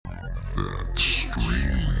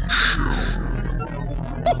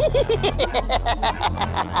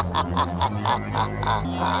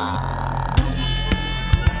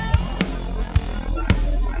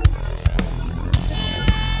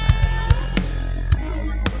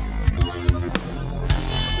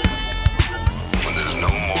When there's no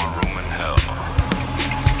more room in hell,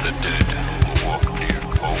 the dead will walk near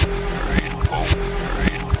Pope, read Pope,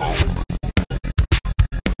 read Pope.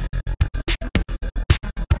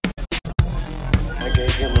 I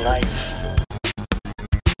gave him life.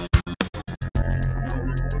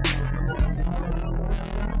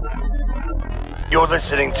 You're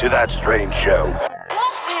listening to That Strange Show.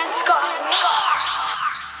 Wolfman's got scars.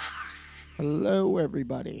 Hello,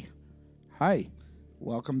 everybody. Hi.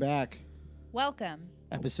 Welcome back. Welcome.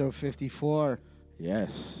 Episode 54.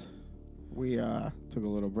 Yes. We, Took a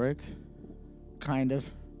little break. kind of.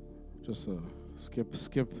 Just a skip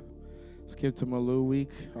to Malou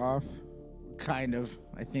week off. Kind of.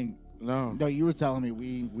 I think. No. No, you were telling me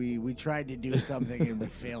we tried to do something and we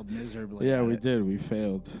failed miserably. Yeah, at we it. did. We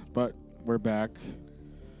failed. But we're back.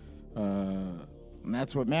 And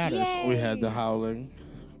that's what matters. Yay. We had the howling.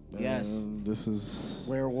 Yes. And this is...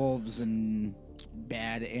 Werewolves and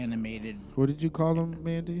bad animated What did you call them,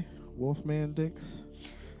 Mandy? Wolfman dicks?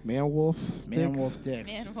 Man-wolf dicks? man-wolf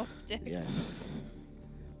dicks. Man wolf dick. Yes.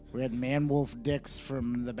 We had man-wolf dicks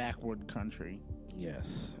from the backwood country.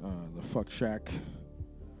 Yes. The fuck shack.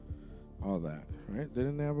 All that, right?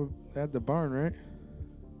 Didn't they had the barn, right?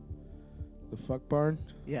 The fuck barn?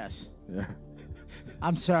 Yes. Yeah.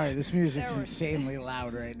 I'm sorry, this music's There were- insanely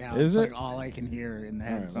loud right now. Is it's it? like all I can hear in the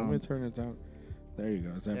All right, let me headphones. turn it down. There you go.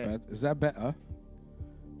 Is that Yeah. bad? Is that better?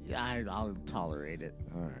 I'll tolerate it.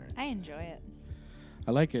 All right. I enjoy it.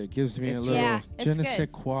 I like it. It gives me It's- a little Yeah, it's je ne good. sais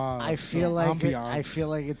quoi. I some feel like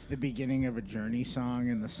ambiance. it's the beginning of a Journey song,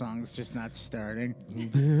 and the song's just not starting.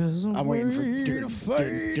 There's a I'm waiting for way dun, to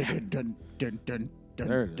fade. dun, dun, dun, dun, dun,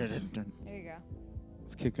 There it dun, is. dun, dun. There you go.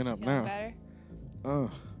 It's kicking up Feeling now. better? Oh,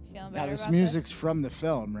 Feeling Now better this about music's from the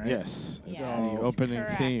film, right? yes. It's Yes. the opening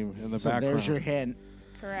Correct. theme in the So background. there's your hint,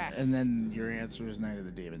 this? Correct. and then your answer is Night of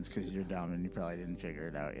the Demons because you're dumb and you probably didn't figure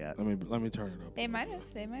it out yet. Let me turn it up. They might have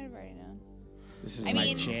already known. This is I my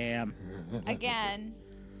mean- jam. Again,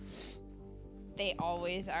 they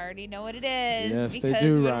always already know what it is Yes, they because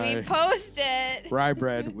do, when Rye. we post it, Rye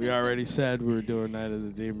bread. We already said we were doing Night of the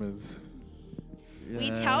Demons. we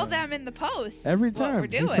tell them in the post Every what time we're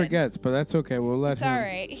doing. he forgets, but that's okay. We'll let It's him all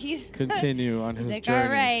right. He's continue on He's his like, journey. all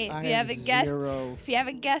right, I if you have haven't guessed, zero. if you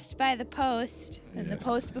haven't guessed by the post and the Yes.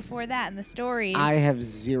 post before that and the stories, I have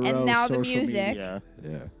zero And now the social music. media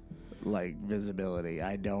Yeah. like visibility.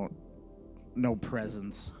 I don't. No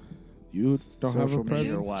presence. You don't have a Social media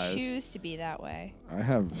presence. wise. choose to be that way. I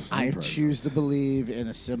have. some I presence. choose to believe in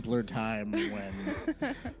a simpler time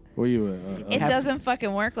when Were you It Pep- doesn't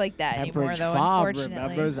fucking work like that anymore, Pepperidge though. Farm Unfortunately,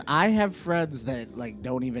 remembers. I have friends that like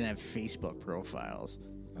don't even have Facebook profiles,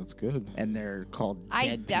 That's good. and they're called I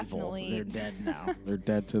dead definitely- people. They're dead now. They're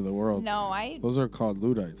dead to the world. no, I Those are called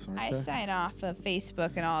Luddites, aren't I they? sign off of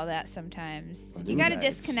Facebook and all that sometimes. But You got to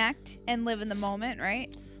Luddites. disconnect and live in the moment,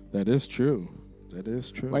 right? That is true. That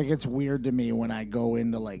is true. Like it's weird to me when I go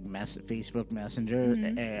into like Facebook Messenger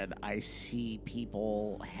Mm-hmm. and I see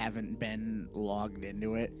people haven't been logged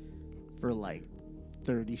into it for like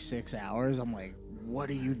 36 hours. I'm like, what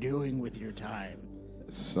are you doing with your time?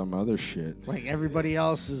 some other shit. Like everybody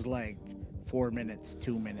else is like 4 minutes,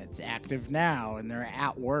 2 minutes, active now, and they're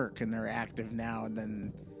at work and they're active now, and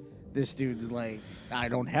then this dude's like, I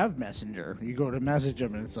don't have Messenger. You go to message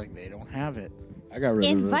them and it's like they don't have it. I got rid of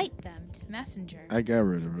it. Invite them to Messenger. I got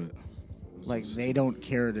rid of it. Like they don't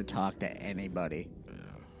care to talk to anybody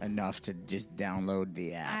enough to just download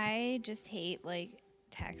the app. I just hate like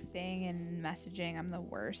texting and messaging. I'm the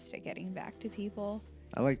worst at getting back to people.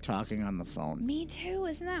 I like talking on the phone. Me too.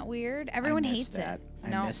 Isn't that weird? Everyone miss hates that. it. I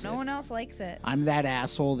No, miss no it. one else likes it. I'm that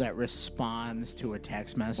asshole that responds to a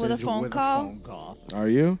text message With a phone call? a phone call. Are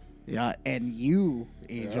you? Yeah, and you,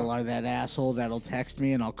 Angel, are that asshole that'll text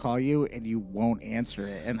me and I'll call you and you won't answer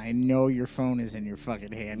it. And I know your phone is in your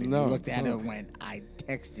fucking hand. And No, you looked it's at it not. and went, I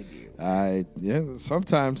texted you. Yeah,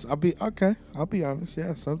 sometimes I'll be honest.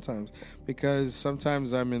 Yeah, sometimes because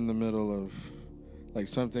sometimes I'm in the middle of like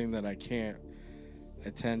something that I can't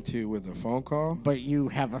attend to with a phone call. But you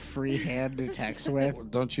have a free hand to text with?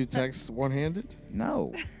 Don't you text one-handed?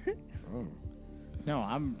 No. Oh. No,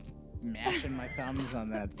 I'm mashing my thumbs on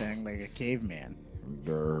that thing like a caveman.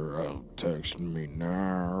 Text me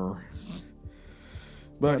now.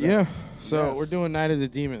 But yeah, so yes. we're doing Night of the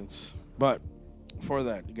Demons. But for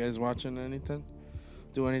that, you guys watching anything?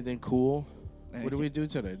 Do anything cool? What did we do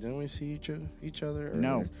today? Didn't we see each other?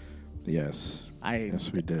 No. earlier? Yes.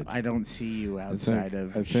 Yes, we did. I don't see you outside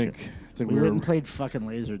of. I think we we went were. and played fucking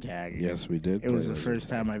laser tag. Yes, we did. It was play the laser first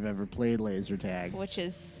tag. time I've ever played laser tag. Which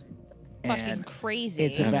is fucking And crazy.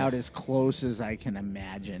 It's about as close as I can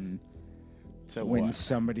imagine So when what?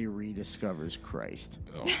 somebody rediscovers Christ.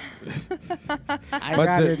 Oh.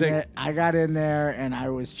 I got in there and I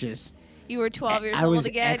was just. You were 12 years I old was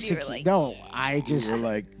again. You were like, no, I just. We're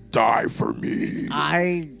like, die for me.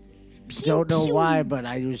 I don't know why, but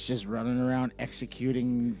I was just running around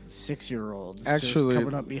executing 6-year-olds. Actually- just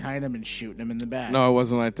coming up behind them and shooting them in the back. No, it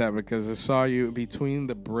wasn't like that because I saw you between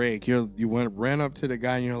the break. You ran up to the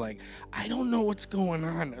guy and you're like, I don't know what's going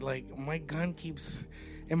on. Like my gun keeps.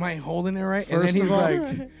 Am I holding it right? First and of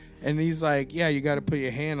then all- he's like, yeah, you got to put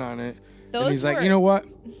your hand on it. Those and he's like, were- you know what?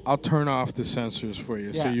 I'll turn off the sensors for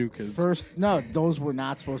you so you can. No, those were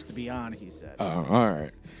not supposed to be on. He said. Oh, all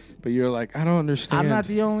right. But you're like, I don't understand. I'm not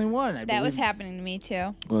the only one. that was happening to me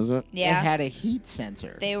too. Was it? Yeah. It had a heat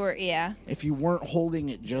sensor. They were, yeah. If you weren't holding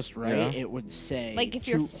it just right, Yeah. it would say Like if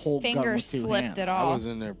your hold gun finger with two slipped hands. at I all. was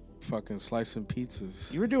in there fucking slicing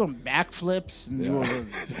pizzas. You were doing backflips and you were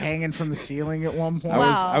hanging from the ceiling at one point.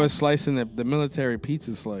 I was slicing the military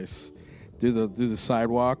pizza slice. Do the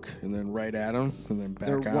sidewalk and then right at him and then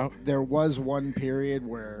back out. There was one period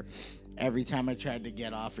where every time I tried to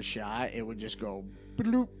get off a shot, it would just go,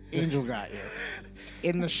 bloop, Angel got you.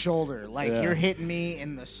 In the shoulder. Like you're hitting me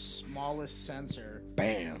in the smallest sensor.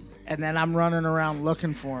 Bam. And then I'm running around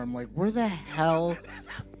looking for him. Like, where the hell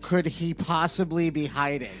could he possibly be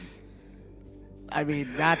hiding? I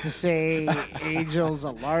mean, not to say Angel's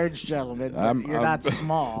a large gentleman, but you're not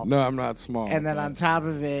small. No, I'm not small. And then on top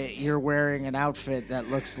of it, you're wearing an outfit that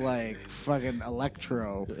looks like fucking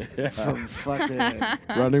Electro from fucking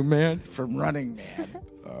Running Man. from Running Man.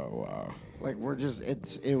 Oh wow. Like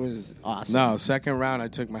it was awesome. No, second round I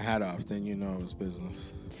took my hat off. Then you know it was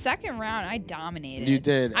business. Second round, I dominated. You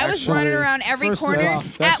did. I was Actually, running around every first of corner. all,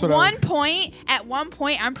 that's At what one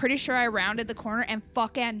point, I'm pretty sure I rounded the corner and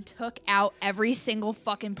fucking took out every single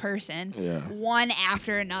fucking person, one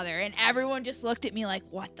after another, and everyone just looked at me like,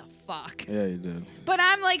 "What the fuck?" Yeah, you did. But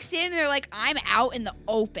I'm like standing there like I'm out in the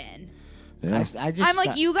open. Yeah. I just I'm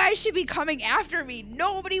like, you guys should be coming after me.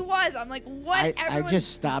 Nobody was. I'm like, what? I Everyone-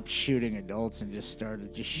 just stopped shooting adults and just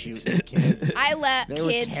started just shooting kids. I let They were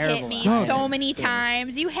kids hit terrible me at it. so many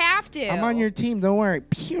times. You have to. I'm on your team. Don't worry.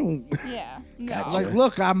 Pew. Yeah. No. Gotcha. Like,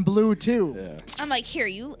 look, I'm blue too. Yeah. I'm like, here,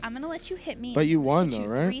 I'm gonna let you hit me. But you won Hit though, you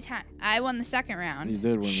right? 3 times. I won the second round. You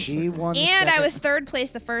did win. She won. the And I second- was third place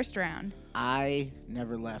the first round. I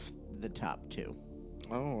never left the top 2.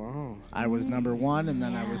 Oh wow. I was number 1, and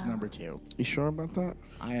then I was number 2. You sure about that?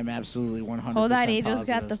 I am absolutely 100%. Hold on, Angel's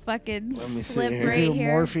got the positive. fucking me see slip here. right Dude,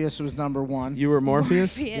 here. Morpheus was number 1. You were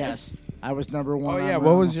Morpheus. Yes, I was number 1. Oh on yeah. round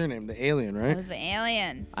What was one. your name? The alien, That right? was the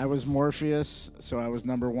alien. I was Morpheus, so I was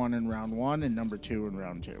number 1 in round 1 and number 2 in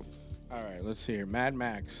round 2. All right. Let's see here. Mad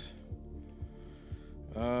Max.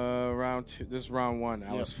 Round 2. This is round 1.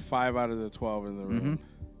 I was 5 out of the 12 in the room.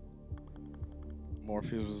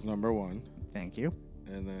 Morpheus was number 1, Thank you.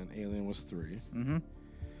 and then Alien was 3, Mm-hmm.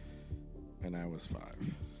 and I was 5.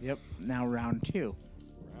 Yep. Now round 2.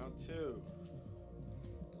 Round 2.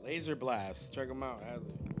 Laser Blast. Check them out,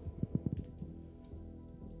 Hadley.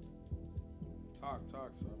 Talk, so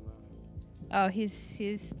I'm not. Oh, he's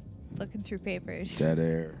looking through papers. Dead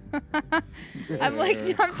air. I'm like,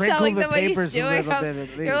 I'm Crinkle telling the them what he's papers a doing. little bit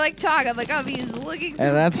at They're like, least. talk. I'm like, oh, he's looking through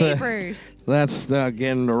that's a- papers. That's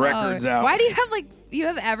getting the records Oh, out. Why do you have you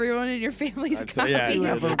have everyone in your family's I copies? yeah, I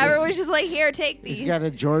do. Everyone's just like, here, take these. He's got a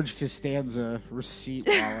George Costanza receipt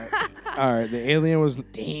wallet. All right, the alien was.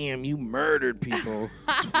 Damn, you murdered people.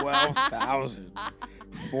 12,400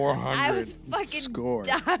 I was fucking score.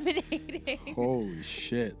 dominating. Holy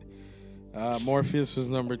shit. Morpheus was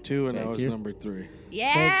number 2, and I Thank was you. number 3.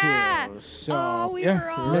 Yeah. Thank you. So, Oh, we yeah, were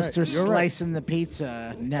all. you're right. Mr. You're right. Slicing the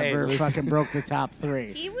Pizza never listen. fucking broke the top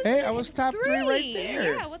 3. He was Hey, I was top 3 right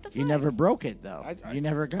there. Yeah, what the fuck? You never broke it, though. I- You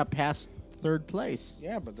never got past 3rd place.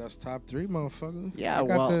 Yeah, but that's top 3, motherfucker. Yeah, I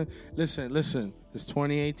got well- to listen. It's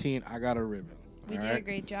 2018. I got a ribbon. We all did a right?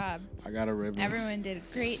 great job. I got a ribbon. Everyone did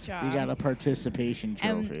a great job. You got a participation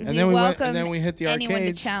and trophy. And we then we went- welcome and then we hit the anyone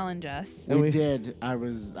arcades. to challenge us. And we we- did.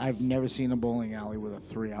 I've never seen a bowling alley with a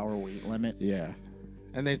 3-hour wait limit. Yeah.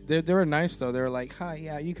 And they were nice though. They were like, "Hi,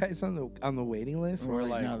 yeah, you guys on the waiting list?" And we're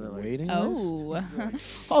like, no, they're like, "Waiting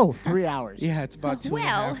list?" Oh. 3 hours. Yeah, it's about 2.5,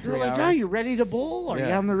 Well. 3 They're like, hours. are you ready to bowl? Are you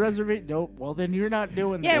Yeah. on the reservation? Nope. Well, then you're not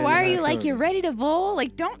doing Yeah, that. why are not you like doing you're it. ready to bowl?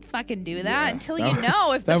 Like, don't fucking do that Yeah. until That you was-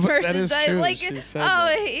 know if the that person's is true. like, She said oh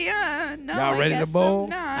that. yeah, no, Y'all I ready to guess bowl?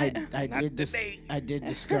 I'm not. I did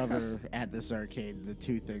discover at this arcade the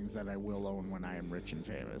 2 things that I will own when I am rich and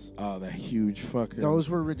famous. Oh, that huge fucking. Those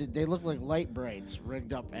were they look like light brights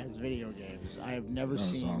rigged up as video games. I have never That was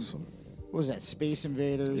seen. awesome. What was that? Space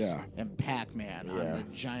Invaders Yeah. and Pac-Man on Yeah. the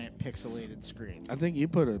giant pixelated screens. I think you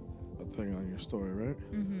put a thing on your story, right?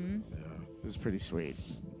 It was pretty sweet.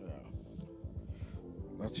 Yeah.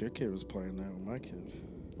 That's your kid was playing that with my kid.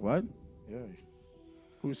 What? Yeah,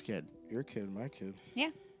 Whose kid? your kid, my kid. Yeah.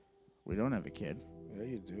 We don't have a kid. Yeah,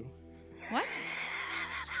 you do. What?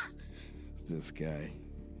 This guy.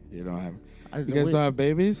 You don't have. I- You guys we- don't have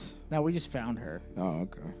babies? No, we just found her. Oh,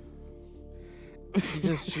 okay.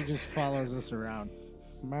 She just follows us around.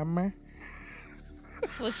 Mama.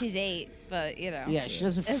 Well, she's 8, but you know. Yeah, she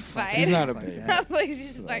doesn't. It's fuck fine. She's not a like baby. that. Probably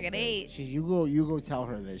she's fucking 8. You go tell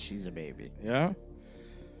her that she's a baby, Yeah.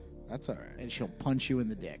 That's all right. and she'll punch you in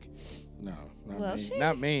the dick. No, not Will me. she?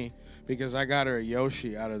 Not me, because I got her a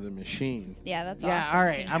Yoshi out of the machine. Yeah, that's Yeah, awesome. all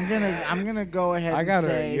right. I'm gonna go ahead. I got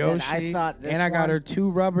and her a say Yoshi, that I thought this and I got one- her 2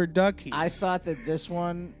 rubber duckies. I thought that this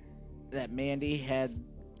one, that Mandy had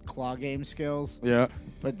claw game skills, Yeah.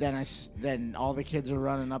 but then all the kids are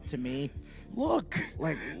running up to me. Look,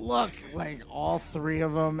 like all 3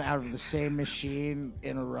 of them out of the same machine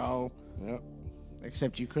in a row. Yep.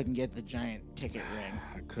 Except you couldn't get the giant ticket ring.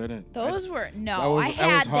 I couldn't. Those were That no. was- I that was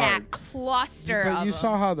had that hard. cluster. But of you them.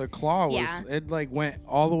 saw how the claw was. Yeah. It like went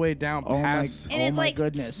all the way down Oh my, past. And it, oh my like,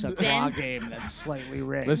 goodness, a claw game that's slightly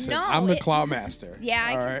rigged. Listen, No, I'm the it- claw master. Yeah,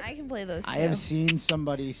 all right? I can play those. Too. I have seen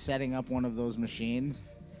somebody setting up one of those machines.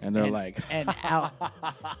 And they're and, like, and out,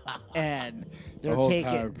 and they're whole taking,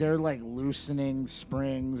 time. they're like loosening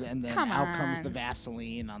springs, and then Come out comes on. the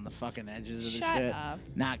Vaseline on the fucking edges of the Shut shit. up.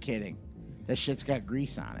 Not kidding. That shit's got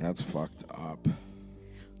grease on it. that's fucked up.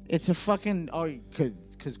 It's a fucking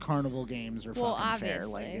because carnival games are Well, fucking fair.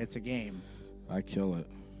 Like obviously. it's a game. I kill it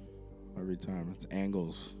every time. It's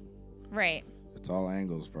angles. Right. It's all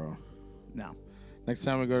angles, bro. No, Next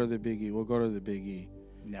time we go to the Big E, we'll go to the Big E,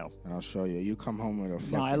 no, and I'll show you. You come home with a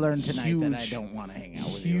fucking no. I learned tonight that I huge- don't want to hang out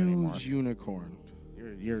with you anymore. Huge unicorn.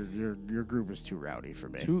 Your group is too rowdy for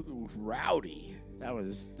me. Too rowdy. That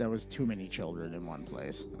was too many children in one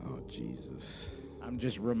place. Oh, Jesus. I'm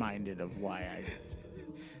just reminded of why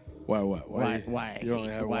Why? You only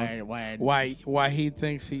have one? I Why he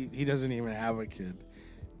thinks he doesn't even have a kid.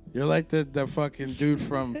 You're like the fucking dude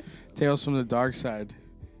from Tales from the Dark Side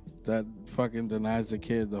that fucking denies the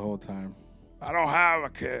kid the whole time. I don't have a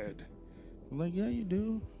kid. I'm like, yeah, you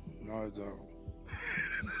do. No, I don't.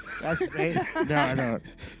 That's me. No, I don't.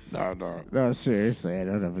 No. No, seriously, I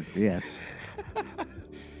don't have a yes.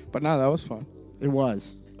 But no, that was fun. It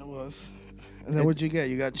was. It was. And then what'd you get?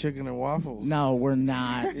 You got chicken and waffles. No, we're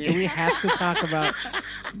not. Do we have to talk about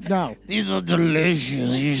No. These are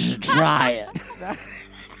delicious. You should try it.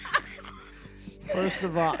 First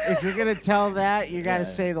of all, if you're gonna tell that, you gotta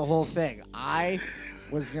say the whole thing. I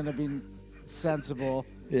was gonna be sensible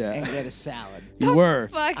Yeah. and get a salad. You were.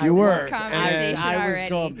 Fuck You were. conversation I was already.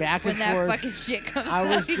 going back and when that forth. fucking shit comes I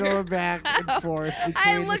was out of your going back and mouth. forth between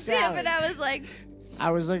I the looked at him salad. and I was like, I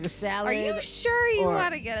was like a salad. "Are you sure you or-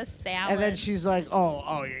 want to get a salad?" And then she's like,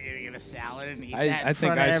 "Oh, you're gonna get a salad and eat that in I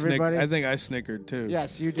think front of everybody." I think I snickered too.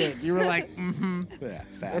 Yes, you did. You were like, "Mm-hmm." Yeah,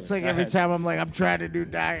 salad. It's like Go every ahead. time I'm like, "I'm trying to do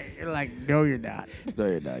diet." You're like, "No, you're not. No,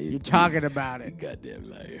 you're not. You're talking about it." Goddamn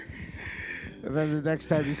liar. And then the next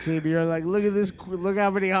time you see me, you're like, "Look at this! Look how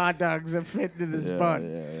many hot dogs are fit into this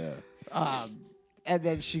bun." Yeah. And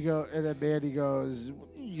then Mandy goes,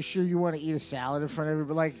 "You sure you want to eat a salad in front of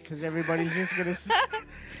everybody? Like, because everybody's just gonna,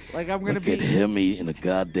 like, I'm gonna be, him eating a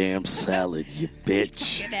goddamn salad, you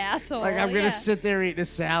bitch. Fucking asshole. like, I'm gonna yeah. sit there eating a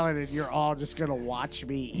salad, and you're all just gonna watch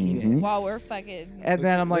me eat it." while we're fucking. And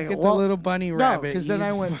then I'm like, Look at well, the little bunny rabbit. because then I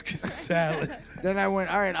eating went- fucking salad. Then I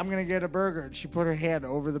went, all right, I'm gonna get a burger. And she put her hand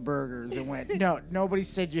over the burgers and went, no, nobody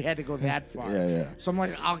said you had to go that far. Yeah. So I'm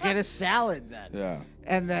like, I'll get a salad then. Yeah.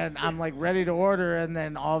 And then I'm like ready to order, and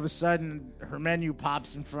then all of a sudden her menu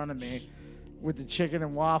pops in front of me with the chicken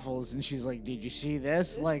and waffles, and she's like, "Did you see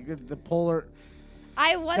this?" Like the polar.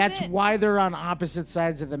 I wasn't. That's why they're on opposite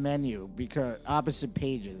sides of the menu, because opposite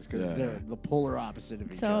pages, because Yeah. they're the polar opposite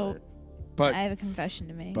of each So- other. But I have a confession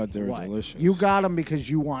to make. but they're What? delicious. You got them because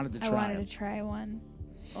you wanted to I try wanted them. to try one,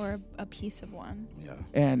 or a piece of one. Yeah.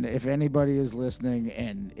 And if anybody is listening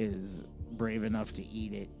and is brave enough to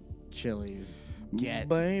eat it, Chili's, get.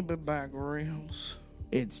 Baby back ribs.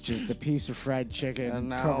 It's just a piece of fried chicken And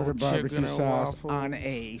now covered in barbecue chicken and sauce waffles. on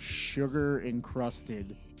a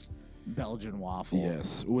sugar-encrusted Belgian waffle.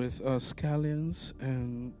 Yes, with scallions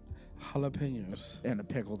and jalapenos. And a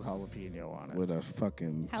pickled jalapeno on it. With a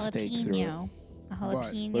fucking steak through it. A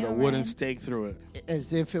jalapeno. With a wooden right? steak through it.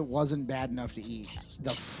 As if it wasn't bad enough to eat, the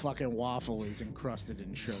fucking waffle is encrusted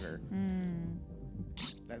in sugar.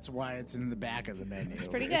 That's why it's in the back of the menu. It's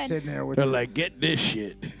pretty It's good. in there with They're like, get this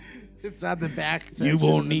shit. it's on the back section You of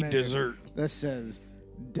won't the need menu dessert. that says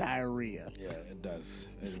diarrhea. Yeah, it does.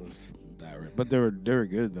 It was diarrhea. But they were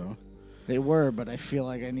good, though. They were, but I feel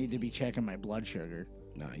like I need to be checking my blood sugar.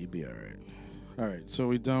 Nah, you'd be all right. All right, so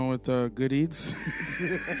we done with good eats?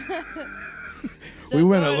 So we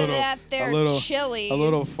went go to that there Chili's. a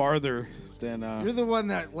little farther than You're the one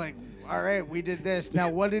that, like, all right, we did this. Now,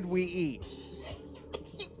 what did we eat?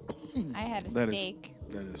 I had a That is- steak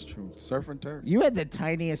that is true. Surf and turf. You had the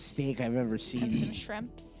tiniest steak I've ever and some seen.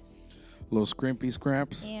 shrimps Little scrimpy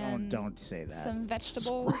scramps. and Don't say that. some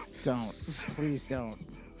vegetables Don't. Please don't.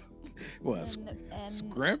 What? and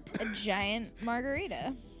Scrimp? a giant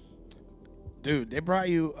margarita. Dude, they brought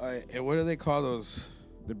you. What do they call those?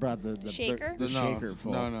 They brought the Shaker? the no, shaker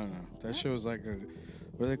full. No. That shit was like a.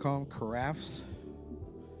 What do they call them? Carafes?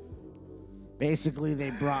 Basically,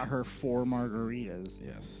 they brought her 4 margaritas.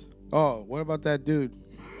 Yes. Oh, what about that dude?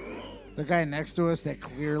 The guy next to us that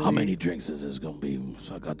clearly. How many drinks is this gonna be?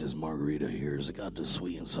 So I got this margarita here. It's got the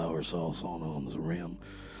sweet and sour sauce on the rim.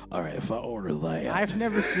 All right, if I order that, I've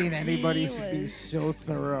never seen anybody He be was- so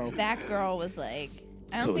thorough. That girl was like,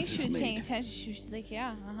 I So don't is think she this was paying made? attention. She was just like,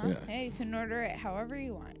 yeah, Yeah. Hey, you can order it however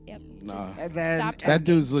you want. Yep. Nah. And then, Stop That talking.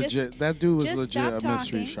 dude's Just- legit. That dude was just legit a stop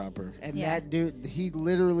mystery talking. shopper. and Yeah. that dude, he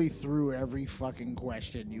literally threw every fucking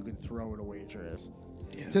question you could throw at a waitress.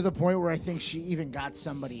 Yeah. To the point where I think she even got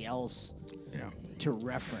somebody else Yeah. to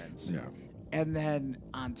reference. Yeah. And then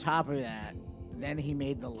on top of that, then he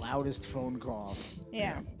made the loudest phone call.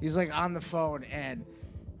 Yeah. He's like on the phone, and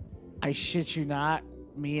I shit you not,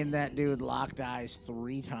 me and that dude locked eyes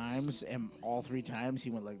 3 times, and all 3 times he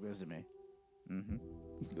went like this at me.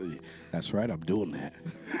 That's right. I'm doing that.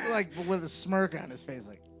 Like with a smirk on his face,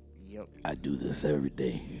 like, yep. I do this every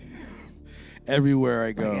day. Everywhere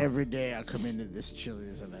I go. Like every day I come into this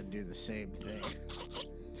Chili's and I do the same thing.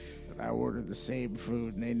 And I order the same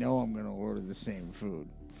food, and they know I'm going to order the same food.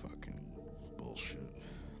 Fucking bullshit.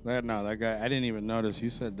 That guy. I didn't even notice. You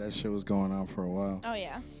said that shit was going on for a while. Oh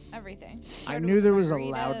yeah, everything. I Started knew with there was a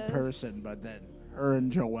loud margaritas. person, but then her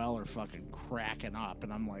and Joelle are fucking cracking up,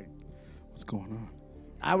 and I'm like, What's going on?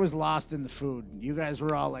 I was lost in the food. You guys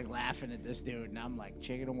were all like laughing at this dude, and I'm like,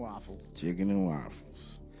 chicken and waffles. Chicken and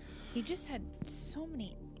waffles. He just had so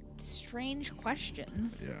many strange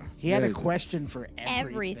questions. Yeah. He had Yeah, a question for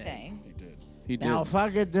everything. Everything. He did. He did. Now, if I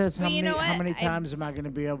get this, Well, you know how what? many I- times am I going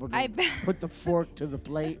to be able to I bet- put the fork to the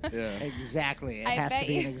plate? Yeah. Exactly. It I has to bet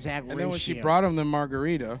be an you- exact And ratio. then when she brought him the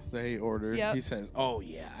margarita that he ordered, Yep. he says, "Oh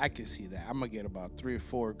yeah, I can see that. I'm gonna get about 3 or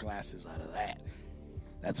 4 glasses out of that."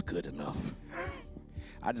 That's good enough.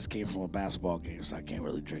 I just came from a basketball game, so I can't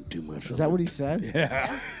really drink too much. Is that what he said?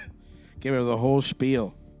 Yeah. Give her the whole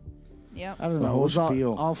spiel. Yep. I don't The know. It whole was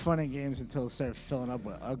spiel. all fun and games until it started filling up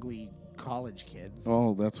with ugly college kids.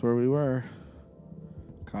 Oh, that's where we were.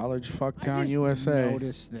 College I Fucktown, just USA.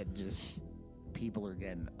 noticed that just people are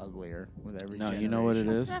getting uglier with every No, generation. you know what it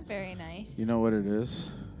That's is? not very nice. You know what it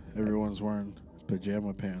is? Everyone's wearing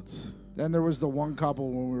pajama pants. Then there was the one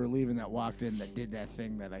couple when we were leaving that walked in that did that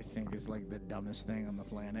thing that I think is like the dumbest thing on the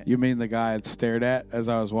planet. You mean the guy I stared at as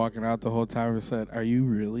I was walking out the whole time and said, "Are you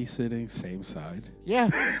really sitting same side?" Yeah.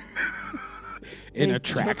 In They a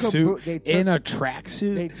took a tracksuit? they took- In a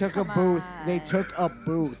tracksuit? They took a Come booth. They on. took a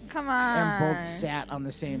booth Come on. and both sat on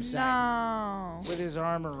the same side No. with his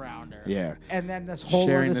arm around her. Yeah. And then this whole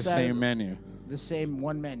Sharing other the side same of menu. the same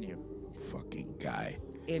one menu Fucking guy.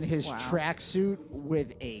 in his Wow. tracksuit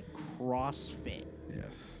with a CrossFit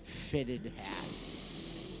Yes. fitted hat.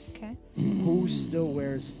 Okay. Who still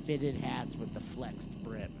wears fitted hats with the flexed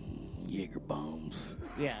brim? Jaeger bombs.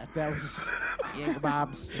 Yeah, that was Jaeger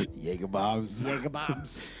Bobs. Jaeger bombs. Jaeger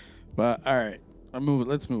Bobs. But all right,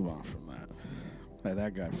 let's move on from that. Hey,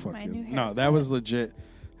 that guy fucking. new No, that was legit.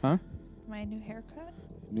 Huh? My new haircut.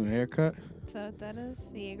 New haircut? Is that what that is?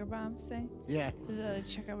 The Jaeger Bombs thing? Yeah, Is it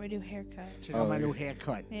check out my new haircut? check out my yeah. new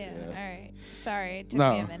haircut. Yeah. All right. Sorry, it took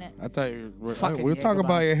No, me a minute. I thought you were. Fucking We'll talk Jaeger about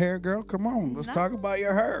bomb. your hair, girl. Come on, let's No. talk about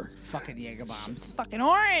your hair. Fucking Jaeger It's Bombs. fucking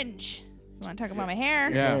orange. You want to talk about my hair?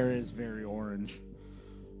 Yeah. Hair is very orange.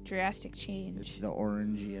 Drastic It's change. the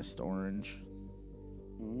orangiest orange.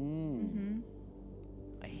 Mm-hmm.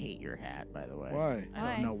 I hate your hat, by the way. Why?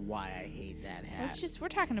 I don't know why I hate that hat. We're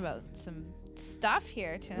talking about some stuff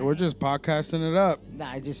here tonight. We're just podcasting it up. Nah,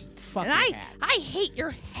 I just fuck and your hat. I hate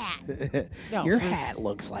your hat. No, Your for- hat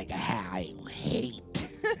looks like a hat I hate.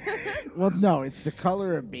 Well, no, it's the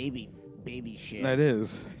color of baby shit. That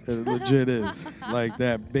is. It legit is. Like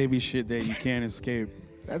that baby shit that you can't escape.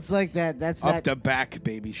 That's like that. That's Up that. the back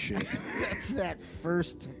baby shit. That's that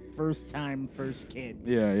first kid.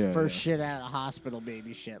 Yeah. First shit out of the hospital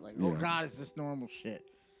baby shit. Like, oh Yeah. God, is this normal shit?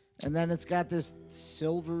 And then it's got this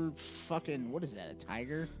silver fucking, what is that, a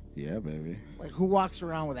tiger? Yeah, baby. Like, who walks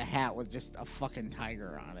around with a hat with just a fucking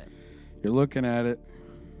tiger on it? You're looking at it.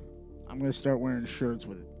 I'm going to start wearing shirts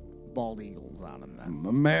with bald eagles on them then.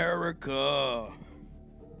 America.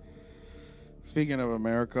 Speaking of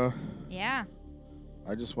America, Yeah.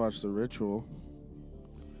 I just watched The Ritual.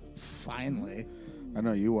 Finally. I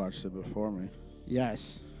know you watched it before me.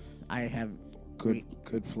 Yes. I have.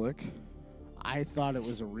 Good flick. I thought it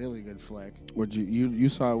was a really good flick. Would you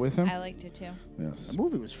saw it with him? I liked it too. Yes. The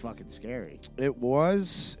movie was fucking scary. It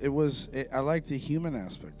was. I liked the human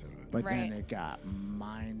aspect of it. But then Right. it got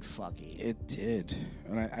mind fucky. It did,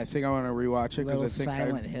 and I think I want to rewatch it Little because I think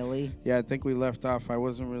Silent Hilly. Yeah, I think we left off. I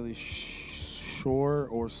wasn't really sure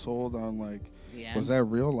or sold on like, Yeah. was that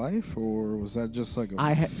real life or was that just like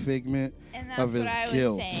a figment And that's of his what I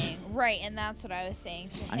guilt? was saying. Right, and that's what I was saying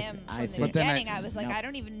to him I from the think- But then beginning. I was like, no. I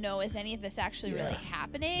don't even know, is any of this actually really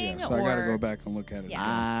happening? Yeah, so or I got to go back and look at it.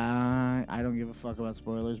 Yeah. again. I don't give a fuck about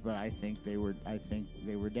spoilers, but I think they were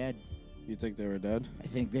dead. You think they were dead? I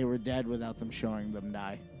think they were dead without them showing them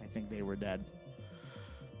die. I think they were dead.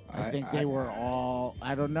 I think I- they were all.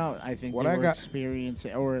 I don't know. I think What they I were got-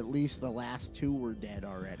 experiencing, or at least the last two were dead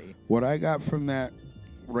already. What I got from that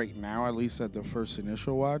right now, at least at the first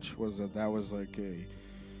initial watch, was that was like a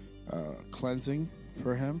cleansing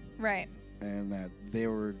for him, Right. and that they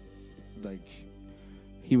were like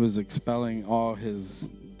he was expelling all his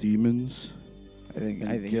demons. I think.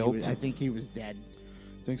 And guilt. I think he was dead,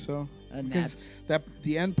 Think so? and Because that's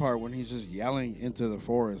the end part when he's just yelling into the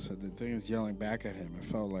forest, and the thing is yelling back at him. It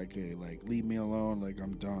felt like leave me alone, like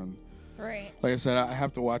I'm done. Right. Like I said, I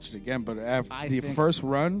have to watch it again. But after I the think- first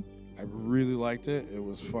run, I really liked it. It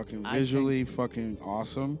was fucking I visually fucking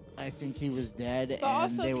awesome. I think he was dead. But and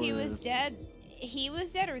also, they if he were- was dead, he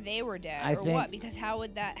was dead or they were dead, I or think- what? Because how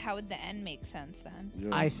would the end make sense then? Yeah.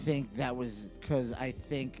 I think that was because I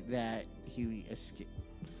think that he escaped.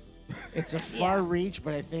 It's a far Yeah. reach,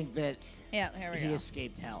 but I think that Yeah, here we he go.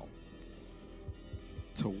 escaped hell.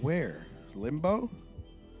 To where? Limbo?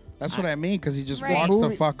 That's what I mean, because he just Right. walks the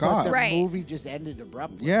Movie- fuck but off. The Right. movie just ended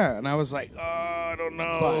abruptly. Yeah, and I was like, oh, I don't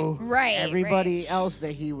know. Right. Everybody right. else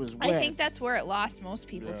that he was with, I think that's where it lost most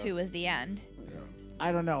people Yeah. too, was the end.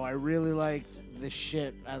 I don't know. I really liked the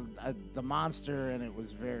shit, the monster, and it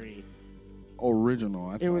was very. Original,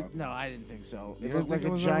 I It was thought. no, I didn't think so. You It don't looked like think it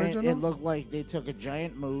a was giant. original? It looked like they took a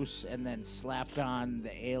giant moose and then slapped on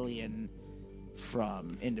the alien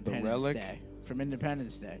from Independence relic? Day. From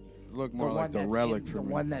Independence Day. It looked more like the that's relic in, for the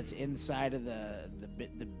me. one that's inside of the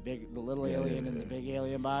little alien in the big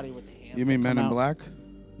alien body with the hands. You mean that Men come in out. Black?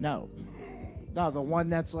 No, the one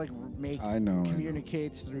that's like I know.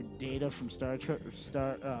 communicates through data from Star Trek,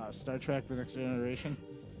 The Next Generation.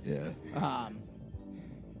 Yeah.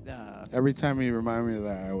 Uh, Every time you remind me of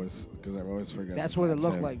that, because I always forget. that's what it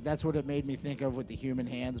looked like. That's what it made me think of with the human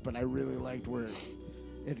hands. But I really liked where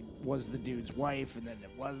it was the dude's wife, and then it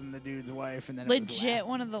wasn't the dude's wife, and then it was Legit,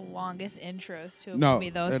 one of the longest intros to a No, movie,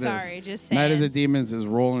 though. it is. Sorry, just saying. Night of the Demons is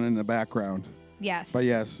rolling in the background. Yes. But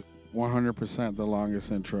yes, 100% the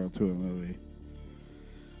longest intro to a movie.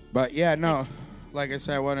 But yeah, no. Like I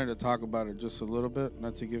said, I wanted to talk about it just a little bit,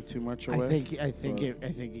 not to give too much away. I think but-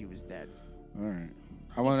 he was dead. All right.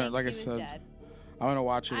 I want to, Thinks like he I was said, dead. I want to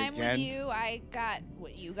watch it I'm again. with you. I got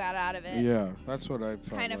what you got out of it. Yeah, that's what I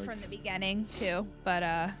felt Kind of like. from the beginning too,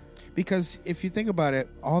 but Because if you think about it,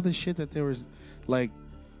 all the shit that there was, like,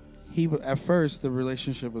 at first the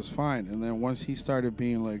relationship was fine, and then once he started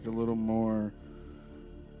being like a little more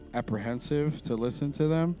apprehensive to listen to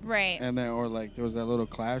them, right. and then or like there was that little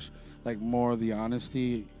clash, like more the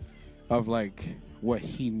honesty of like what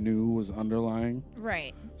he knew was underlying.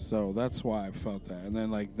 Right. So that's why I felt that, and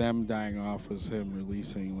then like them dying off was him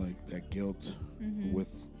releasing like that guilt with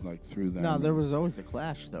like through them. No, there was always a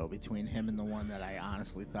clash though between him and the one that I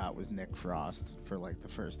honestly thought was Nick Frost for like the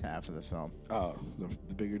first half of the film. Oh, the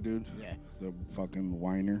bigger dude, Yeah, the fucking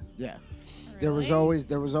whiner. yeah. There was always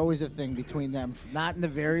a thing between them. Not in the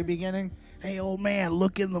very beginning. Hey, old man,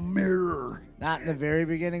 look in the mirror. Not in the very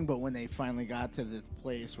beginning, but when they finally got to the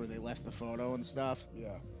place where they left the photo and stuff. Yeah.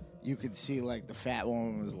 you could see like the fat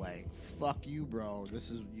woman was like, "Fuck you, bro. This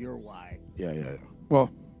is your why." Yeah.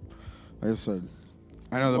 Well, like I said,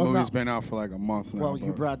 I know the movie's been out for like a month now. Well,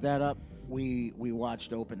 you brought that up. We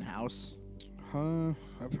watched Open House.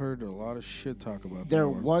 I've heard a lot of shit talk about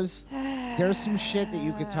There's some shit that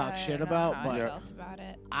you could talk shit about, how but I felt about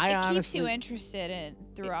it. I it honestly, keeps you interested in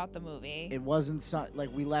throughout the movie. It wasn't like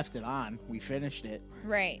we left it on. We finished it.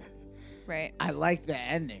 Right. I like the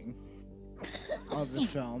ending of the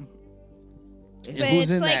film. But Who's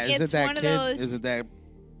it's in like, that? Is it's it that one of kid? those- Is it that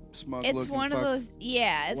smug It's looking one of fuck? those.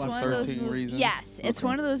 Yeah, it's What, one of those. 13 Reasons? Yes, it's Okay.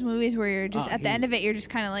 one of those movies where you're just Oh, at the end of it, you're just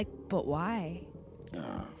kind of like, but why?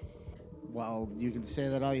 Well, you can say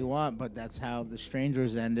that all you want, but that's how The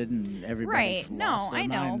Strangers ended, and everybody Right? No, lost their I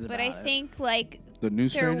know, minds but I about it. think like The New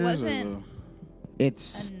there Strangers or wasn't-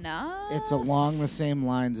 it's enough. it's along the same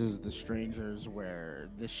lines as The Strangers, where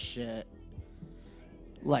this shit,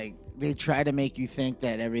 like, they try to make you think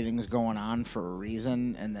that everything's going on for a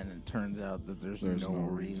reason, and then it turns out that there's no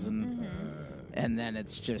reason. And then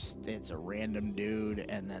it's a random dude,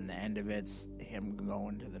 and then the end of it's him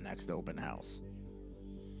going to the next open house.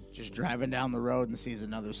 Just driving down the road and sees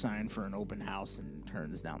another sign for an open house and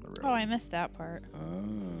turns down the road. Oh, I missed that part.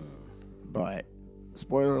 But,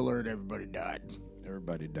 spoiler alert, everybody died.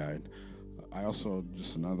 Everybody died. I also,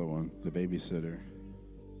 just another one, The Babysitter.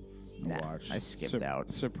 Nah, watched. I skipped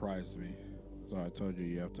out. Surprised me. So I told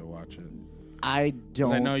you have to watch it. I 'Cause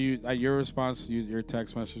don't. I know you. Your response, your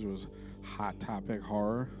text message was hot topic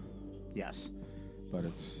horror, Yes. but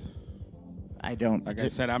it's I don't. like I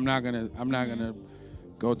said. I'm not gonna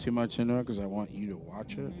go too much into it because I want you to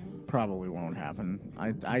watch it. Probably won't happen.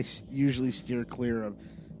 I usually steer clear of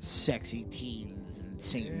sexy teens and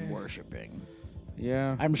Satan worshipping.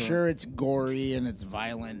 Yeah, I'm but- sure it's gory and it's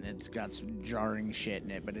violent and it's got some jarring shit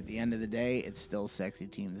in it, but at the end of the day, it's still sexy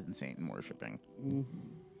teens and Satan worshipping.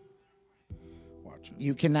 Watch it.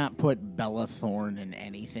 You cannot put Bella Thorne in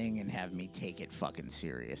anything and have me take it fucking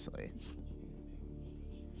seriously.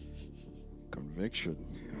 Conviction.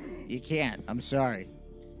 You can't. I'm sorry.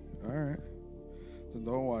 All right. Then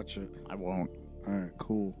don't watch it. I won't. All right.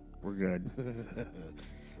 Cool. We're good.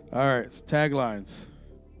 All right. So taglines.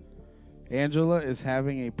 Angela is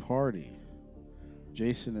having a party.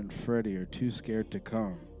 Jason and Freddy are too scared to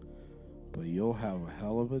come, but you'll have a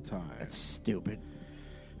hell of a time. That's stupid.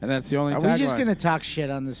 And that's the only Are tagline. we just going to talk shit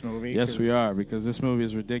on this movie? Yes, 'Cause we are, because this movie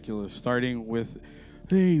is ridiculous. Starting with,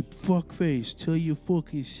 hey, fuckface, tell your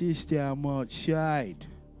fucking sister I'm outside.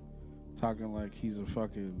 Talking like he's a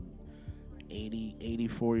fucking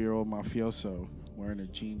 84-year-old mafioso wearing a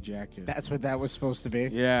jean jacket. That's what that was supposed to be?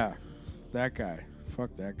 Yeah, that guy.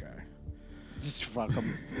 Fuck that guy. Just fuck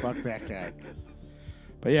him. Fuck that guy.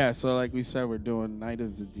 But yeah, so like we said, we're doing Night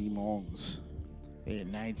of the Demons. A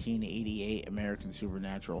 1988 American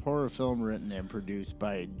supernatural horror film written and produced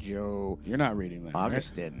by Joe You're not reading that,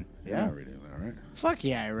 Augustin. right? You're not reading that, right? Fuck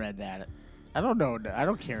yeah, I read that. I don't know. I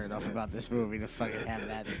don't care enough about this movie to fucking have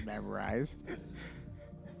that memorized.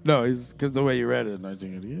 No, it's because the way you read it in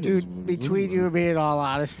 1988. Dude, between you and me, in all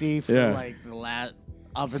honesty, for Yeah. like the last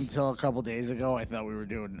up until a couple days ago, I thought we were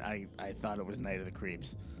doing. I thought it was Night of the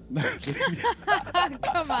Creeps.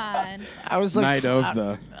 Come on. I was like, Night of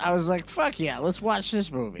the. I was like, fuck yeah, let's watch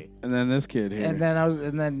this movie. And then this kid here. And then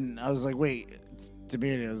I was like, wait. To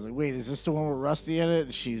me, I was like, wait, is this the one with Rusty in it?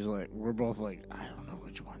 And she's like, we're both like, I don't know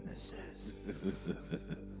which one this is.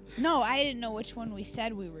 No, I didn't know which one we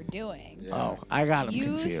said we were doing. Yeah. Oh, I got him You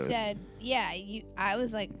confused. said, yeah. I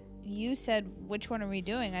was like, you said, which one are we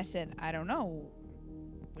doing? I said, I don't know.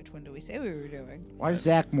 Which one do we say we were doing? Why is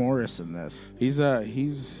Zach Morris in this? He's a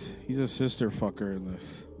sister fucker in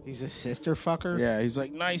this. He's a sister fucker? Yeah, he's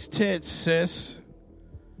like, nice tits, sis.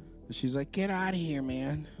 And she's like, get out of here,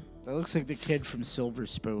 man. That looks like the kid from Silver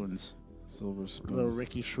Spoons. Silver spoon. Little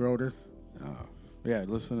Ricky Schroeder. Oh. Yeah,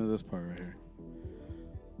 listen to this part right here.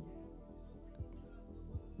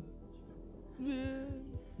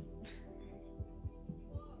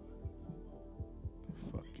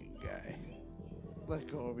 Fucking guy.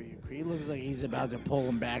 Let go of you. He looks like he's about to pull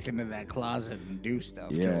him back into that closet and do stuff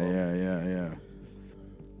to Yeah, him.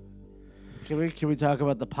 Can we talk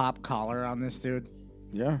about the pop collar on this dude?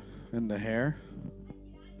 Yeah, and the hair.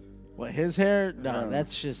 What, his hair? No, Yeah.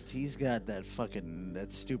 that's just, he's got that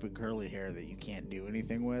stupid curly hair that you can't do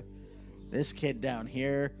anything with. This kid down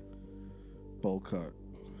here, Bowl cut.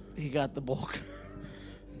 he got the bowl cut.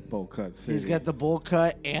 Bowl cut city. He's got the bowl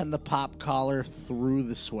cut and the pop collar through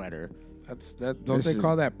the sweater. That's that. Don't This they is-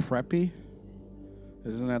 call that preppy?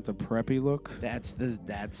 Isn't that the preppy look?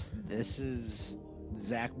 This is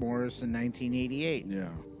Zach Morris in 1988 Yeah.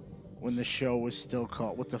 when the show was still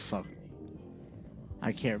called, what the fuck?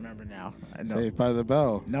 I can't remember now. I know. Saved by the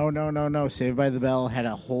Bell. No. Saved by the Bell had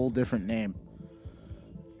a whole different name.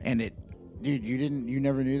 And dude, you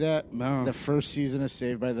never knew that? No. The first season of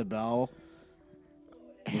Saved by the Bell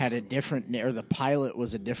had a different name, or the pilot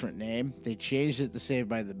was a different name. They changed it to Saved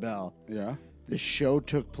by the Bell. Yeah. The show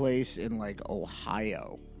took place in like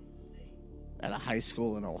Ohio, at a high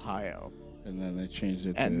school in Ohio. And then they changed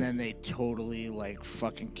it And then they totally like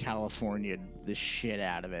fucking California the shit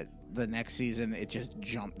out of it. The next season, it just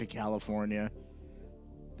jumped to California.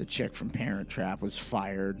 The chick from Parent Trap was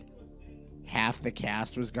fired. Half the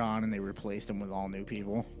cast was gone, and they replaced them with all new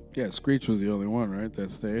people. Yeah, Screech was the only one, right, that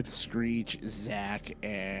stayed? Screech, Zach,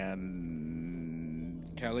 and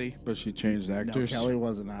Kelly, but she changed actors. No, Kelly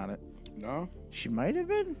wasn't on it. No? She might have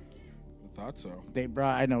been. I thought so. They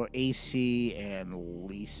brought, I know, AC and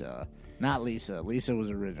Lisa. Not Lisa. Lisa was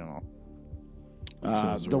original.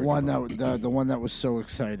 The one that was so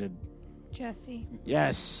excited. Jesse.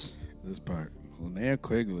 Yes. This part. Linnea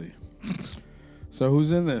Quigley. So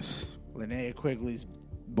who's in this? Linnea Quigley's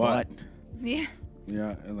butt. Yeah.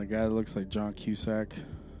 Yeah, and the guy that looks like John Cusack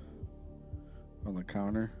on the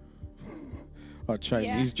counter. Oh,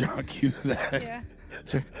 Chinese John Cusack. Yeah.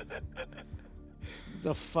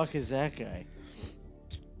 The fuck is that guy?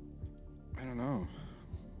 I don't know.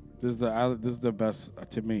 This is the best,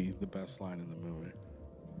 to me, the best line in the movie.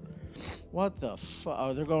 What the fuck?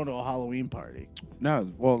 Oh, they're going to a Halloween party.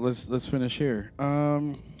 No, well, let's finish here.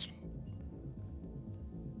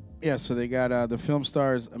 Yeah, so they got the film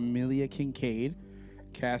stars Amelia Kincaid,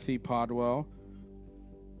 Kathy Podwell,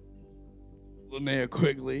 Linnea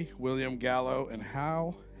Quigley, William Gallo, and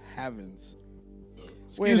Hal Havens.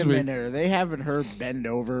 Wait a minute, are they having her bend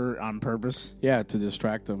over on purpose? Yeah, to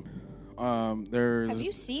distract them. Have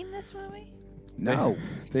you seen this movie? No.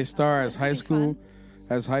 They star as high gonna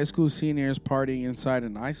be school seniors partying inside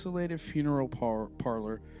an isolated funeral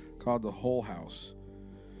parlor called the Hull House.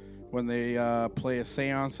 When they play a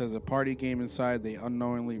seance as a party game inside, they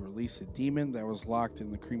unknowingly release a demon that was locked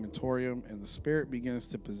in the crematorium, and the spirit begins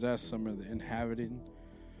to possess some of the inhabited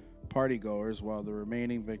partygoers while the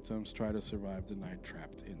remaining victims try to survive the night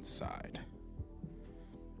trapped inside.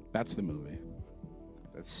 That's the movie.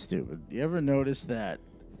 That's stupid. You ever notice that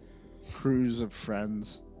crews of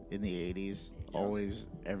Friends in the 80s, always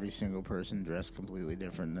every single person dressed completely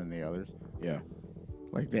different than the others? Yeah.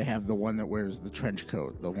 Like they have the one that wears the trench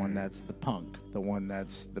coat, the one that's the punk, the one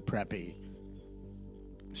that's the preppy.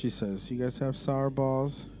 She says, "You guys have sour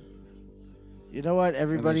balls?" You know what?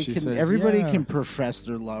 Everybody she can says, everybody "Yeah." can profess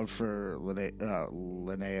their love for Linnea,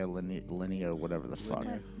 whatever the fuck.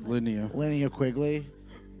 Linnea. Linnea Quigley.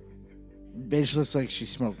 Bitch looks like she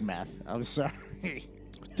smoked meth. I'm sorry.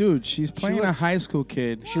 Dude, she's playing looks- a high school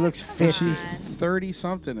kid. She looks Come 50. on. She's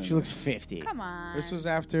 30-something. She looks 50. Come on. This was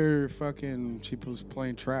after fucking she was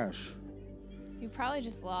playing trash. You probably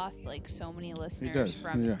just lost like so many listeners does,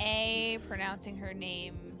 from yeah. A, pronouncing her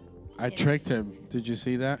name I tricked him. Did you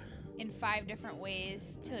see that? in 5 different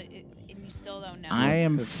ways and you still don't know. I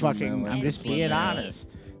am It's fucking. Linnea. I'm just being And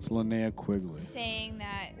honest. It's Linnea Quigley. saying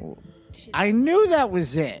that she's I knew that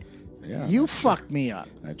was it. Yeah. You fucked me up.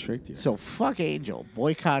 I tricked you. So fuck Angel.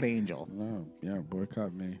 Boycott Angel. No, yeah,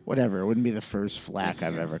 boycott me. Whatever. It wouldn't be the first flack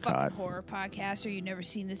I've ever fucking caught. horror podcast, or you've never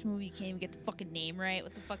seen this movie, you can't even get the fucking name right.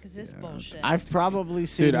 What the fuck is this bullshit? I've probably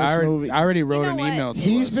seen Dude, this I movie. already wrote You know an what? email to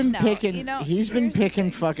He's us. been No, picking. you know, he's been here's the picking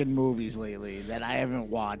thing. fucking movies lately that I haven't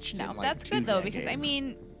watched. No, in like that's 2 good though, because I decades.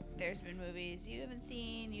 mean, there's been movies you haven't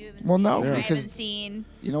seen, Well, seen, no, I because- haven't seen.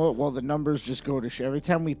 You know what? Well, the numbers just go to show. Every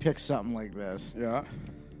time we pick something like this, Yeah.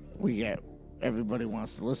 we get everybody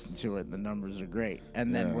wants to listen to it. And the numbers are great,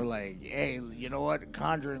 and then Yeah. we're like, "Hey, you know what?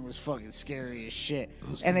 Conjuring was fucking scary as shit,"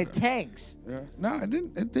 and it tanks. Yeah. No, it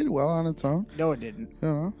didn't. It did well on its own. No, it didn't. You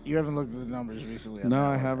know. You haven't looked at the numbers recently. On No, that I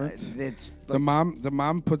one. haven't. It's The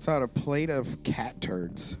mom puts out a plate of cat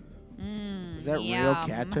turds. is that real Yum.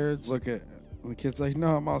 cat turds? Look at the kid's like,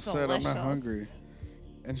 "No, I'm all set. I'm not Delicious. hungry."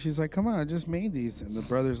 And she's like, "Come on, I just made these." And the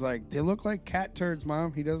brother's like, "They look like cat turds,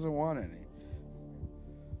 Mom. He doesn't want any."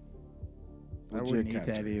 I Legit wouldn't eat cat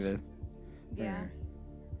that turds. either. Yeah.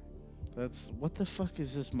 That's what the fuck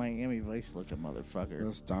is this Miami Vice looking motherfucker?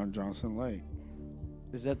 That's Don Johnson Light.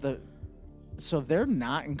 Is that the? So they're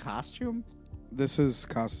not in costume, This is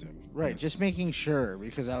costume. right? Yes. Just making sure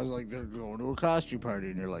because I was like, they're going to a costume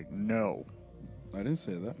party, and you're like, no. I didn't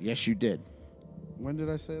say that. Yes, you did. When did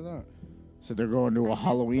I say that? So they're going to a missed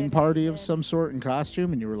Halloween it. party of some sort in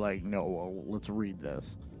costume, and you were like, no. Well, let's read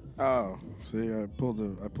this. Oh, see, I pulled a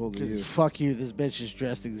Because you. fuck you, this bitch is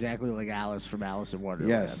dressed exactly like Alice from Alice in Wonderland.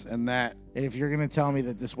 Yes, and that. And if you're gonna tell me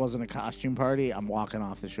that this wasn't a costume party, I'm walking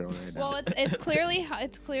off the show right now. Well, it's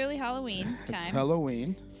clearly Halloween It's time.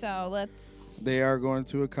 Halloween. So let's. They are going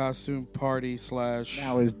to a costume party /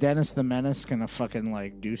 Now, is Dennis the Menace gonna fucking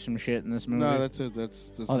like do some shit in this movie? No, that's it.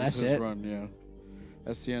 This that's is his it? run. Yeah,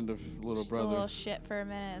 that's the end of Little Just a Brother. little shit for a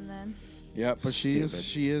minute and then. Yeah, but she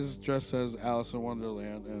Stupid. is dressed as Alice in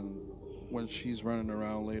Wonderland, and when she's running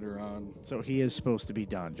around later on, So he is supposed to be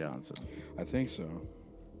Don Johnson. I think so.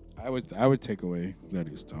 I would take away that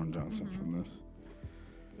he's Don Johnson from this.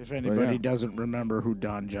 If anybody yeah. doesn't remember who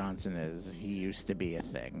Don Johnson is, he used to be a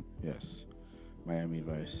thing. Yes, Miami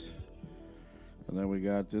Vice. And then we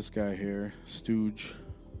got this guy here, Stooge.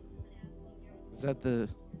 Is that the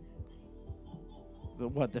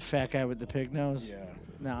fat guy with the pig nose? Yeah.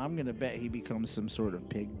 No, I'm gonna bet he becomes some sort of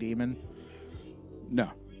pig demon.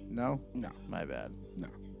 No. No, No. my bad. No.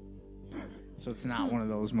 So it's not one of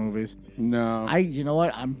those movies. No. You know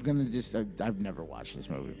what? I'm gonna just. I've never watched this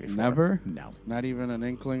movie before. Never? No. Not even an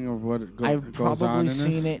inkling of what I've goes on probably in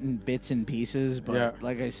seen this? it in bits and pieces, but Yeah.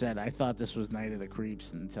 like I said, I thought this was Night of the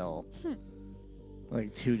Creeps until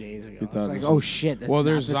like 2 days ago. You I was thought like, this oh was- shit! That's Well,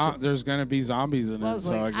 not there's gonna be zombies in Well, I it, was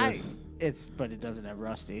so like, I guess but it doesn't have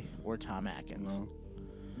Rusty or Tom Atkins. no,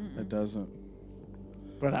 it doesn't.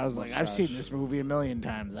 But I was like, I've seen Mustache. this movie a million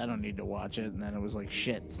times. I don't need to watch it. And then it was like,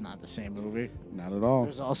 shit, it's not the same movie. Not at all.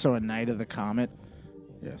 There's also a Night of the Comet.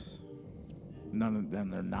 Yes, None of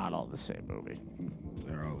them. They're not all the same movie.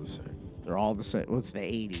 they're all the same. They're all the same. What's the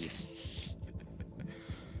 80s?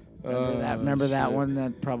 Remember that shit. one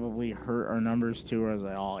that probably hurt our numbers too? Where I was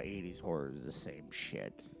like, all 80s horror is the same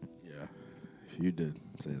shit. Yeah, you did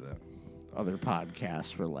say that. Other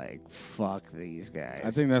podcasts were like, fuck these guys.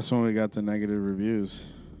 I think that's when we got the negative reviews.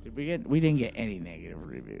 Did we get? We didn't get any negative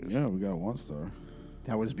reviews. Yeah, we got 1 star.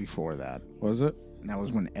 That was before that. Was it? And that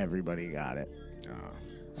was when everybody got it.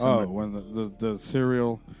 Oh, when the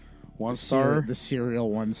serial 1 star. The serial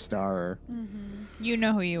 1 star. You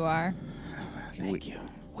know who you are. Thank you.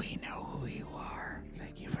 We know who you are.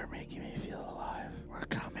 Thank you for making me feel alive. We're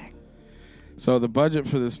coming. So the budget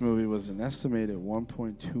for this movie was an estimated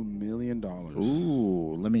 $1.2 million.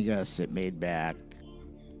 Ooh, let me guess. It made back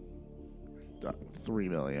 $3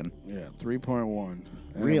 million. Yeah, 3.1. And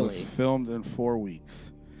Really? It was filmed in 4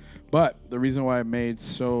 weeks. But the reason why it made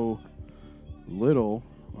so little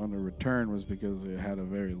on the return was because it had a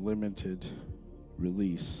very limited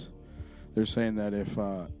release. They're saying that if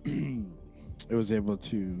it was able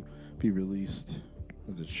to be released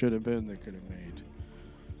as it should have been, they could have made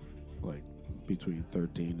like between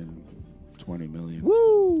 13 and 20 million.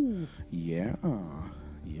 Woo! Yeah.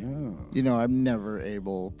 Yeah. You know, I'm never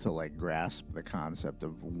able to like grasp the concept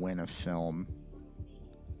of when a film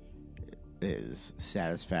is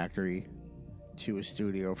satisfactory to a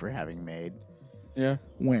studio for having made. Yeah.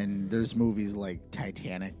 When there's movies like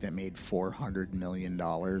Titanic that made $400 million.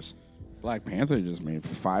 Black Panther just made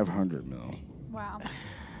 500 mil. Wow.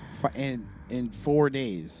 In 4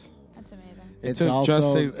 days. That's amazing. It's took also,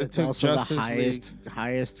 Justice- it it's took also Justice the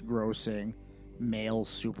highest grossing male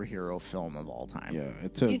superhero film of all time. Yeah,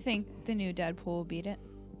 it took You think the new Deadpool will beat it?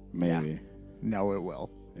 maybe. No, it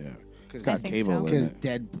will. Yeah. It's I got think cable so. in Because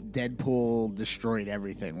it. Deadpool destroyed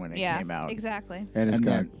everything when it Yeah, came out. exactly. And it's and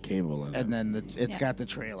got then- cable in it. And then it's Yeah. got the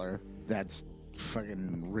trailer that's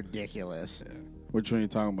fucking ridiculous. Which one are you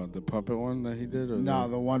talking about? The puppet one that he did? Or No,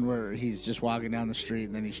 the one where he's just walking down the street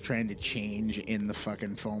and then he's trying to change in the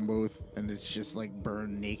fucking phone booth and it's just like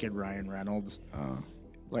burned naked Ryan Reynolds.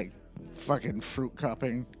 Like fucking fruit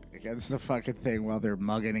cupping against the fucking thing while they're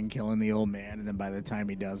mugging and killing the old man, and then by the time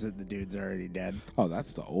he does it, the dude's already dead. Oh,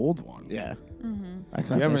 that's the old one. Yeah. Mm-hmm. I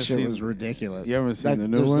thought You that haven't shit seen- was ridiculous. you haven't seen the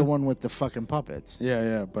new there's one? the one with the fucking puppets.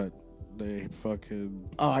 Yeah, but they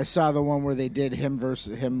fucking... Oh, I saw the one where they did him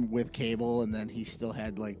versus him with Cable, and then he still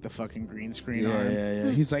had like the fucking green screen on.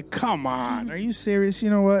 Yeah. He's like, come on. Are you serious?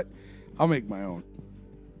 You know what? I'll make my own.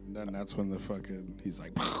 And then that's when the fucking... He's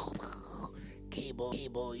like, Cable,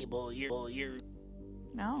 you're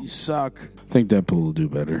No. you suck. I think Deadpool will do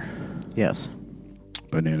better. Yes.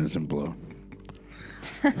 Bananas and Blow.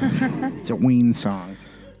 It's a Ween song.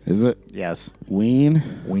 Is it? Yes. Ween?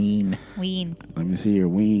 Ween. Ween. Let me see your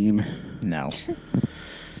ween. No.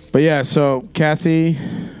 But yeah, so Kathy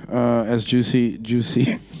as Juicy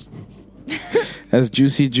as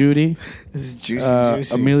Juicy Judy, This is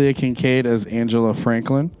juicy. Amelia Kincaid as Angela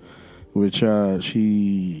Franklin, which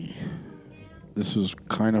this was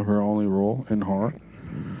kind of her only role in horror.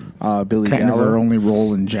 Billy kind Gallo, of her only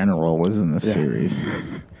role in general was in the series.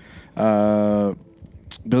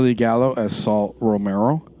 Billy Gallo as Saul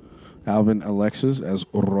Romero, Alvin Alexis as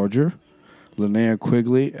Roger, Linnea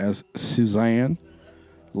Quigley as Suzanne,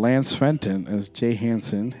 Lance Fenton as Jay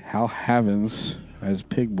Hansen, Hal Havens as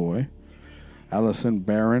Pig Boy, Allison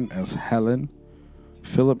Barron as Helen,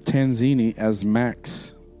 Philip Tanzini as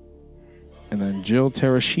Max, and then Jill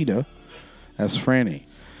Terashita as Franny.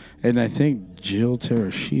 And I think Jill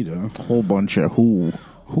Terashita, Whole bunch of who.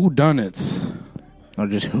 whodunits. Or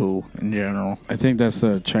just who in general. I think that's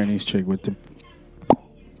the Chinese chick with the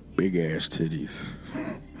big ass titties.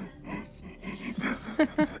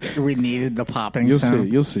 We needed the popping You'll sound. see.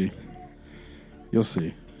 You'll see. You'll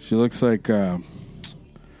see. She looks like.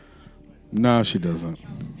 No, she doesn't.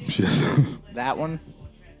 She doesn't. That one?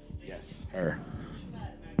 Yes, her.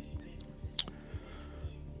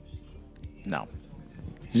 No.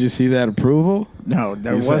 Did you see that approval? No,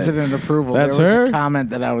 there You wasn't said- an approval. That's there was her? a comment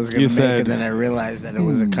that I was going You to make, said- and then I realized that it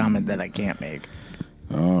was a comment that I can't make.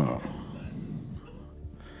 Oh.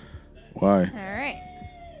 Why? All right.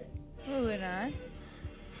 Moving on.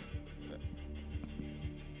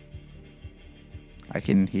 I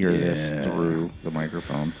can hear this Yeah. through the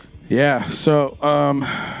microphones. Yeah. So,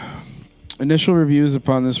 initial reviews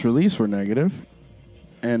upon this release were negative,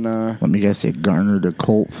 and Let me guess, it garnered a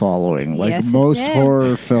cult following, like Yes, it most did.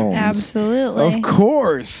 horror films. Absolutely. of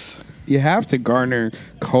course, you have to garner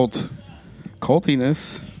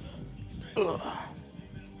cultiness.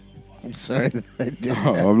 I'm sorry that I did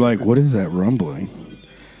Oh, that. I'm like, what is that rumbling?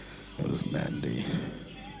 That was Mandy.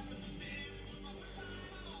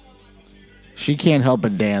 She can't help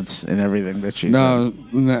but dance in everything that she No,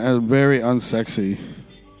 very unsexy.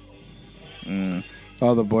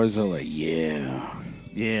 All the boys are like, yeah. said.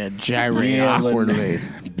 Yeah, gyrate Yeah, awkwardly.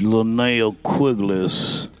 Linnea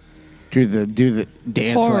Quigley's. Do the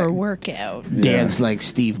dance Horror like workout. dance like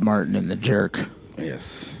Steve Martin in The Jerk.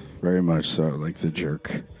 Yes, very much so, like the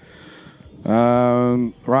jerk.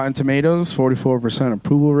 Rotten Tomatoes, 44%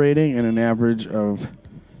 approval rating and an average of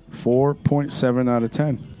 4.7 out of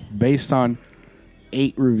 10, based on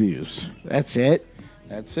 8 reviews. That's it.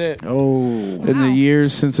 That's it. Oh, In the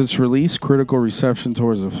years since its release, critical reception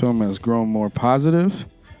towards the film has grown more positive.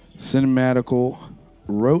 Cinematical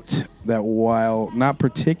wrote that while not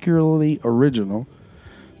particularly original,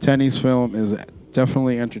 Tenney's film is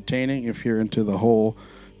definitely entertaining if you're into the whole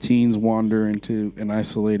teens wander into an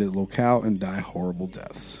isolated locale and die horrible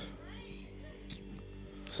deaths.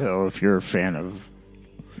 so if you're a fan of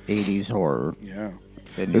 80s horror, Yeah.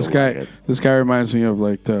 then This you'll guy like it. this guy reminds me of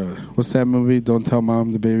like the what's that movie? Don't Tell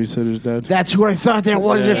Mom the Babysitter's Dead. That's who I thought that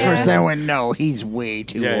was at Yeah. first. I went, no, he's way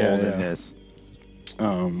too Yeah, old yeah. in this.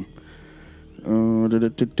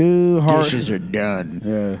 Horror, Dishes are done.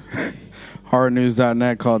 yeah.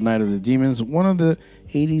 HorrorNews.net called Night of the Demons one of the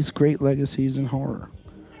 80s great legacies in horror.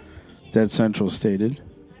 Dead Central stated,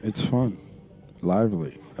 "It's fun,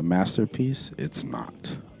 lively, a masterpiece. It's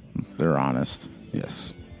not." They're honest.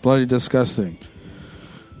 Yes. Bloody Disgusting.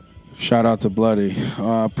 Shout out to Bloody.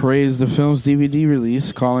 Praised the film's DVD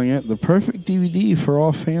release, calling it the perfect DVD for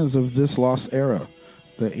all fans of this lost era,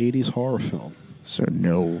 the 80s horror film. So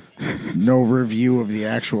no review of the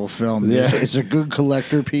actual film. Yeah. It's a good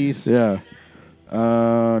collector piece. Yeah.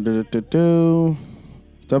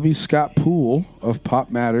 W. Scott Poole of Pop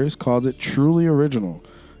Matters called it truly original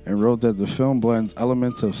and wrote that the film blends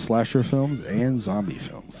elements of slasher films and zombie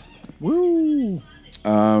films. Woo!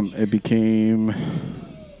 It became,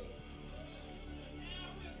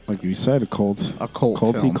 like you said, a cult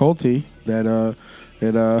film. Culty that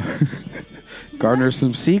it garnered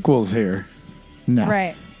some sequels here, No.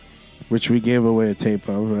 Right. which we gave away a tape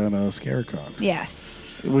of at ScareCon. Yes.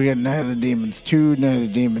 We got Night of the Demons 2, Night of the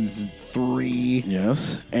Demons 3,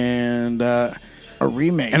 Yes, and a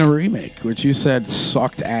remake. a remake, which you said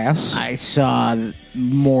sucked ass. I saw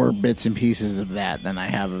more bits and pieces of that than I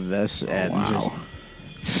have of this, and wow. just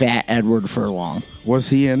fat Edward Furlong. Was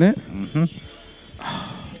he in it?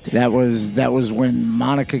 That was when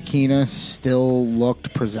Monica Keena still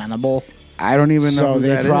looked presentable. I don't even know. So who they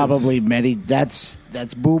that probably is. met.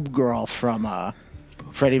 That's Boob Girl from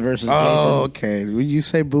Freddy vs. Oh, Jason. okay. When you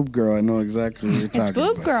say boob girl, I know exactly what you're It's talking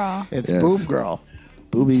Boob about. Girl. It's Yes. Boob Girl.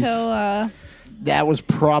 Boobies. Till That was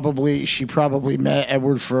probably she probably met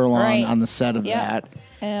Edward Furlong Right. on the set of Yep. that.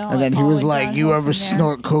 and And then he all was went like, "You downhill ever from there."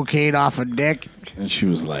 snort cocaine off a dick?" And she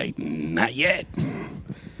was like, not yet.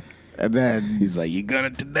 And then He's like, you got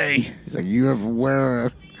it today. he's like, "You ever wear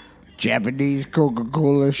a Japanese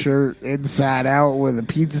Coca-Cola shirt inside out with a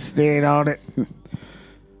pizza stain on it?"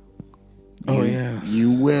 Oh, yeah.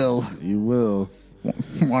 You will. You will.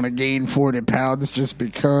 Want to gain 40 pounds just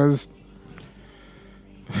because?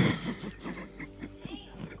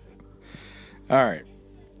 All right.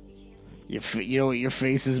 You know what your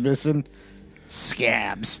face is missing?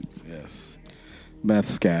 Scabs. Yes. Meth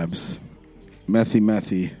scabs.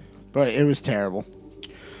 Methy. But it was terrible.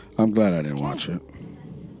 I'm glad I didn't watch it.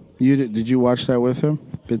 Did you watch that with him?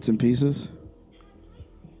 Bits and pieces?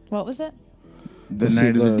 What was it? The See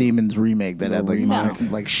Night of the the- Demons remake that had No.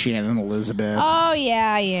 like Shannon Elizabeth. Oh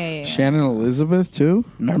yeah. Shannon Elizabeth, too?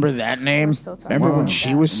 Remember that name? still talking Remember when about she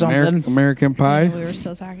that. was something? American Pie? We were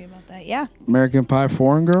still talking about that. Yeah. American Pie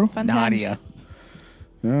foreign girl? Fun times. Nadia.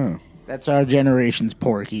 Yeah. That's our generation's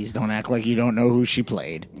Porky's. Don't act like you don't know who she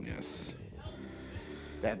played. Yes.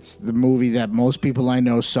 That's the movie that most people I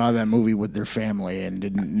know saw that movie with their family and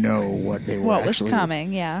didn't know what they were What was actually.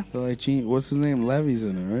 coming? Yeah. So like, what's his name? Levy's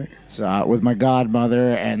in it, right? Saw it with my godmother,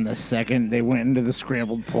 and the second they went into the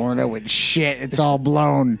scrambled porno with shit, it's all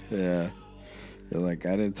blown. Yeah. You're like,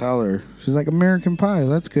 I didn't tell her. She's like, American Pie.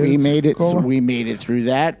 That's good. We made it. Cool. We made it through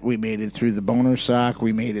that. We made it through the boner sock.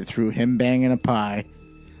 We made it through him banging a pie,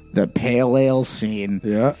 the pale ale scene.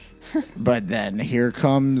 Yeah. But then here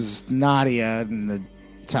comes Nadia and the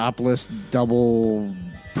topless double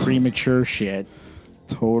premature shit.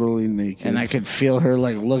 Totally naked. And I could feel her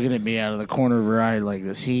like looking at me out of the corner of her eye, like,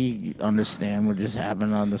 does he understand what just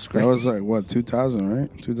happened on the screen? That was like, what, 2000,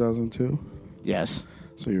 right? 2002? Yes.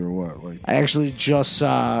 So you were what? Like, I actually just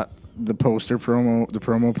saw the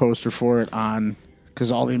promo poster for it on,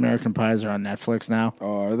 because all the American Pies are on Netflix now.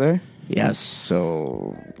 oh, are they? Yes,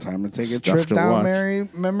 so Time to take a Stuff trip to down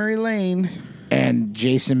watch. memory lane. and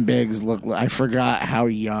Jason Biggs looked. I forgot how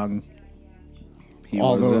young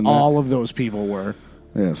all was in all of those people were.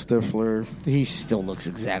 Yeah, Stifler. He still looks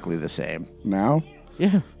exactly the same. Now?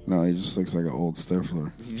 Yeah, No, he just looks like an old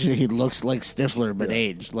Stifler. he looks like Stifler but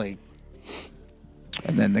aged like.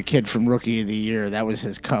 And then the kid from Rookie of the Year, that was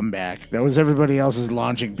his comeback. That was everybody else's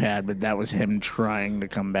launching pad, but that was him trying to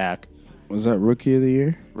come back. Was that Rookie of the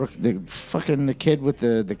Year? The kid with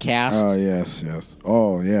the cast. Oh, yes.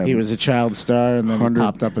 Oh, yeah. He was a child star, and then he 100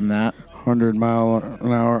 popped up in that.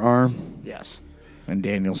 100-mile-an-hour arm. Yes. And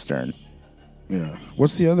Daniel Stern Yeah.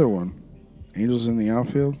 What's the other one? Angels in the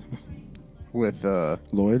Outfield? with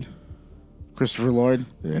Lloyd? Christopher Lloyd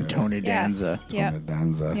Yeah. and Tony Danza. Yep. Tony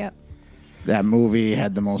Danza. Yep. That movie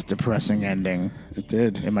had the most depressing ending It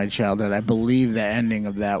did. in my childhood. I believe the ending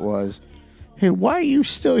of that was, hey, why are you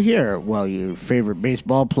still here? Well, your favorite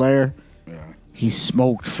baseball player? Yeah. He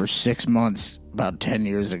smoked for 6 months about 10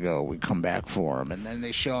 years ago. We come back for him. And then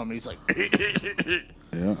they show him. He's like,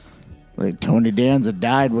 Yeah. like Tony Danza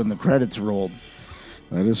died when the credits rolled.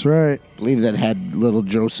 That is right. I believe that had little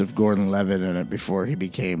Joseph Gordon-Levitt in it before he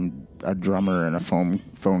became a drummer in a phone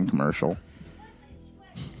commercial.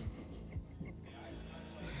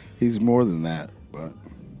 He's more than that, but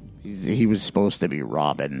He was supposed to be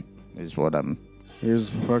Robin, is what I'm... here's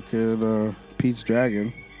fucking Pete's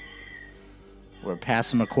Dragon. We're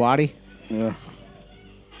Passamaquoddy? Yeah.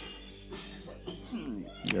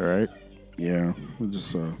 You all right? Yeah. We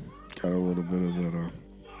just got a little bit of that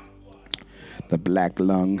the black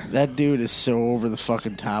lung That dude is so over the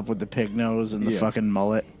fucking top with the pig nose and the Yeah. fucking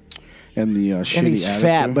mullet. and the shitty And he's attitude.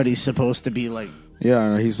 fat, but he's supposed to be like...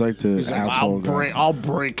 yeah, he's like the He's like, asshole guy. I'll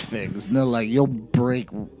break things. And they're like, you'll break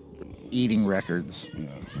eating records.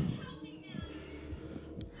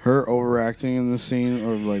 Her overacting in the scene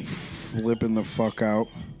or like flipping the fuck out.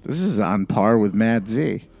 This is on par with Mad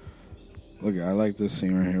Z. Look, I like this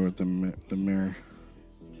scene right here with the mirror.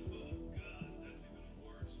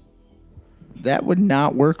 That would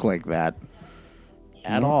not work like that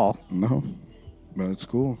at all. No, but it's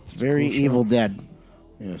cool. It's very Cool show. Evil Dead.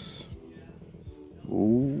 Yes.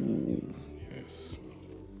 Ooh. Yes.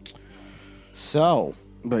 So,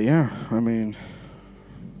 But yeah, I mean,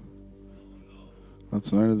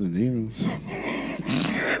 that's Night of the Demons.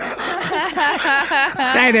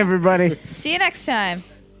 night, everybody. See you next time.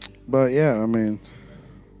 But yeah, I mean,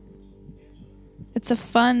 It's a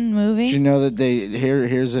fun Did movie. you know that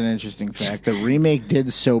here's an interesting fact. The remake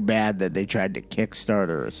did so bad that they tried to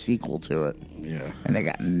Kickstarter a sequel to it, yeah, and they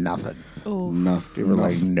got nothing. Ooh. nothing. People were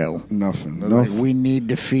like, no. nothing. They're like, we need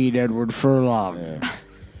to feed Edward Furlong. Yeah.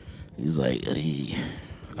 He's like, hey,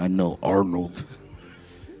 I know Arnold.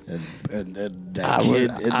 And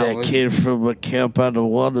that kid from a camp out of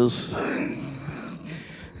waters.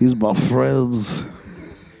 He's my friends.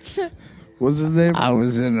 What's his name? I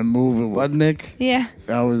was in a movie with Budnick. Yeah.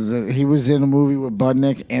 he was in a movie with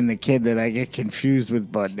Budnick and the kid that I get confused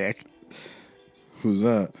with Budnick. Who's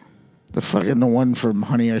that? The one from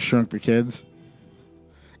Honey, I Shrunk the Kids.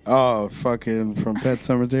 Oh, fucking from Pet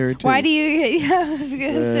Cemetery too. Why do you? Yeah, I was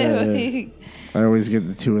gonna say. I always get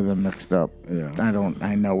the two of them mixed up. Yeah.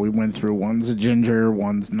 I know. We went through one's a ginger,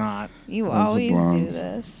 one's not. You One's a always do blonde.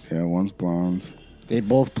 this. Yeah, one's blonde. They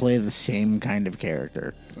both play the same kind of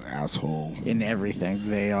character Asshole. in everything.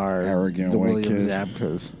 They are Arrogant the white William kid.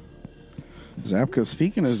 Zabkas.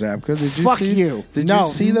 Speaking of Zabka, did you Fuck see? you. Did No, you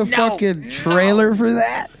see the no, fucking trailer for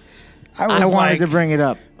that? I wanted to bring it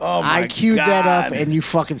up. Oh my I queued that up, God. and you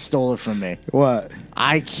fucking stole it from me. What?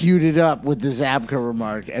 I queued it up with the Zabka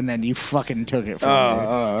remark, and then you fucking took it from me.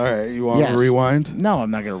 All right. You want Yes. to rewind? No,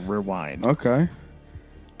 I'm not going to rewind. Okay.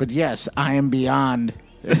 But yes, I am beyond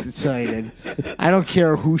excited. I don't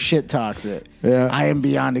care who shit talks it. Yeah. I am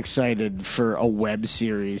beyond excited for a web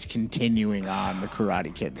series continuing on the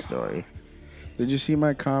Karate Kid story. Did you see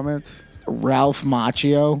my comment? Ralph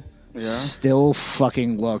Macchio Yeah. still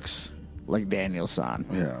fucking looks like Daniel San.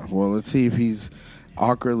 Yeah. Well, let's see if he's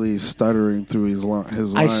awkwardly stuttering through his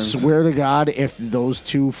lines. I swear to God, if those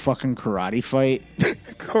two fucking karate fight,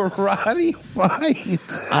 karate fight.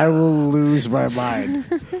 I will lose my mind.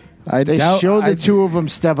 I They doubt, showed the two of them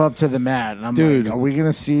step up to the mat, and I'm Dude. like, are we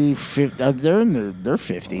gonna see? They're in their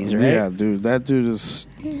 50s, right? Yeah, dude. That dude is.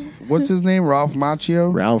 What's his name? Ralph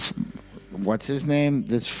Macchio. Ralph, what's his name?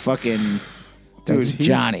 This fucking that's Dude, he's-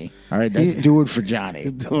 Johnny. All right, that's do it for Johnny.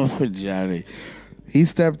 Do it for Johnny. He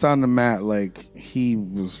stepped on the mat like he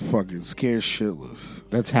was fucking scared shitless.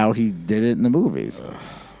 That's how he did it in the movies.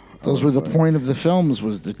 Those were the point of the films,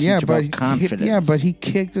 was to teach about confidence. but he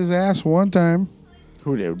kicked his ass one time.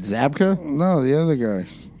 Who did? Zabka? No, the other guy,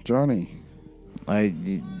 Johnny.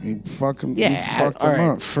 He He fucking fucked him all right.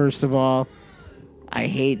 up. First of all, I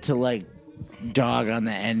hate to like dog on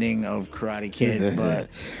the ending of Karate Kid, but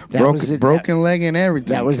that was it. Broken leg and everything.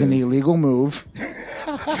 That was an kid. illegal move.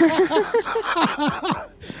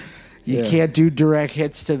 You Yeah. can't do direct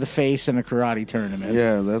hits to the face in a karate tournament.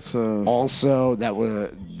 Yeah, that's Also,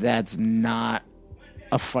 that's not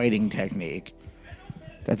a fighting technique.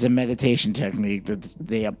 That's a meditation technique that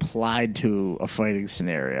they applied to a fighting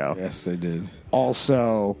scenario. yes, they did.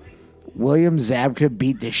 Also, William Zabka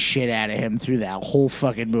beat the shit out of him through that whole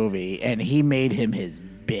fucking movie, and he made him his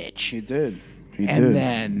bitch. He did. He And did.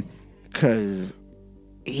 then, because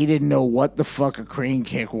he didn't know what the fuck a crane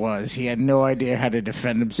kick was, he had no idea how to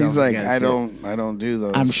defend himself. He's like, against it. I don't do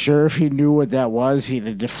those. I'm sure if he knew what that was, he'd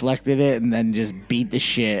have deflected it and then just beat the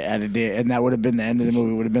shit out of it, and that would have been the end of the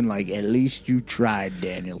movie. Would have been like, at least you tried,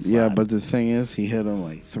 Danielson. Yeah, but the thing is, he hit him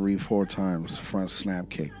like 3-4 times. Front snap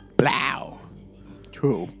kick. blow.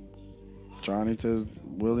 Who? Johnny to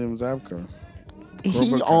William Zabka. He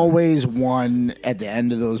Cobra Kai. always won at the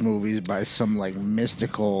end of those movies by some like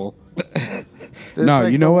mystical. There's, No, like,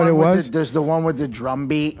 you the know what one it with was? there's the one with the drum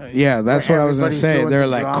beat. Yeah, that's what where I was gonna everybody's say. doing They're the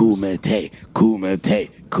like drums. Kumite, Kumite,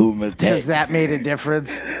 Kumite. Because that made a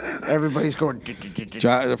difference. Everybody's going.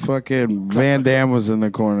 Fucking Van Damme was in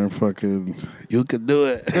the corner. Fucking, you could do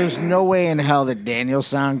it. There's no way in hell that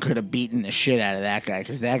Daniel-san could have beaten the shit out of that guy,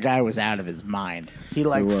 because that guy was out of his mind. He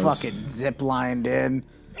like was. fucking zip-lined in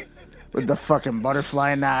with the fucking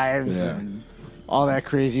butterfly knives Yeah. and all that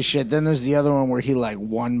crazy shit. Then there's the other one where he like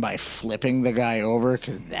won by flipping the guy over,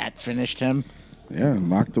 because that finished him. Yeah,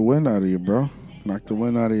 knock the wind out of you, bro. Knock the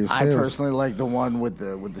wind out of your I sails. personally like the one with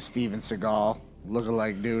the Steven Seagal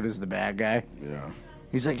lookalike dude as the bad guy. Yeah.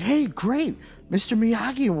 He's like, hey, great, Mr.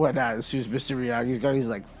 Miyagi and whatnot. As soon as Mr. Miyagi's got, he's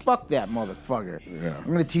like, fuck that motherfucker. Yeah. I'm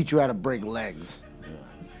gonna teach you how to break legs.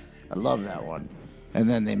 I love that one. And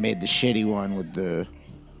then they made the shitty one with the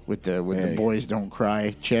Hey. boys don't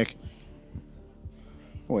cry chick.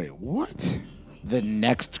 Wait, what? The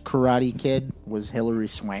next Karate Kid was Hilary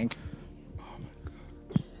Swank.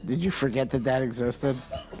 Did you forget that existed?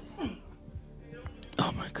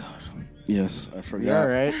 Oh my god. Yes, I forgot. Yeah,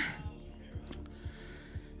 right.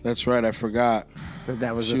 That's right. I forgot.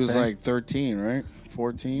 That was She a was thing? like 13, right?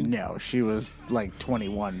 14. No, she was like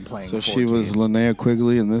 21 playing. So 14. she was Linnea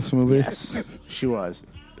Quigley in this movie. Yes, she was.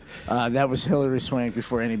 That was Hilary Swank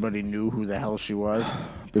before anybody knew who the hell she was.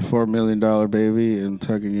 Before $1 Million Baby and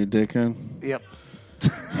tucking your dick in. Yep.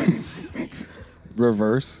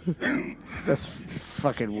 Reverse. That's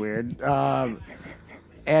fucking weird.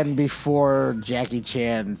 And before Jackie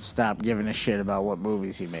Chan stopped giving a shit about what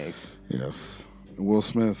movies he makes. Yes. Will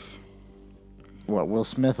Smith. What, Will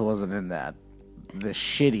Smith wasn't in that. The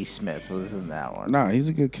shitty Smith was in that one. Nah, he's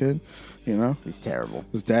a good kid. You know, He's terrible.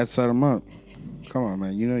 his dad set him up. Come on,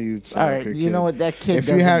 man. You know you'd set All up right, your you kid. know what? That kid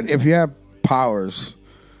If you had powers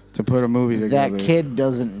to put a movie together, that kid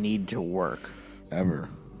doesn't need to work. ever.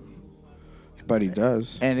 But he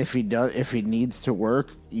does. And if he needs to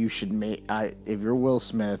work, you should make. If you're Will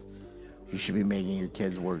Smith, You should be making your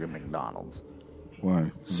kids work at McDonald's.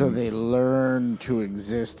 Why? So they learn to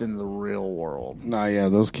exist in the real world. Nah, yeah,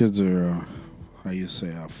 those kids are, how you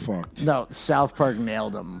say, fucked. No, South Park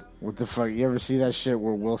nailed them. What the fuck? You ever see that shit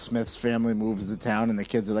where Will Smith's family moves to town and the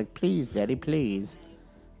kids are like, please, Daddy, please.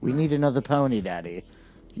 We need another pony, Daddy.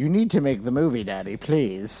 You need to make the movie, Daddy,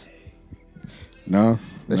 please. No,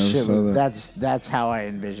 The never shit saw was, that. that's how I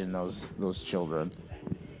envision those children.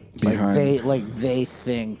 Behind. They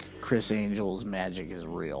think Chris Angel's magic is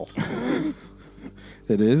real.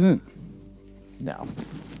 It isn't. No.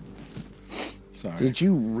 Sorry. Did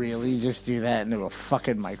you really just do that into a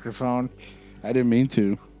fucking microphone? I didn't mean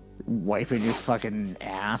to. Wiping your fucking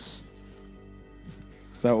ass?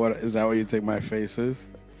 Is that what you think my face is?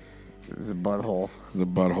 It's a butthole. It's a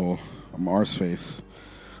butthole. I'm Arseface.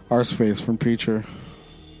 Arseface from Preacher.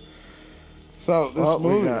 So, this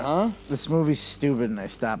movie, huh? This movie's stupid and I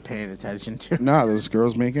stopped paying attention to it. Nah, those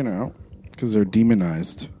girls making out because they're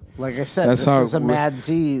demonized. Like I said, That's this how is a Mad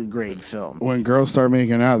Z grade film. When girls start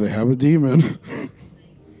making out, they have a demon.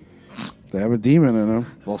 They have a demon in them.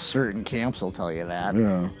 Well, certain camps will tell you that.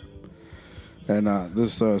 Yeah. And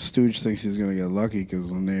this stooge thinks he's going to get lucky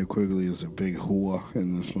because Linnea Quigley is a big whore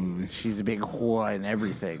in this movie. She's a big whore and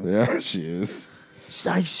everything. Yeah, she is.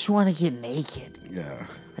 I just want to get naked. Yeah.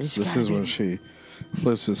 This is when she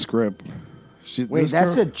flips the script. Wait,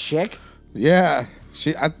 that's a chick? Yeah.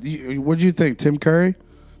 What'd you think, Tim Curry?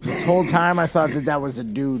 This whole time I thought that was a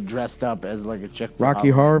dude dressed up as like a chick. Rocky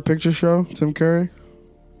Horror Picture Show, Tim Curry?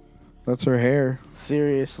 That's her hair.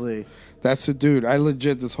 Seriously. That's the dude. I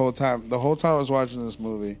legit the whole time I was watching this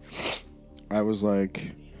movie, I was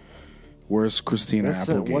like, where's Christina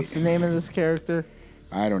Applegate? What's the name of this character?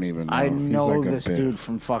 I don't even know. I know He's like this dude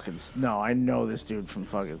from fucking... No, I know this dude from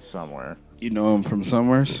fucking somewhere. You know him from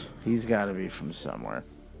somewheres? He's got to be from somewhere.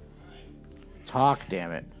 Talk,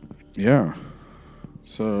 damn it. Yeah.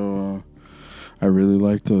 So, I really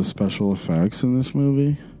like the special effects in this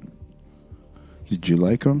movie. Did you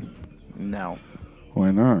like them? No.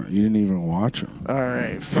 Why not? You didn't even watch them. All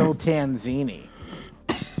right, Phil Tanzini.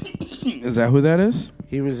 Is that who that is?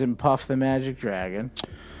 He was in Puff the Magic Dragon.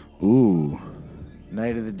 Ooh.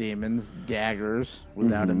 Night of the Demons, Daggers,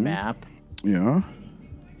 Without a Map. Yeah.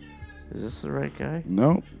 Is this the right guy?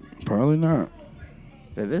 Nope, probably not.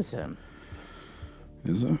 That is him.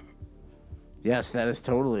 Is it? Yes, that is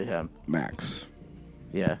totally him. Max.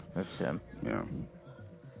 Yeah, that's him. Yeah.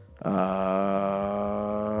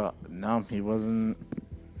 No, he wasn't.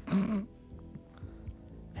 Never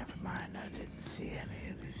mind, I didn't see any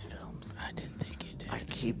of these films. I didn't think you did.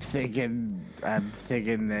 I'm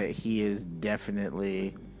thinking that he is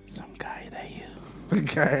definitely Some guy that you the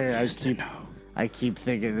guy know. I keep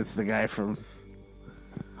thinking it's the guy from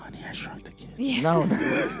Honey, I Shrunk the Kid. No,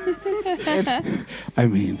 I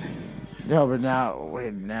mean, no, but now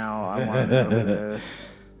I want to know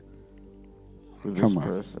who this Come on.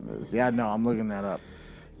 person is. Yeah, no, I'm looking that up.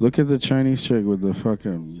 look at the Chinese chick with the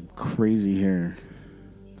fucking crazy hair.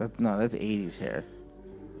 That's 80s hair.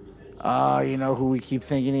 You know who we keep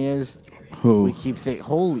thinking he is? Who? We keep thinking,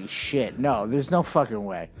 holy shit. No, there's no fucking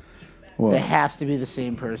way. What? It has to be the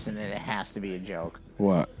same person and it has to be a joke.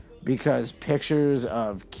 What? Because pictures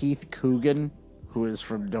of Keith Coogan, who is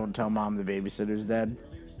from Don't Tell Mom the Babysitter's Dead,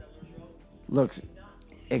 looks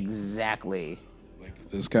exactly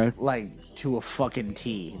This guy? like to a fucking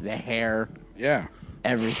T. The hair, Yeah.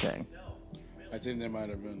 everything. I think they might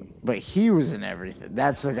have been. But he was in everything.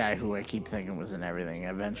 That's the guy who I keep thinking was in everything.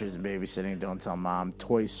 Adventures in Babysitting, Don't Tell Mom,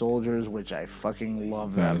 Toy Soldiers, which I fucking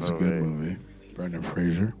love that That is a good movie. Brendan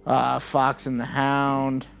Fraser. Fox and the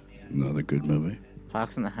Hound. Another good movie.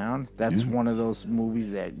 Fox and the Hound? That's one of those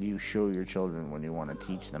movies that you show your children when you want to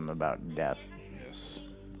teach them about death. Yes.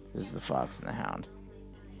 This is the Fox and the Hound.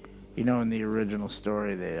 You know, in the original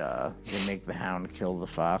story, they make the hound kill the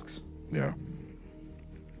fox. Yeah.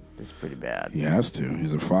 It's pretty bad. He has to.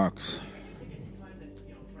 He's a fox.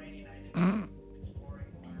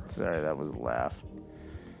 Sorry, that was a laugh.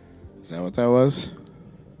 Is that what that was?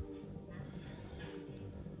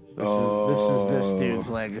 This is this dude's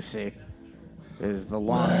legacy. Is the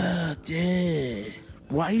line.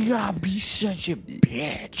 Why you gotta be such a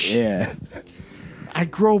bitch? Yeah. I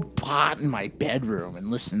grow pot in my bedroom and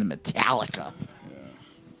listen to Metallica.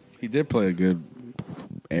 He did play a good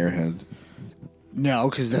airhead. No,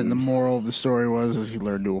 because then the moral of the story was he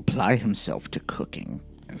learned to apply himself to cooking,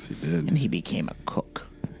 Yes, he did. and he became a cook,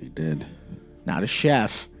 He did. not a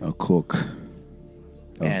chef. A cook.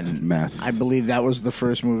 And meth. I believe that was the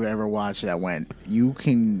first movie I ever watched that went, you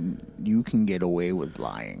can get away with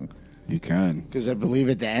lying. You can. Because I believe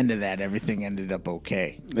at the end of that, everything ended up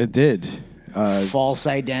okay. It did. false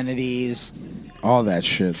identities, all that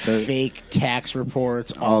shit. fake tax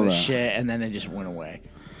reports, all this that. shit, and then it just went away.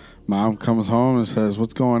 Mom comes home and says,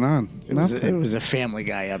 "What's going on?" It was a Family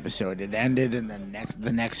Guy episode. It ended, and then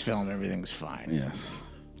the next film, everything's fine. Yes.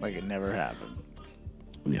 Like it never happened.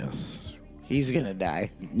 Yes. He's gonna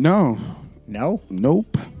die. No. No?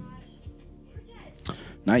 Nope.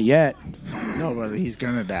 Not yet. No, but he's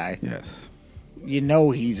gonna die. Yes. You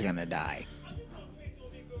know he's gonna die.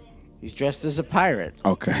 He's dressed as a pirate.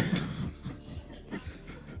 Okay.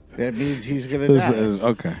 That means he's gonna die.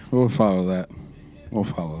 Okay. We'll follow that.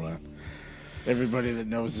 Everybody that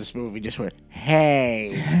knows this movie just went,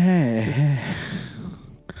 hey.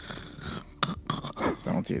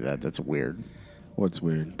 Don't do that. That's weird. What's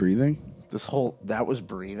weird? Breathing? That was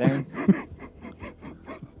breathing?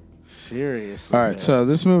 Seriously. All right, so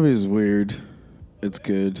this movie is weird. It's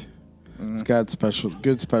good. It's got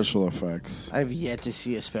good special effects. I've yet to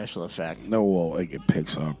see a special effect. No, well, it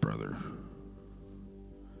picks up, brother.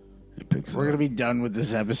 It picks up. We're going to be done with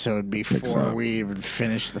this episode before we even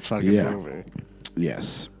finish the fucking movie.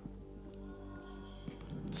 Yes.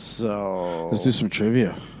 So. Let's do some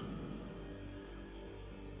trivia.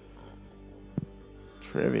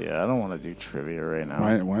 Trivia? I don't want to do trivia right now.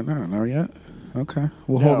 Why not? Not yet? Okay.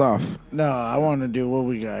 We'll hold off. No, I want to do what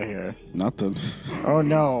we got here. Nothing. Oh,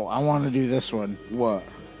 no. I want to do this one. What?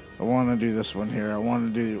 I want to do this one here. I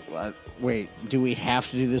want to do... wait, do we have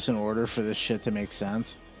to do this in order for this shit to make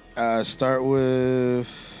sense? Start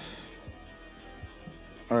with...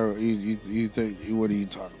 Or you think... What are you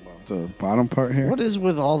talking about? The bottom part here? What is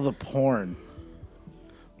with all the porn?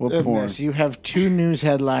 What In porn? this, you have 2 news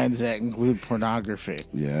headlines that include pornography.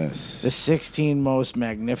 Yes. The 16 most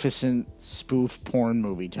magnificent spoof porn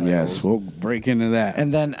movie titles. Yes, we'll break into that.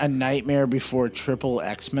 And then A Nightmare Before Triple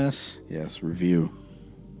Xmas. Yes, review.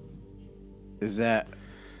 Is that...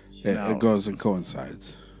 It goes and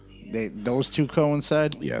coincides. Those 2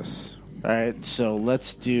 coincide? Yes. All right, so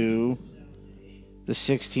let's do the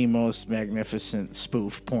 16 most magnificent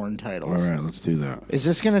spoof porn titles. All right, let's do that. Is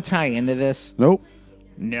this going to tie into this? Nope.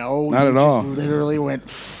 No, Not you at all. Just literally went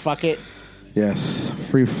fuck it, Yes,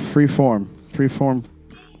 free form.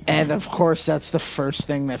 and of course that's the first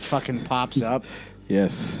thing that fucking pops up.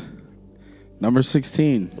 Yes. Number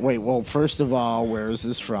 16. Wait, well, first of all, where is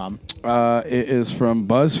this from? It is from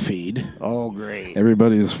BuzzFeed. Oh, great!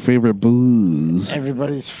 Everybody's favorite booze.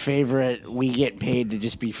 Everybody's favorite. We get paid to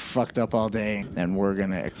just be fucked up all day, and we're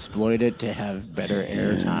gonna exploit it to have better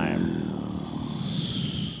airtime.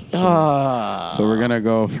 So we're gonna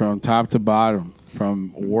go from top to bottom,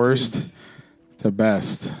 from worst to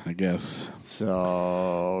best, I guess.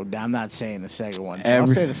 So I'm not saying the second one. So I'll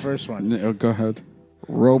say the first one. Go ahead.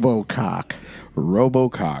 Robocock.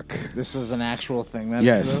 Robocock. This is an actual thing that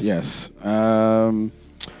Yes, exists? yes.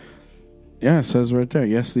 Yeah, it says right there.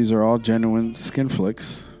 Yes, these are all genuine skin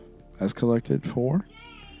flicks, as collected for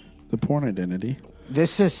the porn identity.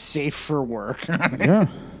 This is safe for work. Yeah.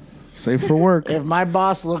 Safe for work. If my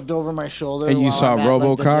boss looked over my shoulder And you while saw I'm at, like, the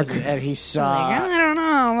Robocock? Disney- and he saw I don't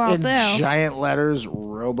know about in this. giant letters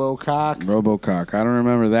Robocock. Robocock. I don't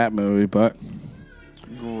remember that movie, but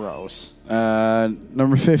Gross.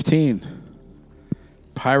 number 15.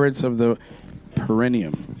 Pirates of the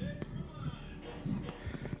Perineum.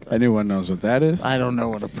 Anyone knows what that is? I don't know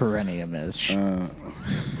what a perineum is.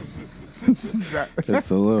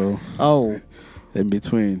 It's a little Oh. in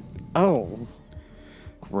between. Oh.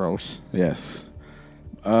 Gross. Yes.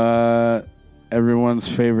 Everyone's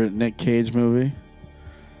favorite Nick Cage movie.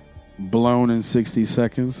 Blown in 60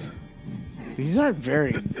 Seconds. These aren't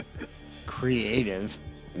very creative.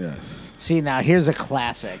 Yes. See, now here's a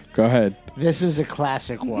classic. Go ahead. This is a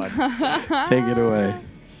classic one. Take it away.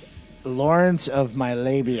 Lawrence of My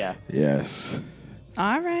Labia. Yes.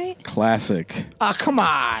 All right. Classic. Oh, come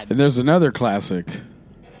on. And there's another classic.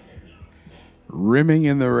 Rimming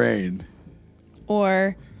in the Rain.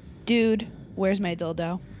 Or, dude, where's my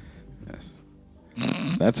dildo? Yes.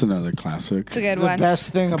 That's another classic. It's a good The one.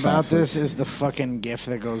 best thing about Classic. this is the fucking gif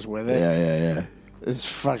that goes with it. Yeah. It's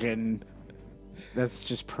fucking... That's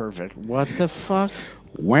just perfect. What the fuck?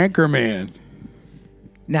 Wanker Man.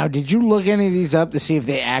 Now, did you look any of these up to see if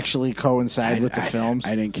they actually coincide with the films?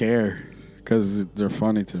 I didn't care because they're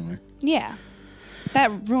funny to me. Yeah.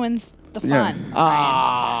 That ruins the Yeah.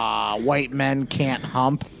 fun. White men can't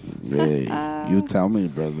hump. Hey, you tell me,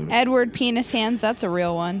 brother. Edward Penis Hands, that's a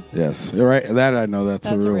real one. Yes, you're right. That I know that's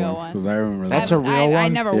a real one one. because I remember That's that. a real I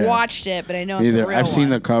one? never Yeah. watched it, but I know it's Either a real I've seen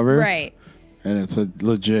the one. cover, Right. and it's a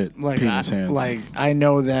legit penis hands. I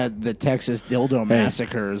know that the Texas Dildo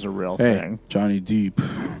Massacre is a real hey, thing. Johnny Deep.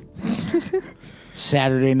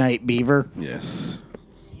 Saturday Night Beaver. Yes.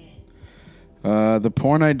 The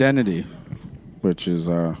Porn Identity, which is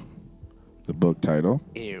the book title.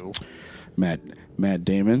 Ew. Matt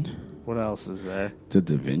Damon. What else is there? The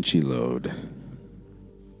Da Vinci Load.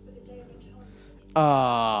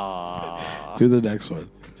 Do the next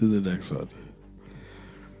one.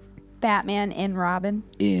 Batman and Robin.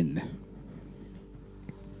 In.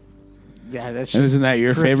 Yeah, that's And just isn't that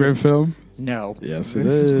your favorite film? no. Yes, it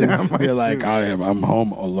This is. not my You're like, favorite. I'm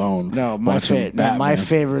home alone. No, my watching my Batman.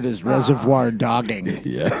 favorite is Reservoir Dogging.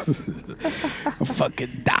 Yes. I'm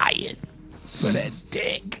fucking dying for that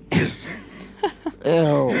dick.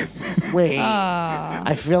 Ew. Wait.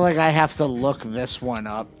 I feel like I have to look this one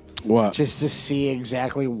up What? just to see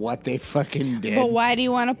exactly what they fucking did. But why do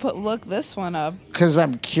you want to look this one up? Because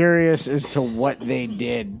I'm curious as to what they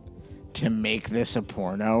did to make this a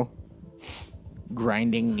porno.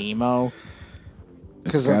 Grinding Nemo.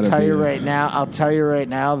 Because I'll tell you right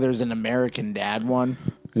now, there's an American Dad one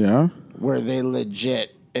Yeah? where they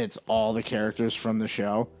legit, it's all the characters from the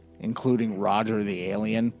show, including Roger the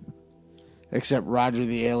Alien. Except Roger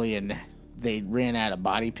the Alien, they ran out of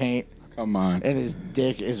body paint, Come on. and his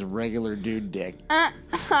dick is regular dude dick.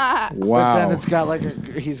 Wow. But then it's got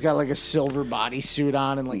he's got like a silver bodysuit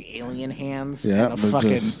on and like alien hands. yeah, and a but fucking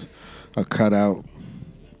just a cutout.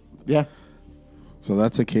 yeah. So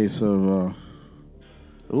that's a case of...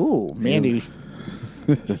 Ooh, Mandy.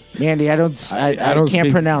 Mandy, I don't can't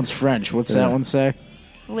speak- pronounce French. What's that one say?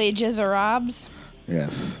 Les Miserables.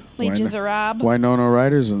 yes. Les Miserables. Winona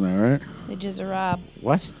Ryder's in there, right? Les Miserables.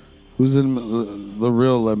 What? Who's in the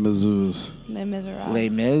real Les Miserables? Les Miserables. Les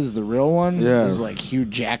Mis, the real one? Yeah. Is like Hugh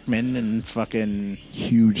Jackman and fucking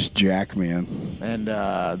Huge Jack, man. and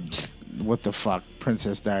what the fuck?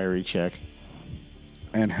 Princess Diary chick.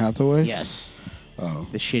 Anne Hathaway? Yes. Oh.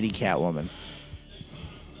 The shitty Catwoman.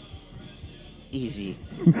 Easy.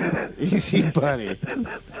 Easy, buddy.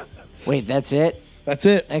 Wait, that's it? That's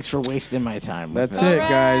it. Thanks for wasting my time. with That's that. it,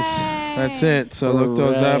 guys. That's it. So look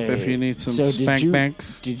those up if Hooray. you need some So did spank you-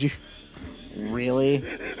 banks. Did you really?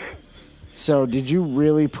 So did you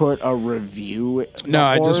really put a review? No,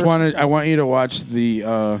 I want you to watch the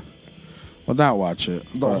well, not watch it.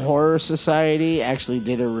 The but- Horror Society actually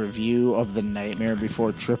did a review of The Nightmare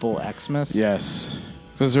Before Triple Xmas. Yes.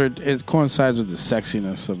 Because it coincides with the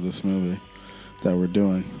sexiness of this movie that we're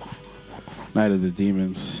doing. Night of the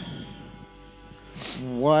Demons.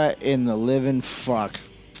 What in the living fuck?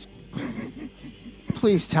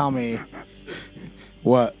 Please tell me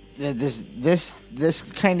What? that this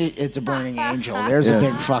kind of it's a Burning Angel. There's a Yes.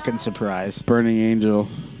 big fucking surprise Burning Angel.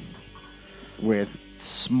 with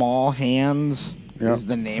Small Hands Yep. is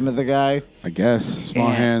the name of the guy. I guess. Small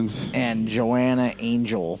And- hands. And Joanna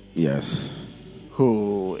Angel, Yes.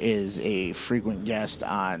 who is a frequent guest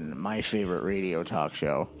on my favorite radio talk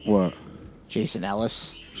show, What? Jason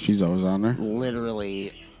Ellis, She's always on there?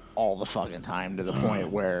 literally all the fucking time to the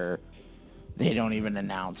point where they don't even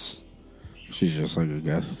announce. She's just like a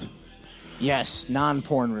guest. Yes,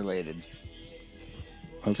 non-porn related.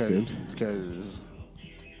 That's good. Because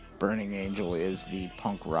Burning Angel is the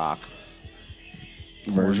punk rock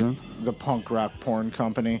Version? the punk rock porn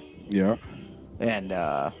company, Yeah. and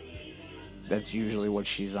that's usually what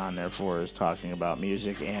she's on there for, is talking about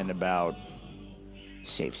music and about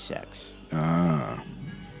safe sex. Ah.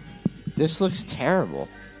 This looks terrible.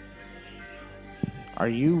 Are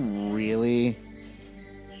you really?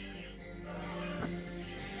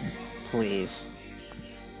 Please.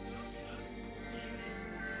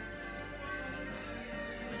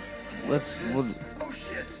 Oh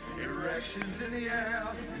shit! Erections in the air.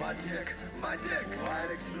 My dick, light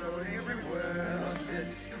exploding everywhere. What's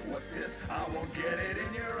this? I won't get it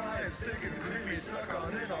in your eyes. Thick and creamy, suck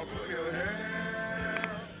on it. I'll put your hair.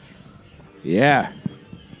 Yeah.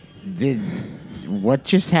 What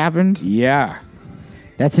just happened? Yeah.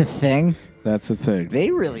 That's a thing? That's the thing.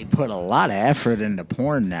 They really put a lot of effort into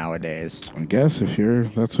porn nowadays. I guess if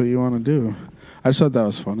that's what you want to do. I just thought that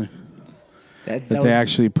was funny. That That was- they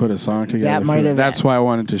actually put a song together. might have- That's why I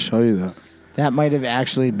wanted to show you that. That might have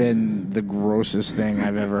actually been the grossest thing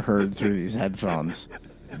I've ever heard through these headphones.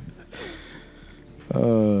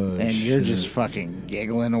 And you're just fucking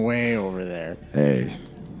giggling away over there. Hey.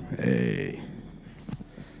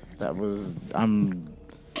 That was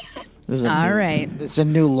this is All right. It's a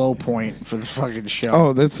new low point for the fucking show.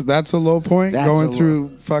 Oh, that's a low point. That's Going a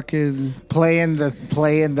through fucking. playing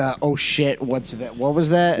the oh shit, what's that? What was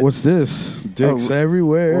that? What's this? Dicks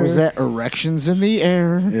everywhere. What was that? Erections in the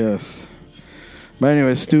air. Yes. But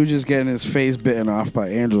anyway, Stooge is getting his face bitten off by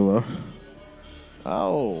Angela.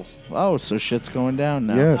 Oh, so shit's going down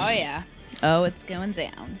now. Yes. Oh yeah. Oh, it's going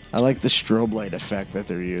down. I like the strobe light effect that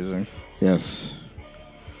they're using. Yes.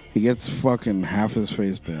 He gets fucking half his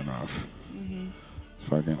face bent off. It's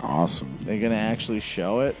fucking awesome. They're gonna actually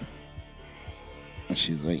show it. And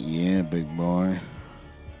she's like, yeah, big boy.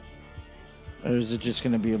 Or is it just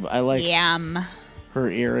gonna be? I like Yum. her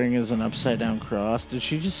earring is an upside down cross. Did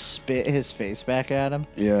she just spit his face back at him?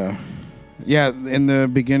 Yeah. Yeah, in the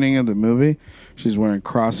beginning of the movie, she's wearing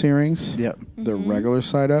cross earrings. Yep. The regular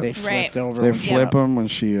side up. They flipped over. They when- flip them when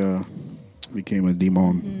she became a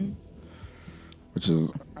demon, which is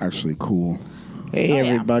actually cool. Hey, Oh, yeah.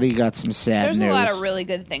 everybody, got some sad There's news. a lot of really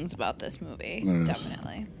good things about this movie. There is.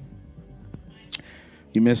 Definitely.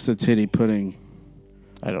 You missed the titty putting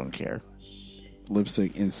I don't care.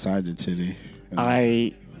 lipstick inside the titty.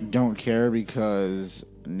 I don't care because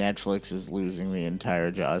Netflix is losing the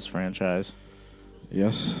entire Jaws franchise.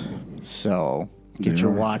 Yes, So get They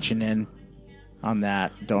your are. watching in on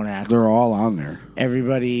that. Don't act. they're all on there.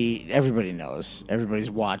 Everybody knows. Everybody's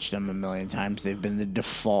watched them a million times. They've been the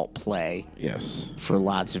default play Yes, for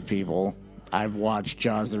lots of people. I've watched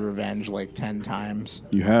Jaws: The Revenge like 10 times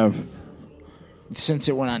you have. since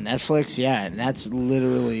it went on Netflix. Yeah, and that's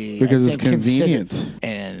literally Because I it's think, considered- convenient.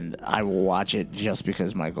 And I will watch it just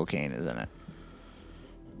because Michael Caine is in it.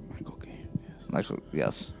 Michael Caine. Michael,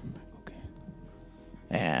 yes.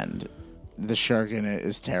 And the shark in it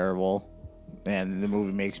is terrible, and the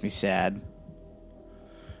movie makes me sad.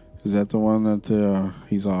 Is that the one that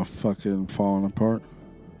he's all fucking falling apart?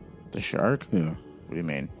 The shark? Yeah, What do you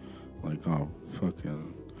mean? like all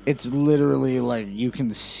fucking. It's literally like you can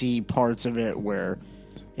see parts of it where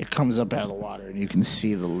it comes up out of the water and you can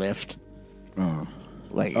see the lift.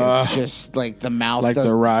 Like it's just like the mouth. Like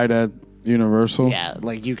the ride at Universal. yeah,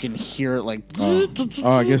 like you can hear it like. Oh,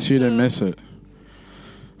 I guess you didn't miss it.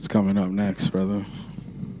 It's coming up next, brother.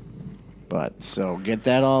 But so get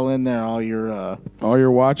that all in there. All your All you're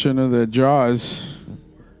watching are the Jaws.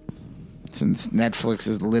 since Netflix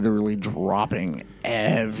is literally dropping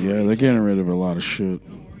every. Yeah, they're getting rid of a lot of shit.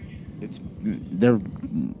 They're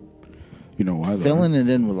You know why? Though? filling it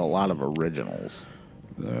in with a lot of originals.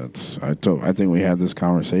 I think we had this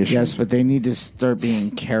conversation. Yes, but they need to start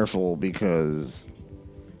being careful because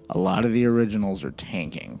a lot of the originals are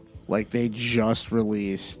tanking. Like they just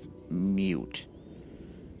released Mute,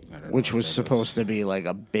 which was supposed to be like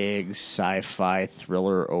a big sci-fi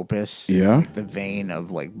thriller opus. in, Yeah? like, the vein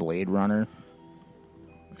of like Blade Runner,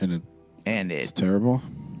 and and it's it terrible.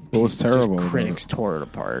 What was terrible? just about critics it? tore it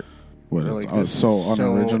apart. What? They're like, Oh, this so is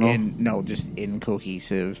unoriginal. no, just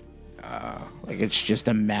incohesive. Like it's just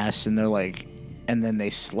a mess, and they're like, and then they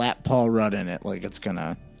slap Paul Rudd in it, like it's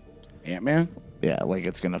gonna, Ant-Man yeah, like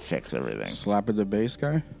it's gonna fix everything. slapping the bass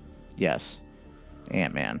guy. Yes,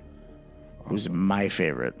 Ant-Man, who's my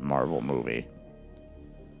favorite Marvel movie.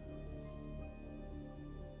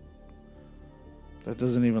 That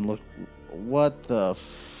doesn't even look. What the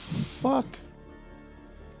fuck?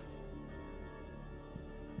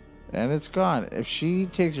 And it's gone. If she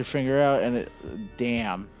takes her finger out and it,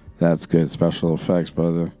 damn. That's good special effects,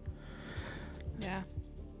 brother. Yeah.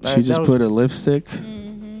 She just was- put a lipstick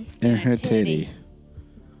Mm-hmm. in her titty,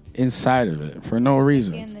 inside of it for no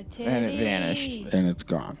reason, And it vanished. and it's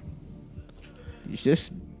gone. This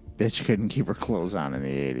bitch couldn't keep her clothes on in the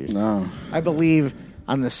 80s. No, I believe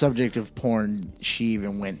on the subject of porn, she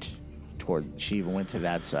even went to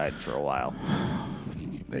that side for a while.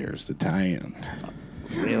 there's the tie-in.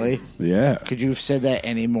 Really? Yeah. Could you have said that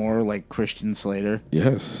any more like Christian Slater?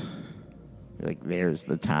 Yes. Like, there's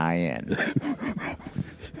the tie-in.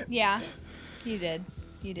 Yeah. You did.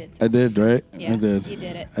 You did. I did, right? Yeah, I did. you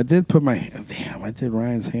did it. I did put my hand. Damn, I did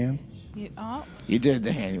Ryan's hand. Oh, You did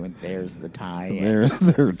the hand. You went, there's the tie-in. There's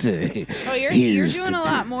the day. you're Here's doing the a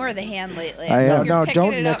lot more of the hand lately. I am. You're No, picking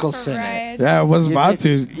don't it up for Nicholson it. Ryan. Yeah, I was about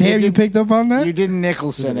to. Damn, you did- picked up on that? You did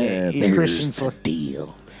Nicholson it. You Christian the Slater.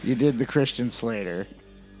 deal. You did the Christian Slater.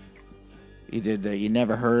 You did the You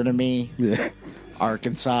Never Heard of Me. Yeah.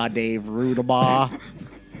 Arkansas Dave Rudabaugh.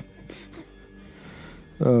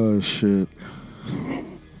 Oh, shit.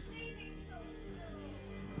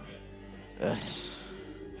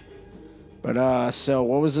 But so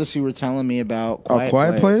what was this you were telling me about? Oh,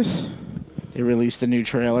 Quiet Place? They released a new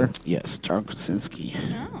trailer. Yes, John Krasinski.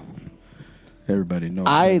 Oh. Everybody knows.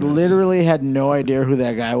 I who this. literally had no idea who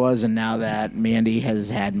that guy was, and now that Mandy has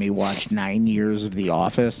had me watch 9 years of The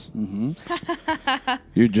Office.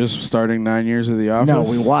 You're just starting 9 years of The Office? No,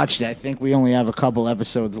 we watched it. I think we only have a couple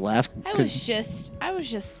episodes left. I was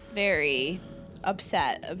just very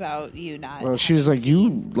upset about you not. Well, she was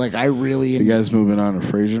like, I really. You guys moving on to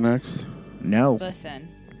Frasier next? No, Listen,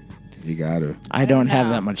 You got to. I don't have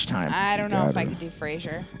know. that much time. I don't know if I Gotta. could do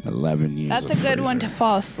Frasier. 11 years. That's a of good one Frasier. to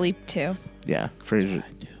fall asleep to. Yeah, Frasier.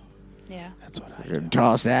 Yeah. That's what I do.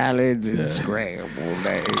 Toss salads and scrambled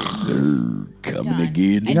eggs. Coming Done.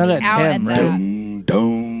 again. You know I'd be that's out him, at right? that. Dum,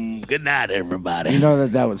 dum. Good night, everybody. You know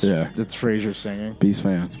that was Yeah. that's Frasier singing. Beast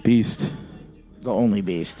man. Beast. The only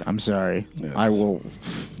Beast. I'm sorry. Yes. I will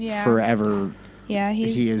Yeah. forever. Yeah,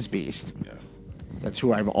 He is Beast. That's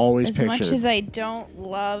who I've always As pictured. much as I don't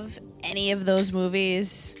love any of those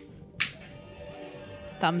movies,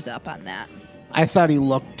 thumbs up on that. I thought he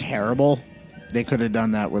looked terrible. They could have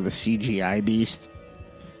done that with a CGI Beast.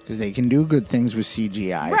 Because they can do good things with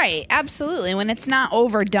CGI. Right, absolutely. When it's not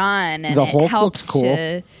overdone and The it Hulk helps looks cool.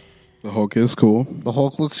 to The Hulk is cool. The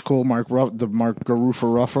Hulk looks cool. The Mark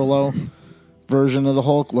Ruffalo version of the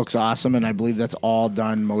Hulk looks awesome, and I believe that's all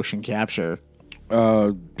done motion capture.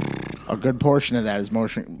 A good portion of that is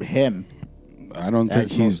him. I don't think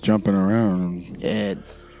That's he's jumping around.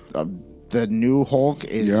 It's the new Hulk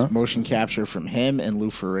is Yeah. motion capture from him and Lou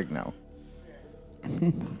Ferrigno.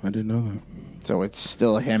 I didn't know that. So it's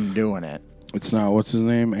still him doing it. It's not, what's his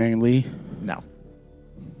name? Ang Lee?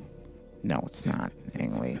 No, it's not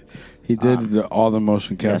Ang Lee. He did all the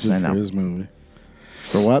motion yes, capture I know. for his movie.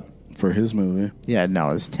 For what? For his movie. Yeah,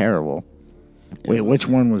 no, it's terrible. Wait, which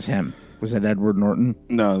one was him? Was it Edward Norton?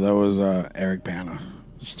 No, that was Eric Bana.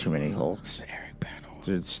 There's too many Hulks. Eric Bana.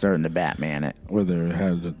 They're starting to Batman it. Where they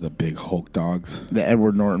had the big Hulk dogs. The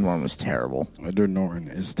Edward Norton one was terrible. Edward Norton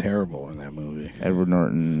is terrible in that movie. Edward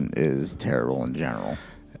Norton is terrible in general.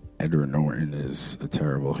 Edward Norton is a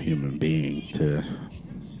terrible human being to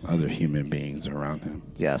other human beings around him.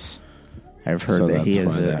 Yes, I've heard So that he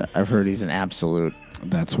that's is. why that- I've heard he's an absolute.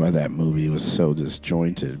 That's why that movie was so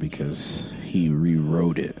disjointed, because he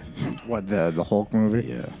rewrote it. What the Hulk movie?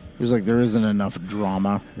 Yeah, He was like, there isn't enough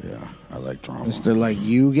drama. yeah. I like drama. They're like,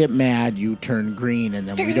 you get mad, you turn green, and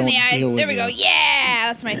then we fingers don't in the eyes. deal with There we you. go. Yeah,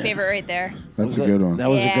 that's my favorite right there. That's a good one. That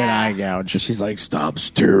was a good Yeah. eye gouge. She's like, stop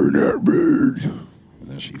staring at me. And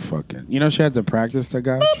then she fucking... You know she had to practice the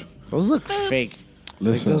gouge? Those look fake. Like,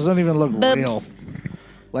 Listen. those don't even look Boobs. real.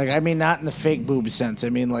 Like, I mean, not in the fake boob sense. I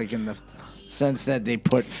mean, like in the sense that they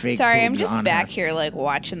put fake. Sorry, I'm boobs just on back her. here like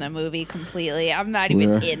watching the movie completely. I'm not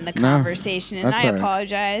even Yeah. in the No, conversation, and that's I all right.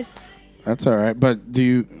 apologize. That's all right. But do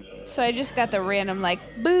you... So I just got the random like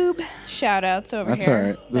boob shout outs over That's here all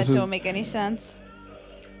right. This that is- don't make any sense.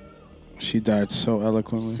 She died so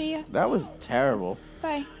eloquently. See ya. That was terrible.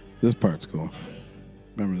 Bye. This part's cool.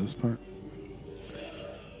 Remember this part?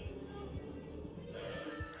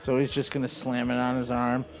 So he's just gonna slam it on his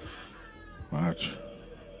arm. Watch.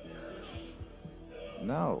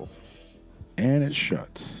 No. And it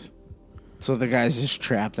shuts. So the guy's just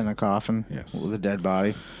trapped in a coffin. Yes. With a dead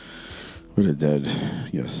body. With a dead...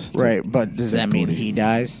 Yes. Right, but does that mean he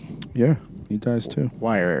dies? Yeah. He dies too.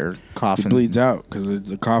 Why are He coffin? bleeds out because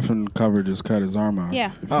the coffin cover just cut his arm off.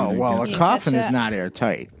 Yeah. If you Oh didn't well, get a You that. coffin catch is that? not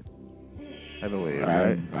airtight. I believe.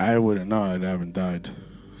 Right? I wouldn't know. I haven't died,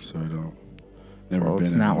 so I don't. Never Well, been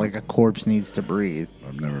it's in not one. like a corpse needs to breathe.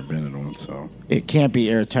 I've never been in one, so. It can't be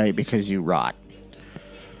airtight because you rot.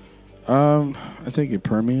 I think it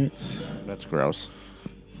permeates. That's gross.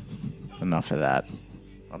 Enough of that.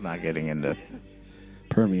 I'm not getting into.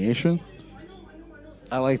 Permeation.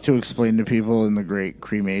 I like to explain to people in the great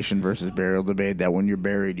cremation versus burial debate that when you're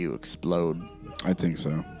buried, you explode. I think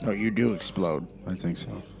so. No, you do explode. I think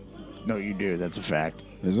so. No, you do. That's a fact.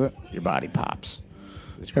 Is it? Your body pops.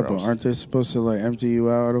 It's Yeah, gross. but aren't they supposed to like empty you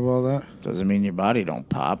out of all that? Doesn't mean your body don't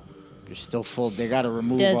pop. You're still full. They got to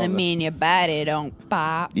remove. all Doesn't the- mean your body don't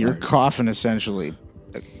pop. your coffin essentially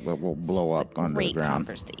will blow up under the Great ground.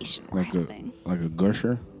 conversation we're Like a having.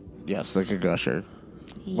 gusher. Yes, like a gusher.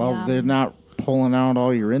 Well, Yeah. they're not pulling out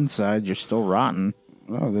all your inside. You're still rotten.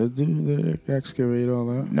 Oh, they do. They excavate all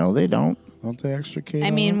that. No, they don't. Don't they extricate? I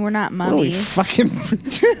all mean, that? we're not What are we mummies. fucking?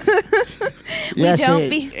 Yes, don't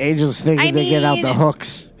be- angels thinking I they get out the mean-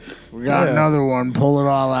 hooks. We got Yeah. another one. Pull it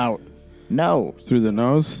all out. No, through the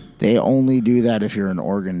nose. they only do that if you're an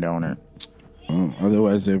organ donor. Oh,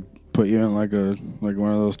 otherwise, they put you in like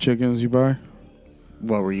one of those chickens you buy.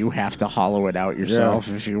 Well, where you have to hollow it out yourself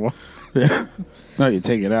if you want. Yeah. No, you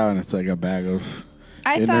take it out and it's like a bag of.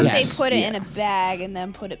 I It thought is. they put it Yeah. in a bag and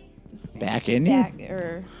then put it Back in you. back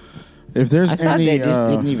or If there's I thought any, they just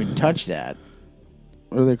didn't even touch that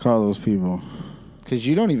what do they call those people? because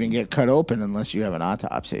you don't even get cut open unless you have an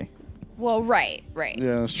autopsy. well, right.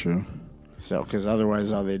 Yeah, that's true. So, because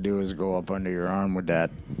otherwise, all they do is go up under your arm with that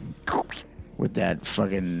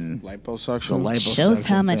fucking Liposuction. Shows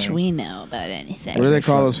how much thing. we know about anything. What do they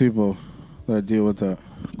call those people that deal with the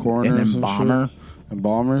coroners An and embalmer. shit?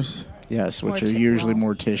 Embalmers. Yes, which are usually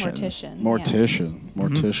morticians. Mortician.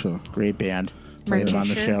 Morticia. Great band. Play them on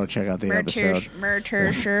the Morticia. show. Check out the episode.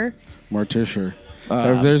 Murder. Morticia.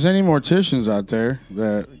 If there's any morticians out there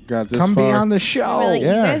that got this Come be far, on the show. We're like, Yeah.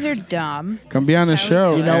 you guys are dumb. come be on the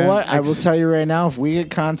show. You know and what? I will tell you right now, if we get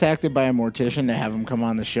contacted by a mortician to have him come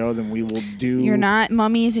on the show, then we will do. You're not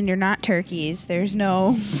mummies and you're not turkeys. There's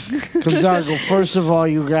no. Gonzago, first of all,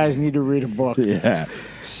 you guys need to read a book. Yeah.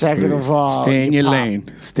 Second of all, Stay in your pop-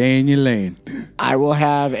 lane. Stay in your lane. I will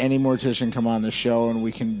have any mortician come on the show, and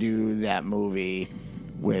we can do that movie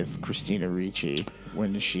with Christina Ricci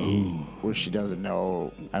when where she doesn't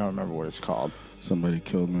know. I don't remember what it's called. Somebody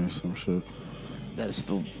killed me or some shit.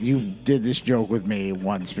 You did this joke with me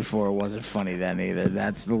once before. It wasn't funny then either.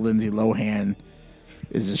 That's the Lindsay Lohan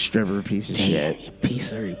is a stripper piece of shit.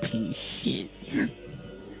 Piece of shit.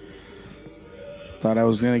 Thought I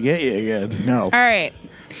was gonna get you again. No. All right.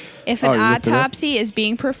 If an Oh, you looked it up? autopsy is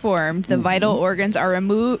being performed, the vital organs are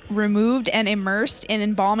removed and immersed in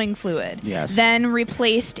embalming fluid. Yes. Then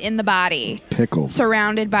replaced in the body, Pickled.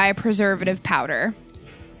 surrounded by a preservative powder.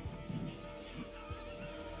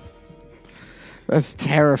 That's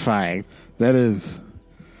terrifying. That is.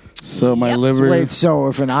 So my Yep. liver. Wait, so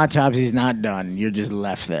if an autopsy's not done, you're just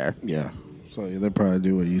left there. Yeah. So they probably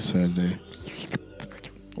do what you said. They.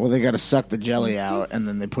 Well, they got to suck the jelly out, and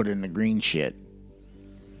then they put it in the green shit.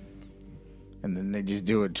 And then they just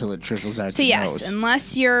do it till it trickles out So your yes, nose.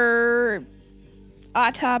 unless you're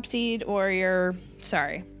autopsied or you're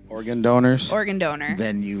Organ donors. organ donor,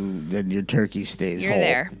 Then your turkey stays you're whole.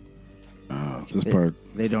 there. This part.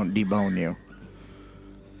 They don't debone you.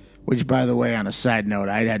 Which, by the way, on a side note,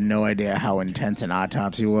 I had no idea how intense an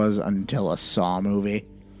autopsy was until a Saw movie.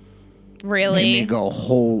 Made Really? me go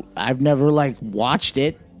whole. I've never watched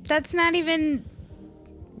it. That's not even.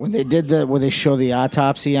 When they did where they show the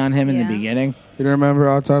autopsy on him in the Yeah. beginning, You don't remember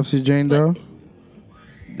Autopsy Jane Doe?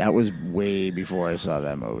 that was way before I saw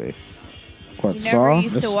that movie. What, You never Saw?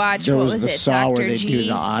 used to watch. There What was was the it? Saw Dr. where they G. do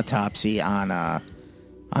the autopsy on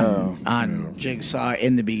Jigsaw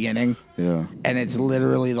in the beginning, Yeah. and it's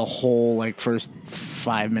literally the whole first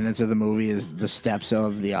 5 minutes of the movie is the steps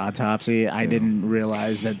of the autopsy. I didn't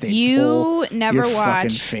realize that they You pull never your fucking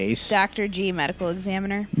watched face. Dr. G, Medical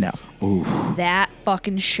Examiner. No, That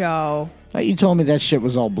fucking show. you told me that shit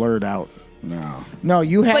was all blurred out. No. No,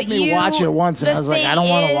 you had But me watch it once, and the I was like, I thing don't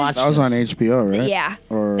want to is- watch. That was on this. HBO, right? Yeah.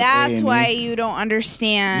 Or That's A&E? why you don't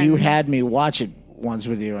understand. You had me watch it once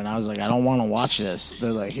with you, and I was like, I don't want to watch this.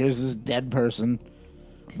 They're like, here's this dead person.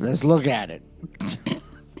 Let's look at it.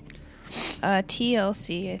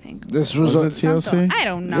 TLC, I think. This was, Was it TLC? Something- I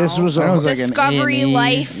don't know. This was a- That was like an Discovery A&E.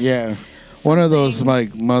 Life. Yeah. One of those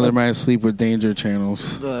Mother Might Sleep with Danger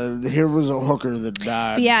channels. here was a hooker that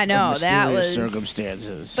died. But yeah, of no, that mysterious was-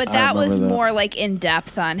 circumstances. But I that was remember that. more in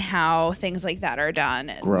depth on how things like that are done.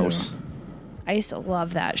 And Gross. I used to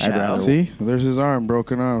love that I'd show. rather- See? There's his arm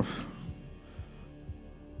broken off.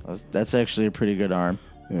 That's actually a pretty good arm.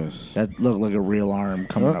 Yes. That looked like a real arm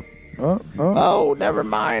coming Oh. up. Oh, Oh, never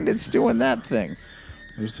mind. It's doing that thing.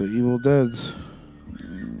 there's the Evil Deads.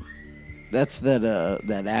 That's that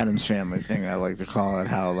Addams Family thing I like to call it.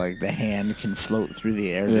 How the hand can float through the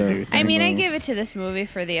air Yeah. to do things. I mean, I give it to this movie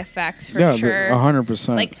for the effects for Yeah, sure.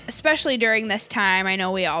 100%. Especially during this time. I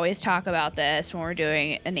know we always talk about this when we're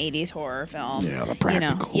doing an 80s horror film. Yeah, the You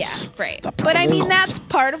know? practicals. Yeah, right. The But I mean, practicals. that's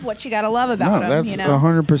part of what you gotta love about No, them. that's You know?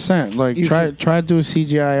 100%. You try to do a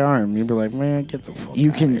CGI arm. You'd be like, man, get the fuck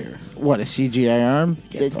You out can here. what a CGI arm?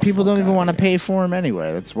 Get the People fuck don't even outta want to here. pay for him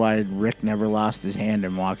anyway. That's why Rick never lost his hand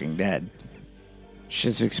in Walking Dead.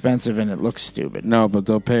 Shit's expensive and it looks stupid. No, but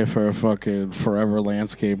they'll pay for a fucking forever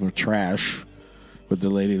landscape of trash with the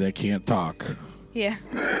lady that can't talk. Yeah.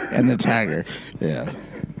 And the tiger. Yeah.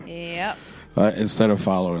 Yep. Instead of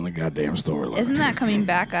following the goddamn storyline. Isn't that coming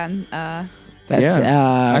back on That's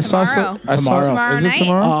Yeah. I saw Tomorrow. I saw Tomorrow Is it night?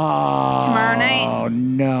 tomorrow? Oh, Tomorrow night?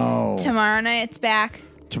 no. tomorrow night? It's back.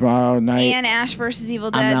 Tomorrow night. And Ash vs. Evil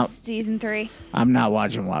I'm Dead not- season 3. I'm not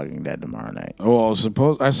watching Walking Dead tomorrow night. Well,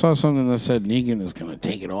 I saw something that said Negan is going to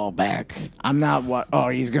take it all back. I'm not. Oh,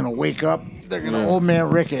 he's gonna wake up. They're gonna old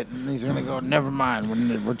man Rick it, and he's gonna go. Never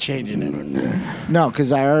mind. We're changing it. No,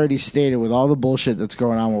 because I already stated with all the bullshit that's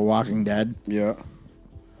going on with Walking Dead. Yeah.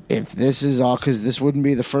 If this is all, because this wouldn't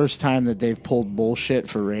be the first time that they've pulled bullshit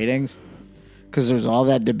for ratings. Because there's all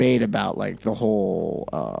that debate about the whole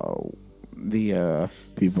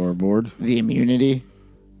People are bored. the immunity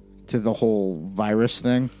to the whole virus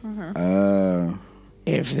thing.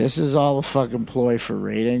 If this is all a fucking ploy for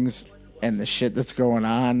ratings and the shit that's going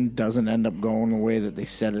on doesn't end up going the way that they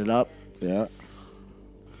set it up, Yeah.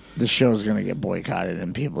 the show's gonna get boycotted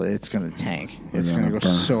and it's gonna tank. It's gonna gonna go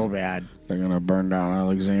burn. so bad. They're going to burn down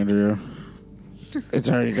Alexandria. It's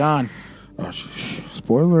already gone. Oh,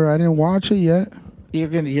 spoiler, I didn't watch it yet.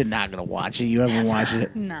 You're not gonna watch it. You haven't watched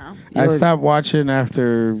it. No. I stopped watching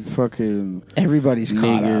after fucking Everybody's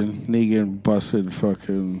caught up. Negan busted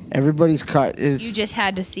fucking. Everybody's caught. You just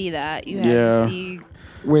had to see that. You had Yeah. to see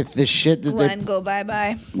with the shit that Glenn go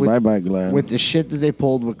bye-bye. Bye bye, Glenn. with the shit that they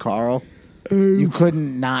pulled with Carl. You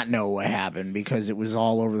couldn't not know what happened because it was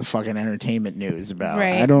all over the fucking entertainment news about.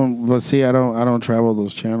 Right. I don't travel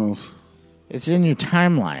those channels. It's in your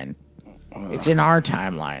timeline. It's in our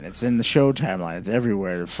timeline. It's in the show timeline. It's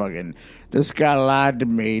everywhere. Fucking, this guy lied to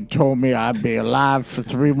me, told me I'd be alive for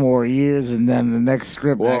 3 more years, and then the next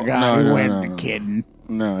script I got, he went kidding.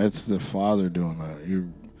 No, it's the father doing that.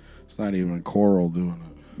 It's not even Coral doing it.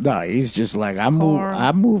 No, he's just like, I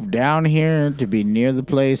moved down here to be near the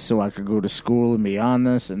place so I could go to school and be on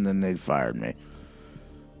this, and then they fired me.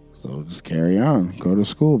 So just carry on. Go to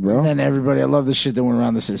school, bro. And then everybody, I love the shit that went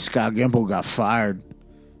around that says Scott Gimple got fired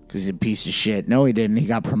because he's a piece of shit. No, he didn't. He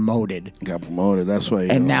got promoted. That's why.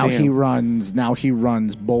 And now he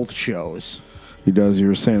runs both shows. He does. You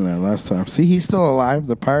were saying that last time. See, he's still alive.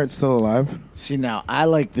 The pirate's still alive. See, now I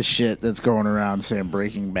like the shit that's going around saying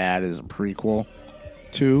Breaking Bad is a prequel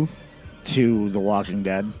to The Walking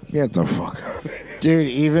Dead. Get the fuck out. Dude,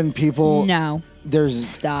 even people. No. There's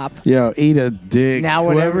Stop. Yo, eat a dick. Now,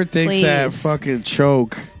 whoever thinks that please. fucking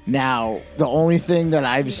choke. Now, the only thing that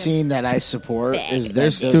I've seen that I support is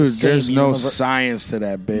that There's no science to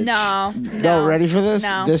that bitch. No, ready for this?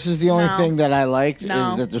 No. This is the only No. thing that I liked No.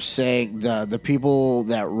 is that they're saying the people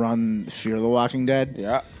that run Fear the Walking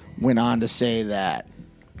Dead went on to say that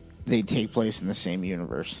they take place in the same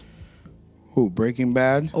universe. Who, Breaking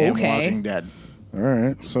Bad? And Okay. Walking Dead. All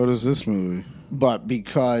right. So does this movie. But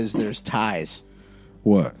because there's ties.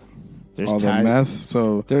 What? There's All the ties. meth?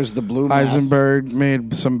 So There's the blue meth. Heisenberg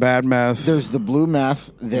made some bad meth. There's the blue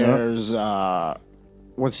meth. There's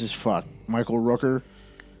what's his fuck? Michael Rooker.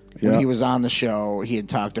 When he was on the show, he had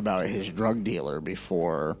talked about his drug dealer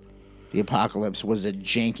before the apocalypse was a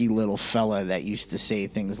janky little fella that used to say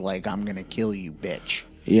things like, "I'm gonna kill you, bitch."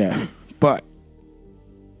 Yeah. But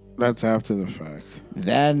that's after the fact.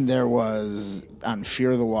 Then there was on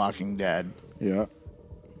Fear the Walking Dead. Yeah.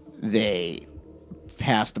 They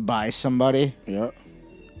passed by somebody. Yeah.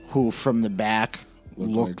 Who from the back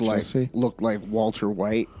looked like Jesse? Walter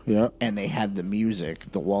White. Yeah. And they had the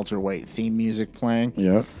music, the Walter White theme music playing.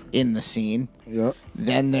 Yeah. In the scene. Yeah.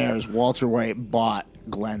 Then there's Walter White bought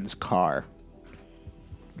Glenn's car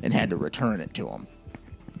and had to return it to him.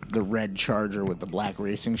 The red Charger with the black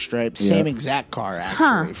racing stripes. Same exact car,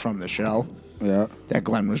 actually, from the show. Yeah. That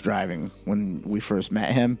Glenn was driving when we first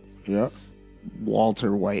met him. Yeah.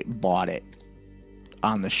 Walter White bought it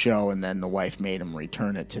on the show, and then the wife made him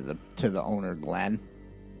return it to the owner, Glenn.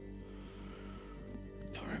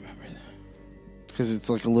 Don't remember that. Because it's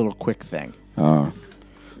like a little quick thing. So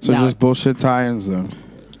Now- just bullshit tie-ins then.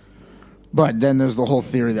 But then there's the whole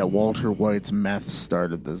theory that Walter White's meth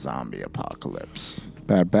started the zombie apocalypse.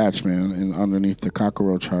 Bad batch, man, underneath the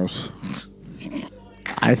cockroach house.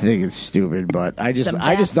 I think it's stupid, but I just Some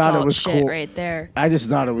thought it salt was shit cool. right there. I just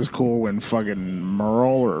thought it was cool when fucking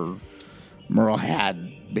Merle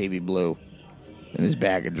had Baby Blue in his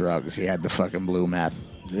bag of drugs. He had the fucking blue meth.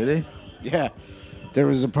 Did he? Yeah. There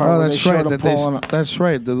was a part Oh, where that's they showed right. him pulling. That's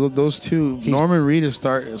right. Those two. Norman Reedus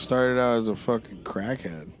started out as a fucking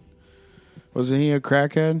crackhead. Wasn't he a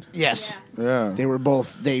crackhead? Yes. Yeah. They were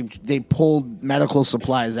both. They pulled medical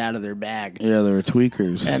supplies out of their bag. Yeah, they were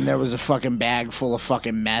tweakers. And there was a fucking bag full of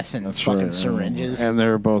fucking meth and fucking syringes. And they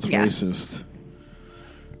were both racist.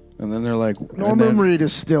 And then they're like, Norman Reedus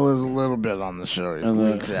still is a little bit on the show. He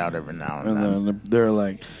leaks out every now and then. And then they're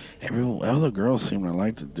like, all the girls seem to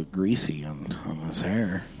like to do greasy on his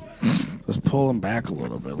hair. Let's pull him back a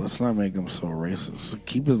little bit. Let's not make him so racist.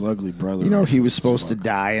 Keep his ugly brother. You know, he racist was as supposed to fuck.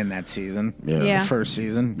 die in that season. Yeah. The first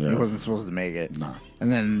season. Yeah. He wasn't supposed to make it. Nah.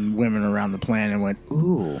 And then women around the planet went,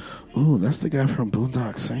 ooh. Ooh, that's the guy from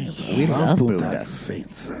Boondock Saints. We love Boondock Boondock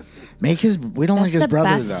Saints. We don't like his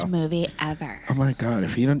brother, though. movie ever. Oh my god!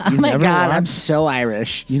 If you don't, Oh you my never God, watch, I'm so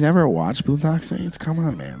Irish. You never watched Boondock Saints? Come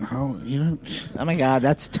on, man. How you don't? Oh my God,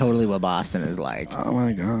 that's totally what Boston is like. Oh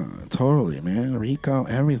my god! Totally, man. Rico,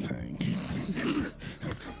 everything.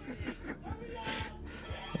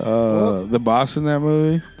 The boss in that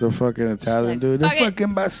movie, the fucking Italian dude, the fuck it.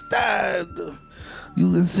 fucking bastard.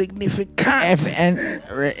 You insignificant.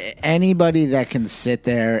 Anybody that can sit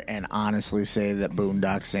there and honestly say that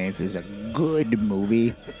Boondock Saints is a good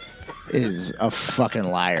movie is a fucking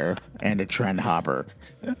liar and a trend hopper.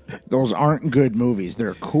 Those aren't good movies.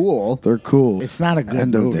 They're cool. They're cool. It's not a good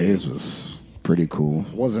End movie. of Days was pretty cool.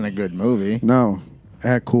 Wasn't a good movie. No, it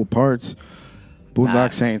had cool parts. Boondock Nah.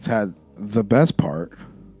 Saints had the best part.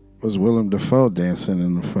 was Willem Dafoe dancing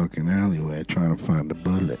in the fucking alleyway trying to find the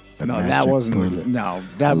bullet. The No, magic that wasn't. bullet. No, I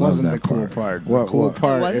that love wasn't that the cool part. part. What- The cool what?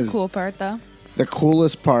 part It was is a cool part though. the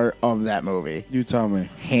coolest part of that movie, You tell me.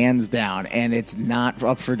 hands down, and it's not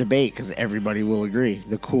up for debate because everybody will agree.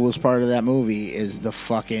 The coolest part of that movie is the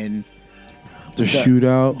fucking The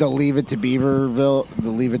shootout. the Leave It to Beaverville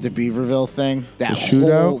thing. That The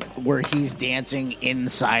shootout? whole where he's dancing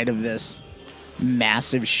inside of this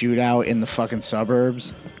massive shootout in the fucking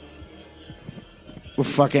suburbs with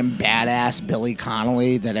fucking badass Billy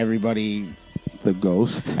Connolly that everybody. The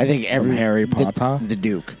ghost. I think every From Harry Potter? the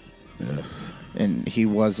Duke, Yes. and he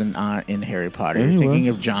wasn't in Harry Potter. Yeah, You're he thinking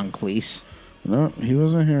was. of John Cleese. No, he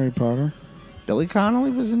wasn't Harry Potter. Billy Connolly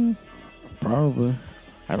was in. Probably.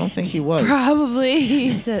 I don't think he was. Probably.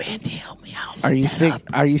 Are you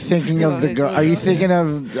thinking of the? Are you thinking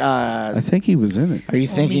of? I think he was in it. Are you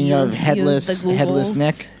thinking use- of use Headless the Googles.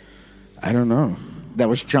 Nick? I don't know. That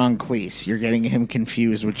was John Cleese. You're getting him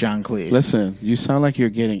confused with John Cleese. Listen, you sound like you're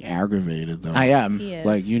getting aggravated, though. I am. He is.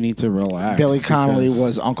 Like, you need to relax. Billy Connolly because-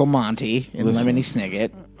 was Uncle Monty in Listen. Lemony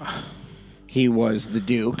Snicket. He was the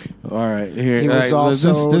Duke. All right, here. He was all right,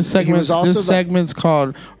 also- this he segment's, was also this the- segment's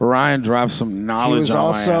called Ryan drops some He knowledge was on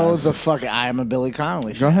also my ass. the fucking. I am a Billy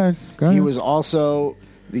Connolly. Go fan. ahead. Go ahead. He was also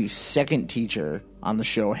the second teacher on the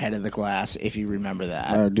show Head of the Class, if you remember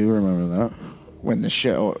that. I do remember that. When the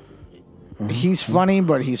show. He's funny,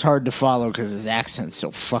 but he's hard to follow because his accent's so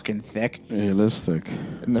fucking thick. Realistic.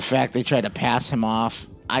 And the fact they try to pass him off,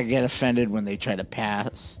 I get offended when they try to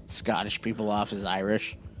pass Scottish people off as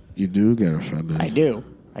Irish. You do get offended. I do.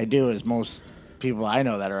 As most people I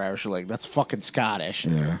know that are Irish are like, that's fucking Scottish.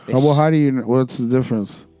 Yeah. They Well, how do you? What's the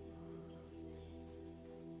difference?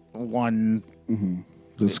 one,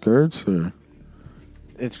 The skirts, or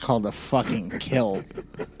it's called a fucking kill.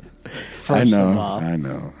 I First know, of all, I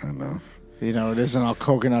know. you know, it isn't all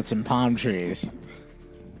coconuts and palm trees.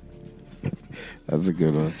 That's a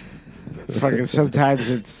good one. Fucking sometimes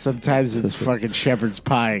it's fucking shepherd's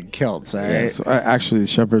pie and kilts. All right, Yeah, so, actually,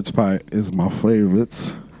 shepherd's pie is my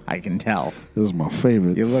favorite. I can tell. Is my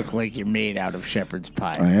favorite. You look like you're made out of shepherd's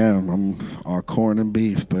pie. I am. I'm all corn and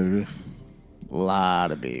beef, baby.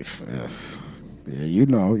 Lot of beef. Yes. Yeah, you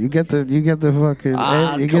know. You get the fucking you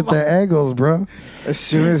come get the Eggles, bro. As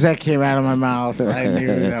soon as that came out of my mouth, I knew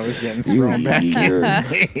that was getting thrown back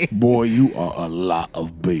in. Boy, you are a lot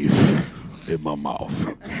of beef in my mouth.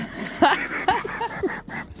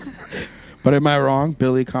 But am I wrong,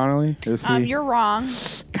 Billy Connolly? Is he? You're wrong.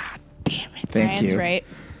 Thank Ryan's you. right.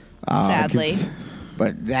 Sadly.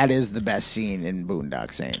 But that is the best scene in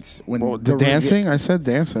Boondock Saints. When Well, the dancing? I said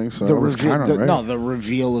dancing, so the I was reveal, kind of right. no, the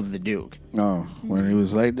reveal of the Duke. No, when he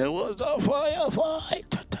was like, there was a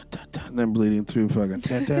firefight, and then bleeding through fucking.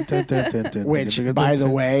 Which, by the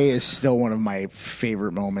way, is still one of my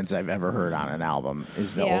favorite moments I've ever heard on an album.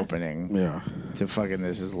 Is the Yeah. opening Yeah, to fucking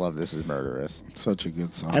 "This Is Love, This Is Murderous." such a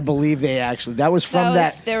good song. I believe they actually that was from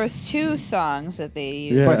that. There was two songs that they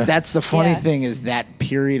used. Yeah. But that's the funny Yeah. thing is that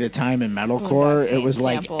period of time in metalcore, it was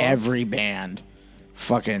like samples. every band.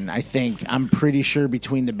 Fucking, I'm pretty sure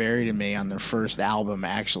between the Buried and Me on their first album,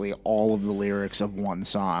 actually all of the lyrics of one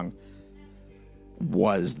song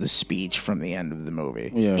was the speech from the end of the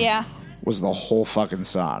movie. Yeah, Yeah. Was the whole fucking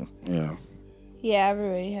song. yeah. Yeah,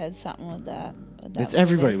 everybody had something with that. It's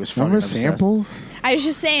everybody was fucking Remember obsessed. samples? I was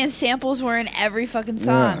just saying samples were in every fucking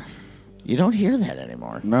song. Yeah. You don't hear that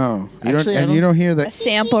anymore. No, you Actually, I don't. And you don't hear A that.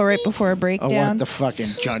 sample right before a Oh, breakdown. what the fucking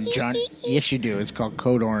Jun? Yes, you do. It's called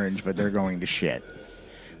Code Orange, but they're going to shit.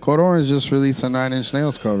 Code Orange just released a 9 Inch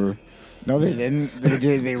Nails cover. No, they didn't. They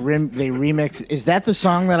did. They remix. Is that the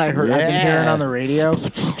song that I heard? I've been hearing on the radio.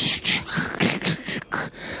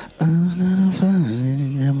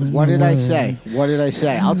 What did I say? What did I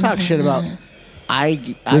say? I'll talk shit about.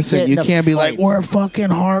 I Listen, get you into can't be like, fights. we're fucking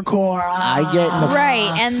hardcore. I get in a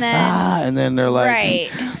right, and then And then they're like, right.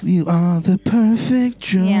 you are the perfect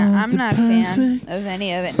drug. Yeah, I'm the not a fan perfect-" of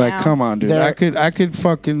any of it It's now. like, come on, dude. There- I could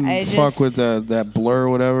fucking I fuck just- with that Blur,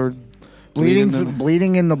 whatever.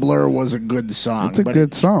 Bleeding in the Blur was a good song. It's a but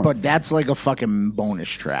good song. but that's like a fucking bonus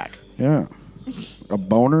track. Yeah. A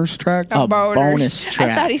boners track? A bonus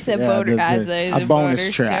track. I thought he said Yeah, boner. the- a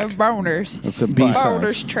bonus track. Boners. It's a B-side.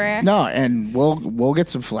 Boners track. No, and we'll get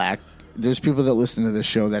some flack. There's people that listen to this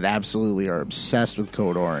show that absolutely are obsessed with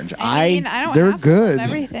Code Orange. I mean, I don't they're have to love good.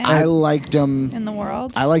 everything I liked them. in the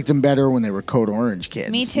world. I liked them better when they were Code Orange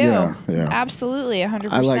kids. Me too. Yeah, yeah. Absolutely,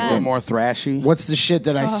 100%. I like them More thrashy. What's the shit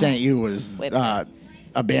that I sent you was Wait.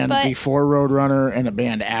 a band But- before Roadrunner and a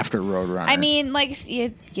band after Roadrunner. I mean, like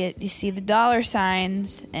you see the dollar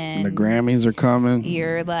signs and The Grammys are coming.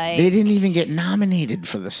 you're like, they didn't even get nominated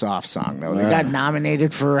for the soft song though. They got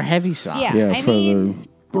nominated for a heavy song. Yeah. Yeah, I for mean-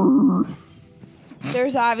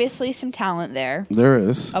 there's obviously some talent there, there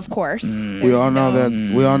is. of course. We all know that.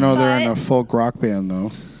 We all know they're in a But- folk rock band,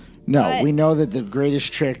 though. No, But- we know that the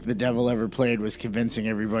greatest trick the devil ever played was convincing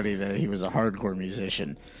everybody that he was a hardcore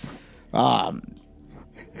musician.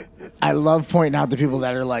 I love pointing out to people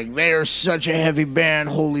that are like, they are such a heavy band.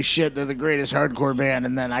 Holy shit, they're the greatest hardcore band.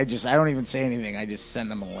 And then I don't even say anything. I just send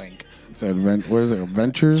them a link It's what is it?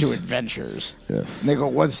 Adventures. to Adventures. Yes. And they go,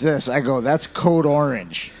 what's this? I go, that's Code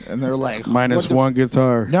Orange. And they're like, Minus what the one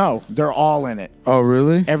guitar. No, they're all in it. Oh,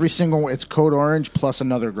 really? Every single it's Code Orange plus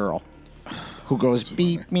another girl who goes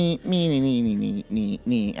beep me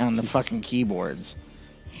on the fucking keyboards.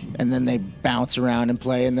 And then they bounce around and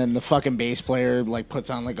play, and then the fucking bass player like puts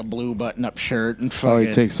on like a blue button-up shirt and Oh, he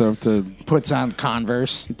fucking takes off the puts on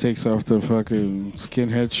Converse, fucking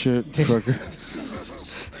skinhead shit. Fucking,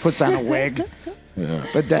 puts on a wig. yeah.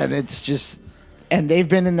 But then it's just, and they've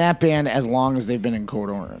been in that band as long as they've been in Code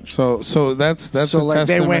Orange. So that's So a like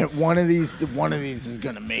they testament. went, one of these is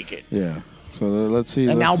gonna make it, Yeah. So let's see.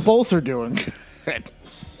 and now let's- both are doing good.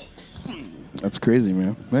 That's crazy,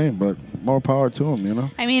 man. Hey, but more power to them, you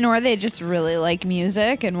know. I mean, or they just really like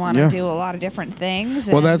music and want to Yeah. do a lot of different things.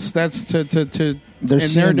 Well, and- that's to They're in their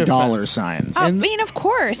seeing defense. dollar signs. I mean, of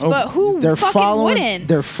course, but who They're fucking following. wouldn't?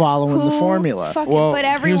 They're following the Who formula. fucking- Well, but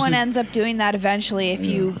here's everyone the- ends up doing that eventually if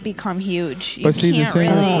you become huge. You But see, the can't thing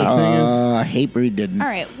is- really. the thing is- Hatebreed didn't. All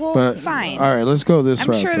right, well, But fine. All right, let's go this I'm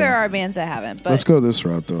route. sure though. there are bands that haven't, but Let's go this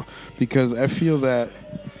route though, because I feel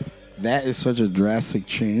that is such a drastic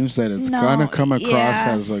change that it's No, gonna come across yeah.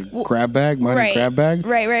 as a Well, grab bag, money right, grab bag.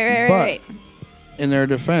 Right. But Right. in their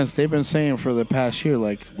defense, they've been saying for the past year,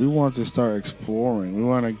 like, we want to start exploring. We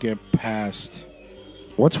want to get past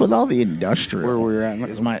What's with all the industrial? where we're at.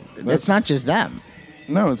 It's not just them.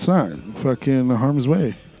 No, it's not. Fucking Harm's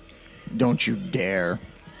Way. Don't you dare.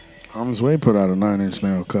 Harm's Way put out a 9-inch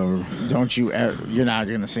nail cover. Don't you ever. You're not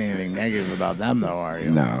going to say anything negative about them, though, are you?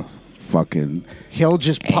 No. Fucking He'll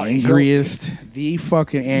just. angriest. The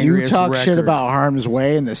fucking angriest You talk shit record. about Harm's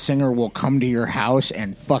Way, and the singer will come to your house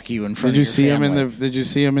and fuck you in front Did you of your see him in family. Did you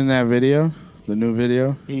see him in that video? The new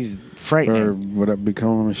video? He's Or frightening. would it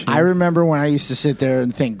become a machine? I remember when I used to sit there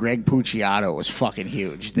and think Greg Puciato was fucking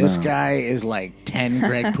huge. This No. guy is like 10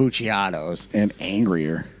 Greg Puciatos. and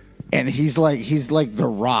angrier. And he's like The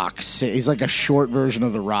Rock. He's like a short version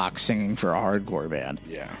of The Rock singing for a hardcore band.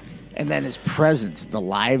 Yeah. And then his presence, the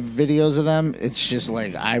live videos of them, it's just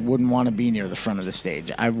like I wouldn't want to be near the front of the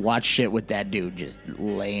stage. I've watched shit with that dude just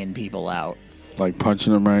laying people out Like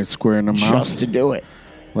punching him right square in the mouth. just to do it.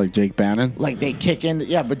 Like Jake Bannon? Like they kick in,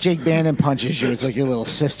 yeah. But Jake Bannon punches you. It's like your little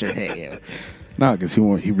sister hit you. No, because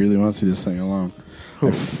he really wants you to sing along.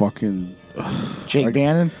 I fucking Jake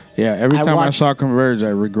Bannon. yeah. Every I time I watched- saw Converge, I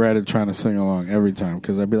regretted trying to sing along every time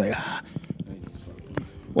because I'd be like,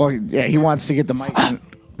 Well, yeah, he wants to get the mic.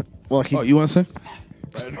 Well, he "Oh, you want to sing?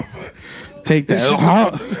 Take that."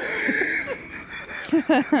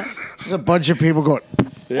 there's a bunch of people going.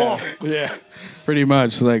 Yeah, pretty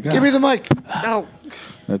much. Like, Give me the mic. No.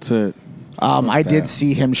 that's it. I did that.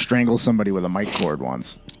 see him strangle somebody with a mic cord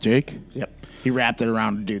once. Jake. Yep. He wrapped it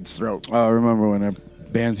around a dude's throat. Oh, I remember when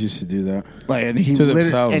bands used to do that. Like, and he To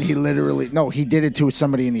themselves. and he literally he did it to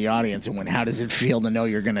somebody in the audience and went, "How does it feel to know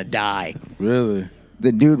you're gonna die?" Really?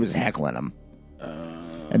 The dude was heckling him,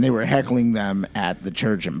 and they were heckling them at the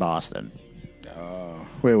church in Boston.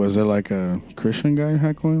 Wait, was it like a Christian guy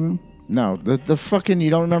heckling them? No, the fucking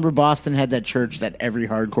you don't remember Boston had that church that every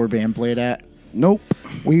hardcore band played at. Nope.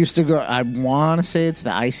 We used to go. I want to say it's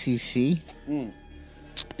the ICC.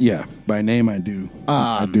 Yeah, by name I do.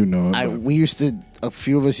 I do know it. but- We used to. A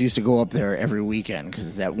few of us used to go up there every weekend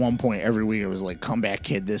because at one point every week it was like Comeback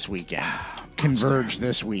Kid this weekend, Converge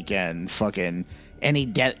this weekend, fucking a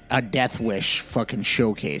Death Wish fucking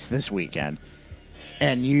showcase this weekend,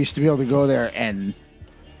 and you used to be able to go there and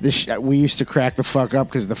we used to crack the fuck up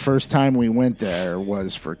because the first time we went there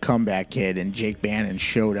was for Comeback Kid and Jake Bannon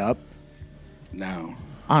showed up now,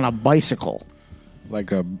 on a bicycle,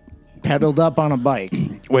 like a pedaled up on a bike.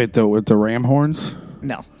 wait though with the ram horns.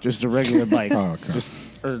 No, just a regular bike. Oh, okay.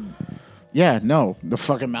 The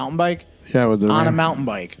fucking mountain bike. Yeah, with the On a ram- mountain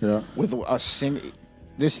bike. Yeah. With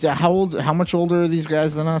a how much older are these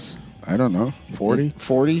guys than us? I don't know, 40.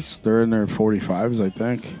 40s? They're in their 45s, I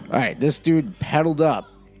think. All right, this dude pedaled up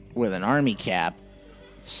with an army cap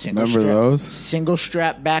Remember those? Single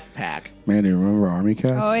strap backpack. Man, do you remember Army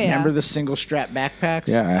Cats? Oh yeah. Remember the single strap backpacks?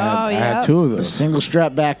 Yeah, I had yep. 2 of The those. single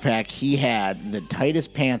strap backpack, he had the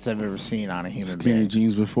tightest pants I've ever seen on a human Skinny being.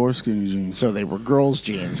 jeans before skinny jeans. So they were girls'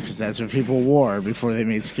 jeans because that's what people wore before they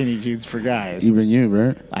made skinny jeans for guys. Even you,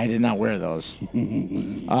 right? I did not wear those.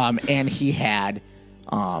 And he had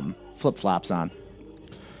flip flops on.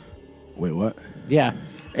 Wait, what? Yeah.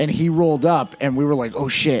 And he rolled up, and we were like, oh,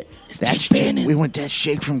 shit. That's Jake. We went to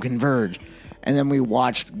Jake from Converge. And then we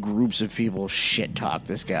watched groups of people shit talk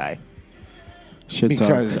this guy. Shit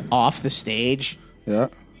Because talk. off the stage, Yeah.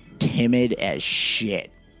 timid as shit.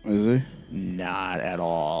 Is he? Not at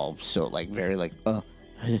all. So, like, very, like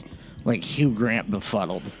Hugh Grant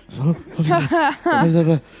befuddled.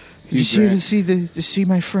 Just here to see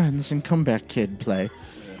my friends and Comeback Kid play.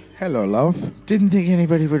 Hello, love. Didn't think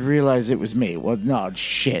anybody would realize it was me. Well, no,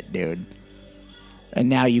 shit, dude. And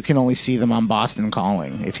now you can only see them on Boston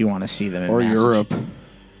Calling if you want to see them in Or Massachusetts. Europe.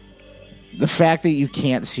 The fact that you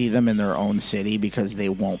can't see them in their own city because they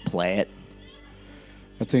won't play it.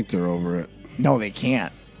 I think they're over it. No, they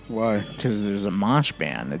can't. Why? Because there's a mosh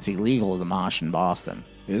ban. It's illegal to mosh in Boston.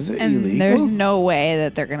 Is it And illegal? there's no way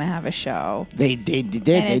that they're gonna have a show. They did. And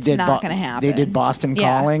They it's did. not gonna happen. They did Boston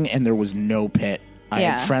Yeah. Calling, and there was no pit. I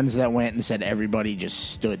Yeah. had friends that went and said everybody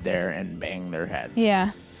just stood there and banged their heads.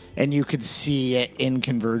 Yeah. And you could see it in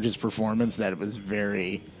Converge's performance that it was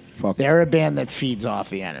very. Fuck. They're a band that feeds off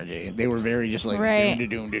the energy. They were very just like Right.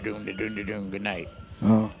 doom, good night.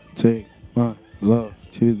 I'll take my love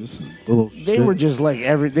to this is bullshit. They were just like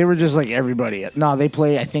everybody. No, they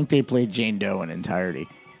play. I think they played Jane Doe in entirety.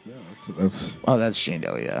 That's Oh, that's Jane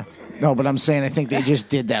Doe, yeah. No, but I'm saying I think they just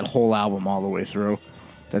did that whole album all the way through.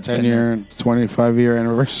 That's 10-year and 25-year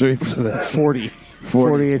anniversary for that.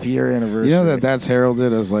 40th year anniversary. You know that's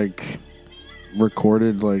heralded as like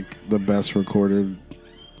recorded, like the best recorded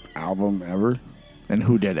album ever. And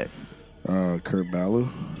who did it? Kurt Ballou.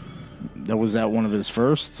 Was that one of his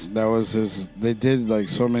firsts? That was his. They did like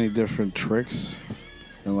so many different tricks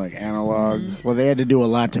and like analog, Well, they had to do a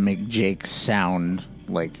lot to make Jake sound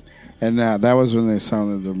like. and that was when they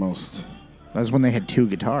sounded their most That's when they had 2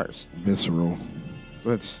 guitars. visceral.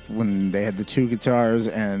 That's when they had the 2 guitars,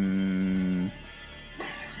 and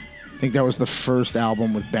I think that was the first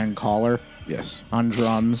album with Ben Collar Yes. on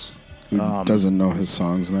drums. Who doesn't know his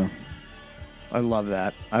songs now? I love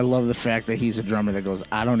that. I love the fact that he's a drummer that goes,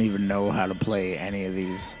 I don't even know how to play any of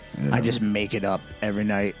these. Yeah. I just make it up every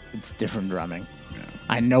night. It's different drumming.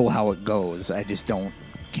 I know how it goes. I just don't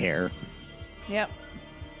care. Yep.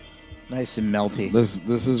 Nice and melty.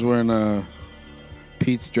 This is when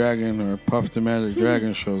Pete's Dragon or Puff the Magic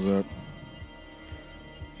Dragon shows up.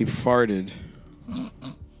 He farted.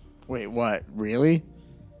 Wait, what? Really?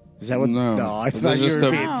 Is that what? No, I there's thought you just were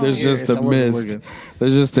a being there's serious. just a I wasn't mist. looking.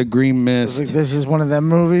 There's just a green I was mist. like, this is one of them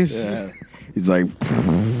movies? Yeah. He's like,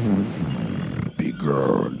 big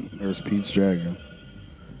girl. There's Pete's Dragon.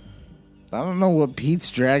 I don't know what Pete's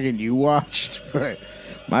Dragon you watched, but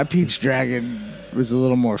my Pete's Dragon was a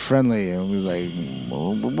little more friendly. It was like,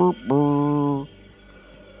 burr, burr, burr, burr.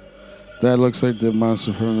 That looks like the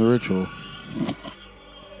monster from The Ritual.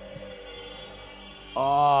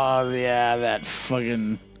 Oh, yeah, that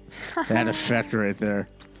fucking, that effect right there.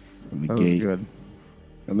 The That was gate. good.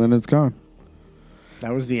 And then it's gone.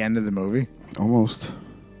 That was the end of the movie. Almost.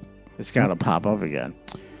 It's got to pop up again.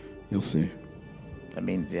 You'll see. That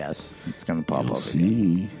means yes, it's going to pop You'll up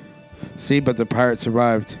again. see. See, but the pirate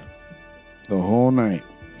survived the whole night.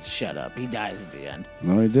 Shut up. He dies at the end.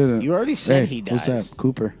 No, he didn't. You already said Hey, he dies. what's that?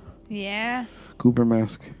 Cooper. Yeah. Cooper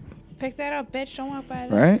mask. Pick that up, bitch. Don't walk by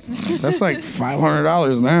that. Right? That's like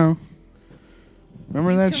 $500 now.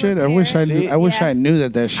 Remember that shit? I wish I knew. See? I wish Yeah. I knew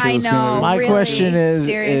that shit I was know. gonna. My Really? question is,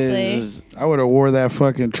 Seriously? I would have wore that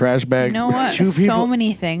fucking trash bag. You know what? Two people- so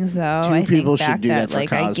many things though. two I people think should back do that that for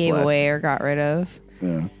like I gave cosplay. away or got rid of.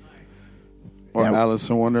 Yeah. Or Yeah. Alice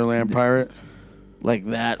in Wonderland pirate. like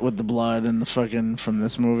that with the blood and the fucking from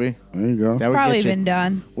this movie? There you go. That would Probably get you, been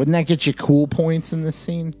done. Wouldn't that get you cool points in this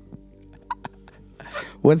scene?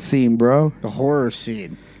 What scene, bro? The horror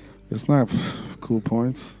scene. It's not cool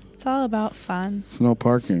points. It's all about fun. It's no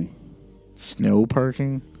parking. Snow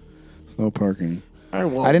parking. It's no parking. All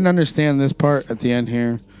right, well, I didn't understand this part at the end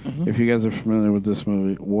here. Mm-hmm. If you guys are familiar with this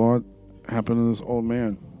movie, what happened to this old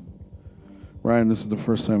man? Ryan, this is the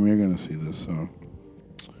first time you're going to see this. So,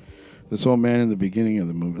 this old man in the beginning of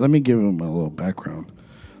the movie. Let me give him a little background.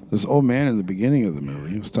 This old man in the beginning of the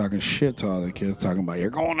movie was talking shit to all the kids, talking about, you're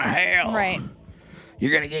going to hell. Right.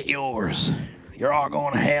 You're going to get yours. You're all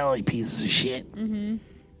going to hell, you pieces of shit. Mm-hmm.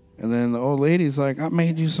 And then the old lady's like, I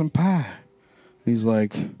made you some pie. He's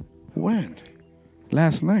like, when?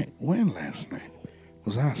 Last night. When last night?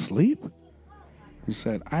 Was I asleep? He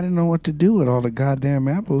said, I didn't know what to do with all the goddamn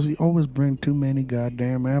apples. You always bring too many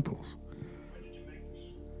goddamn apples.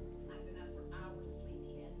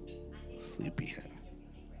 Sleepyhead.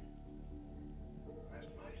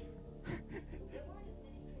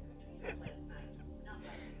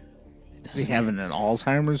 Is he having an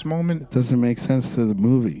Alzheimer's moment? It doesn't make sense to the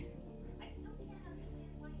movie.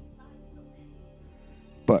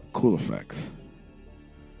 But cool effects.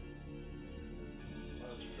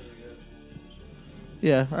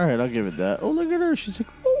 Yeah, all right, I'll give it that. Oh, look at her. She's like,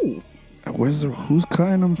 oh. Who's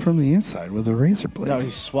cutting them from the inside with a razor blade? No,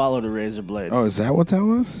 he swallowed a razor blade. Oh, is that what that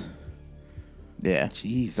was? Yeah.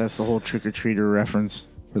 Jeez. That's the whole trick-or-treater reference.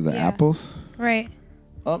 For the Yeah. apples? Right.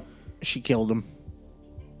 Oh, she killed him.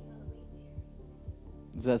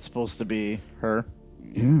 Is that supposed to be her?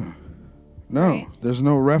 Yeah. No, Right. there's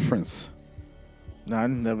no reference.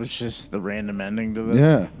 None? That was just the random ending to this?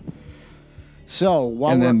 Yeah. So,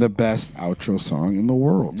 while And we're... then the best outro song in the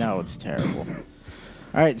world. No, it's terrible.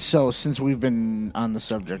 All right, so since we've been on the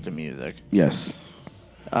subject of music, Yes.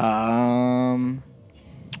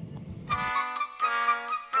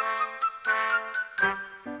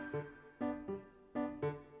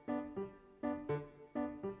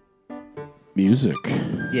 Music.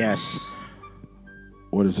 yes,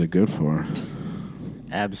 What is it good for?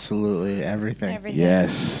 absolutely everything. Everything.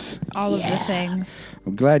 Yes. All of the things.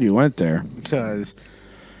 I'm glad you went there. Because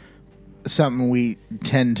something we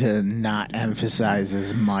tend to not emphasize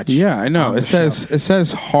as much. Yeah, I know. on the It says show. it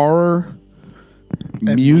says horror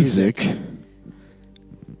And music,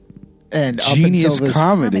 and up genius until this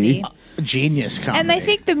comedy. genius comedy. And I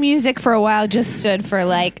think the music for a while just stood for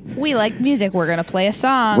like, we like music, we're gonna play a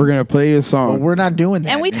song. We're gonna play a song. But we're not doing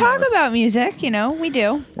that. and we anymore. talk about music, we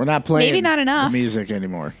do. We're not playing. Maybe not enough. the music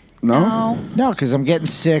anymore. no? Oh, No, because I'm getting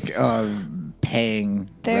sick of paying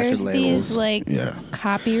there's record labels. these like Yeah.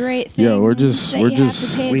 copyright things. Yeah, we're just- that we're you have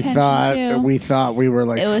just- to pay we attention thought to. we were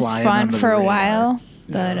like It was flying fun under for the a radar. while,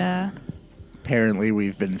 but Apparently,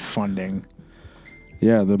 we've been funding.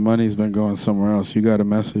 Yeah, the money's been going somewhere else. You got a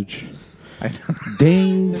message. I know.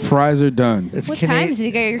 Ding, fries are done. It's what time is it?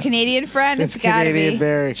 You got your Canadian friend? It's It's gotta Canadian be.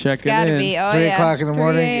 Barry. Check It's gotta it in. be. Oh 3 yeah. o'clock in the 3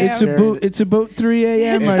 morning. a.m. It's about 3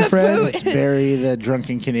 a.m., my friend. It's Barry, the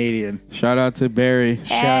drunken Canadian. Shout out to Barry.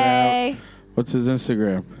 Hey, What's his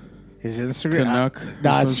Instagram? His Instagram. Canuck.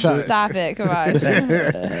 Nah, Or it's some shit? stop it! Come on.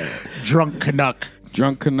 Drunk Canuck.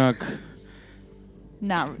 Drunk Canuck.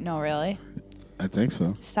 No, really. I think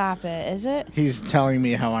so. Stop it. Is it? He's telling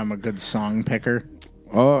me how I'm a good song picker.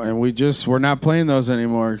 Oh, and we're not playing those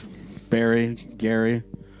anymore. Gary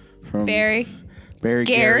from Barry. Gary.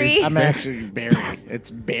 Gary? I'm actually Barry.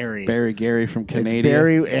 It's Barry. Gary from It's Canada.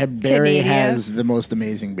 Barry. And Barry Canada. has the most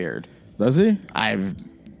amazing beard. Does he? I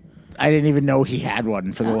didn't even know he had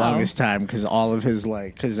one for the longest time because all of his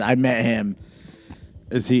because I met him.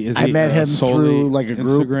 Is he? I met him solely through, like, a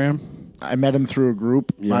group. Instagram. I met him through a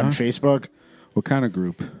group Yeah. on Facebook. What kind of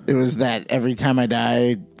group? It was that Every Time I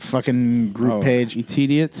Die fucking group page. Eat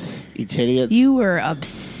idiots. Eat idiots. You were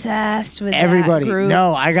obsessed with Everybody. that group.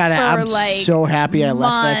 No, I got it. for, I'm like, so happy I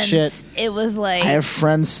left that shit. months. It was like I have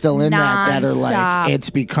friends still in that are like, nonstop. it's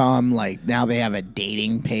become like, now they have a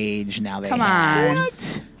dating page. Now they Come have, on.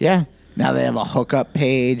 Yeah. Now they have a hookup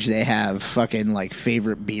page. They have fucking like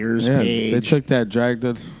favorite beers Yeah, page. they took that drag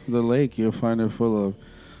the lake. You'll find it full of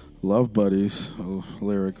love buddies. A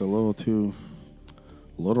lyric a little too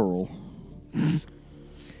literal.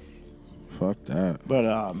 Fuck that. but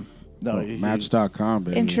no, Match.com,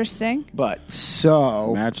 baby. interesting. But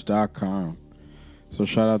so Match.com. So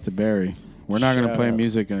shout out to Barry. We're not going to Shout play out.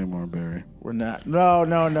 music anymore, Barry. we're not. No.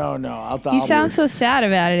 You sound so sad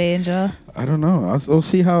about it, Angel. I don't know. We'll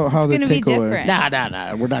see how they gonna be take away. different.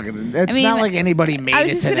 Nah. We're not gonna. It's I mean, not like anybody made I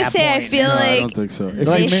was it just to gonna that say, I point. feel No, I like don't think so. If Like,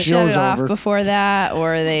 they you, shit- shut show's it off over. before that,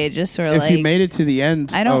 or they just sort of if like. you made it to the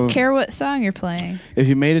end, I don't of- care what song you're playing. If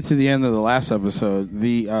you made it to the end of the last episode,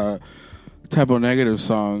 the Typo Negative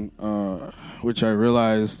song, which I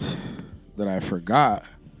realized that I forgot,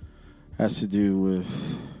 has to do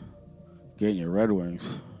with getting your Red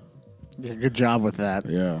Wings. Yeah, good job with that.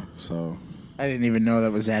 Yeah, so I didn't even know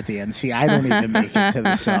that was at the end. See, I don't even make it to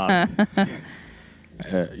the song.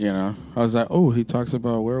 I was like, oh, he talks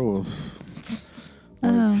about werewolf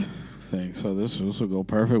Oh. thing. So this will go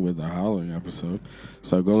perfect with the Howling episode.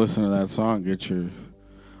 So go listen to that song. Get your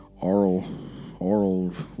oral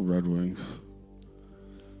Red Wings.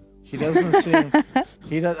 He doesn't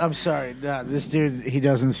seem. I'm sorry. Nah, this dude. He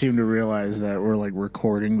doesn't seem to realize that we're like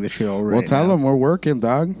recording the show right Well, tell now. him we're working,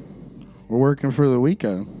 dog. We're working for the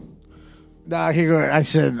weekend. Nah, he goes. I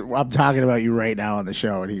said I'm talking about you right now on the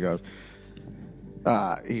show, and he goes.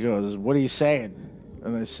 He goes, "What are you saying?"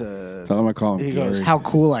 And I said, Tell him I call him. he goes, Gary. "How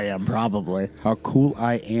cool I am, probably." How cool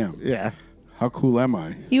I am. Yeah. How cool am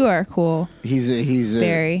I? You are cool. He's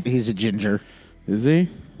Very. a ginger. Is he?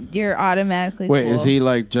 You're automatically Wait, cool. is he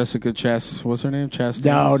like Jessica Chast? What's her name?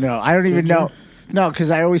 Chastain? No, I don't even Ginger? know. No, because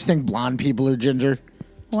I always think blonde people are ginger.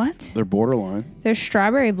 What? They're borderline. There's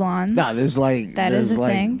strawberry blondes. No, there's like That is there's a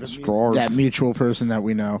like thing? The straws. that mutual person that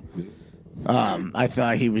we know. I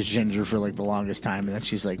thought he was ginger for like the longest time, and then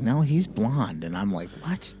she's like, "No, he's blonde," and I'm like,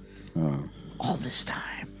 "What?" All this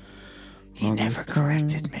time, he All never this time.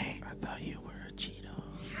 corrected me. I thought you were a Cheeto.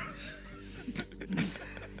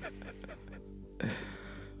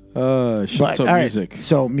 Shut all up right, music.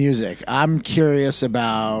 so music. I'm curious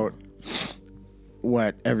about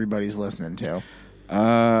what everybody's listening to.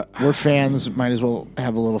 We're fans. Might as well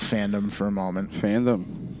have a little fandom for a moment. Fandom.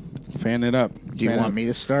 Fan it up. Do you want me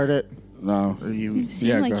to start it? No. Or you? seem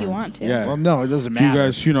Yeah, like go you ahead. want to. Yeah. Well, no, it doesn't Do you matter.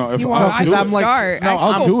 guys, if You want I'll I do can it. I'm like- start. no, I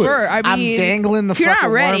I'll can do it. prefer. I I'm mean, dangling the if you're not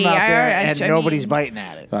fucking ready, worm out there, I and mean- nobody's biting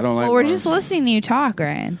at it. I don't like Well, we're worms. just listening to you talk,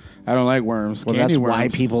 Ryan. I don't like worms. Well, Candy that's why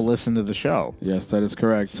worms. people listen to the show. Yes, that is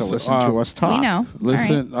correct. So listen to us talk. We know.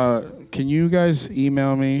 Listen, can you guys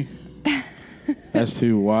email me as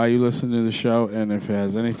to why you listen to the show, and if it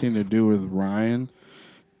has anything to do with Ryan,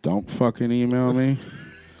 don't fucking email me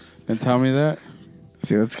and tell me that.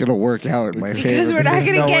 See, that's gonna work out in my favor. Because we're not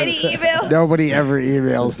going to get email. Nobody ever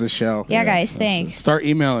emails the show. Yeah, guys, thanks. Start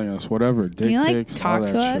emailing us, whatever. Dick you, like, pics, talk all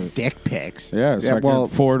that to us? shit. Dick pics. Yeah, so I well,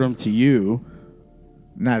 can forward them to you.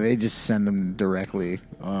 no, they just send them directly.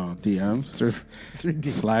 DMs. Through D-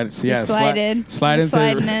 Slide, You yeah, slide in. slide You're into,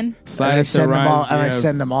 sliding in. slide and I into send them all, Ryan's and I DMs.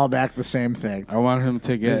 send them all back the same thing. I want him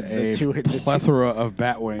to get The two- the two- plethora of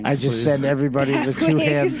bat wings. I just please. send everybody the two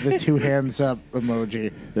Wings. hands up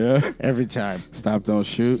emoji Yeah. every time. Stop, don't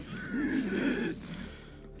shoot.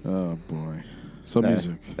 Oh boy. So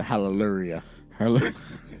music. The hallelujah. Hello.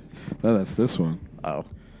 No, that's this one. Oh,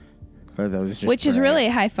 that was just Which is for- really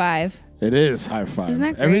a high five. It is high five. Isn't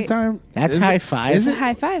that Every great? time. That's is high it- five? Is It's a it?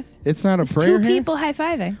 high five. It's not a It's prayer two hand? people high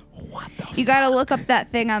fiving. You got to look up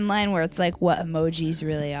that thing online where it's like what emojis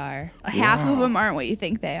really are. Half of them aren't what you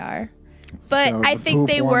think they are. But So I the think poop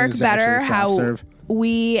they one work is better actually how self-serve?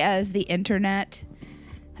 we as the internet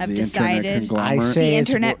have The internet decided. conglomerate. I say The it's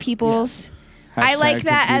internet wor- peoples. I Hashtag like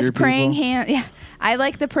that as computer praying people. hands. Yeah, I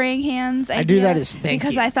like the praying hands. I do idea that as thank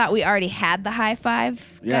because you. I thought we already had the high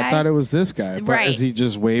five. Yeah, guy. I thought it was this guy. But Right. is he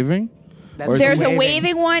just waving? That's Or is he There's a waving.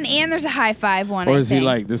 waving one and there's a high five one. Or I is he think.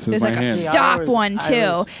 like, this is There's my like hand? a See, I stop was- one I too,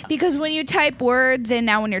 was- because when you type words and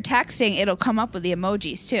now when you're texting, it'll come up with the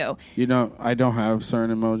emojis too. You know, I don't have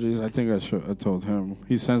certain emojis. I think I told him.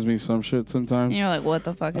 He sends me some shit sometimes. And you're like, what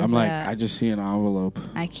the fuck is I'm like, that? I just see an envelope.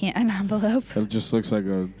 I can't an envelope. It just looks like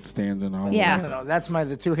a standing envelope. Yeah. No, that's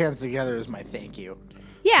the two hands together is my thank you.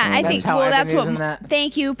 Yeah, I That's think. how Well, I've that's been what. using that.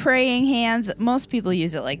 Thank you, praying hands. Most people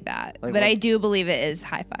use it like that, Like but what- I do believe it is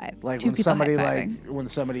high five. Like Two when people somebody high-fiving. when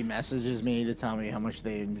somebody messages me to tell me how much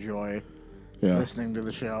they enjoy Yeah. listening to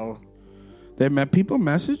the show. People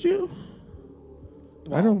message you?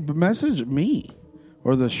 I don't message me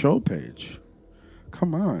or the show page.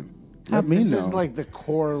 Come on. Let me This know. is like the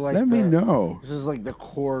core. Like Let me the- know. This is like the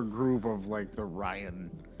core group of like the Ryan.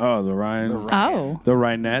 Oh, the Ryan. Oh, The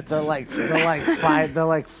Ryanettes. They're like five. They're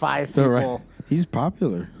like five The Ry- people. He's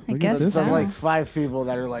popular. I Look guess at this so. They're guy. like five people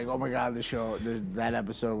that are like, oh my god, the show, that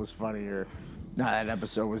episode was funny, or no, that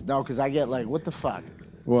episode was no, because I get like, what the fuck.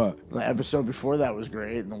 What? The episode before that was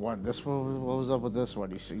great, and the one this one, what was up with this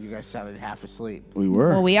one? You guys sounded half asleep, We were.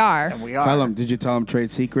 well, we are. and we are. Tell him. Did you tell him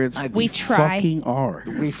trade secrets? We try. Fucking are.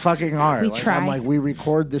 We fucking are. We Like, try. I'm like, we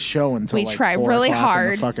record the show until We like try 4 really o'clock in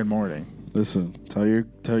hard. the fucking morning. Listen. Tell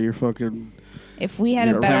your fucking. If we had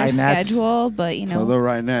a You're better right, Nats. schedule, but you Tell the know,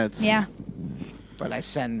 Ryanettes. yeah. But I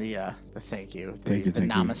send the thank you, Thank you, the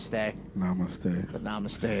thank you. namaste, Namaste. the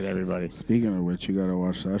namaste to everybody. Speaking of which, you gotta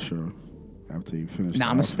watch that show after you finish.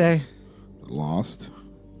 Namaste, Lost.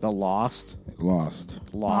 the lost, Lost.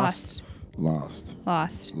 lost.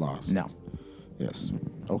 Lost. No, Yes.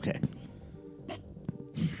 okay.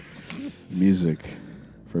 Music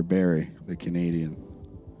for Barry, the Canadian.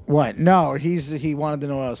 What? No, he wanted to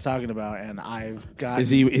know what I was talking about, and I've got. Is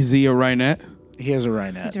he a Ryanette? He is a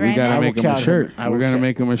Rhinette. He's a We Ryanette. gotta I will make him a count him. shirt. I We're will gonna ca-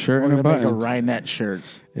 make him a shirt We're and a gonna make button. a Rhinette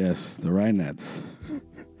shirts. Yes, the Ryanettes.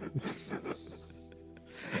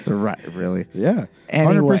 The right, really, Yeah,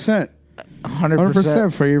 Anyway. 100%.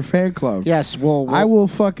 100%. for your fan club. Yes, I will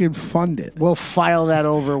fucking fund it. We'll file that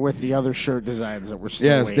over with the other shirt designs that we're still.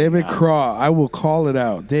 Yes, waiting David on. Craw. I will call it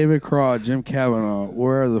out. David Craw, Jim Cavanaugh.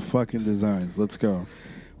 Where are the fucking designs? Let's go.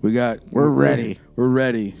 We're ready. We're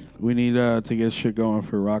ready. We need to get shit going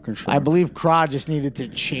for Rock and Shock. I believe Craw just needed to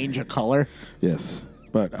change a color. Yes,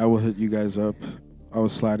 but I will hit you guys up. I will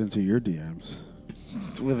slide into your DMs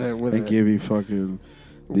and give you fucking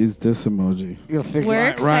this emoji. We're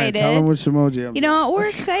excited. Ryan, tell them which emoji. You know what? We're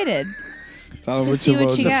excited. Tell them to which see what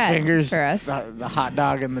emoji. you got Fingers for us. The hot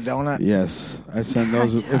dog and the donut. Yes, I send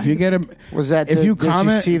those. If you get them, Was that? If you comment,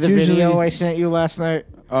 did you see the it's usually- video I sent you last night?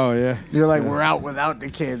 oh yeah, You're like, we're out without the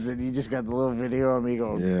kids, and you just got the little video of me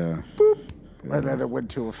going, yeah. and then it went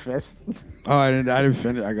to a fist. Oh, I didn't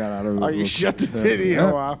finish. I got out of it. Oh, you shut the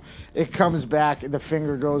video off. It comes back. The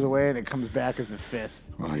finger goes away, and it comes back as a fist.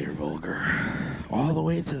 Oh, you're vulgar. All the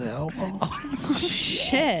way to the elbow.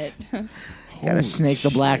 Shit. Gotta snake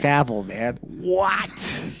the black apple, man.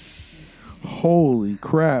 What? Holy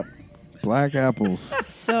crap! Black apples.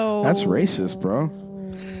 So That's racist, bro.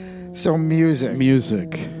 So music.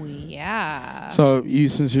 Music. Yeah. So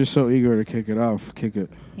since you're so eager to kick it off, kick it.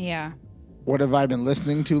 Yeah. What have I been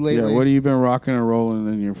listening to Yeah. lately? What have you been rocking and rolling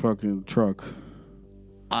in your fucking truck?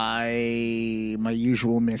 My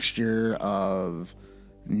usual mixture of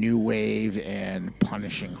new wave and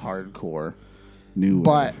punishing hardcore. New.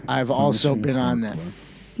 But wave. I've also Punishing been on hardcore.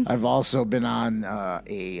 this. I've also been on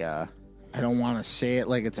I don't want to say it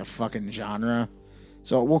like it's a fucking genre,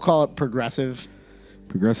 so we'll call it progressive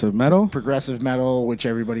metal, which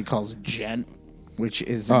everybody calls gent, which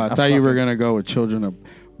is. Oh, I thought you were gonna go with Children of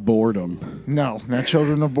Boredom. No, not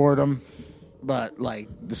Children of Boredom, but like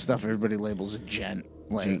the stuff everybody labels gent,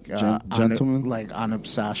 like gentlemen, like Anup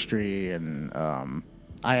Sastry, and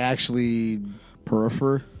I actually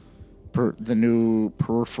Peripher. the new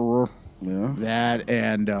Peripheral. Yeah. That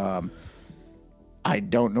and I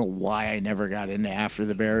don't know why I never got into After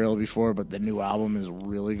the Burial before, but the new album is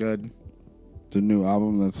really good. The new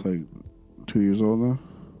album that's like 2 years old now.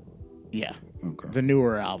 Yeah, Okay. the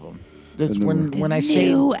newer album. That's The newer. when I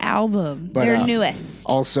say New album. But, Their newest.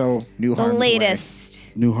 also New The Harm's Way.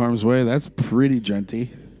 latest. New Harm's Way. That's pretty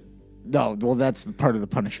genty. No, well, that's the part of the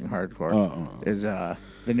punishing hardcore. Is the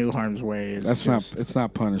New Harm's Way is That's just, not. It's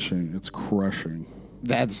not punishing. It's crushing.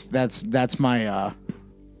 That's my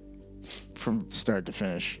from start to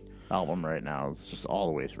finish album right now. It's just all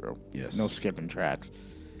the way through. Yes. No skipping tracks.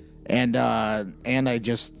 And I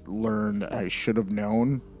just learned, I should have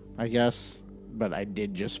known, I guess, but I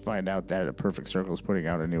did just find out that A Perfect Circle is putting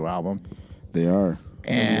out a new album. They are.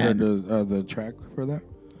 And have you heard the track for that?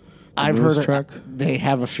 I've newest heard track? they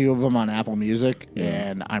have a few of them on Apple Music,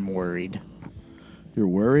 and I'm worried. You're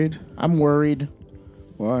worried? I'm worried.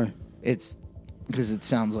 Why? It's because it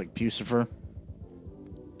sounds like Pucifer.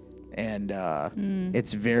 And I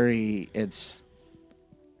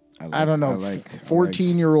don't know.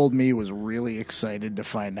 14-year-old me was really excited to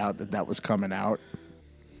find out that was coming out.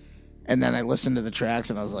 And then I listened to the tracks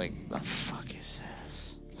and I was like, the fuck is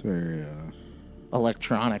this? It's very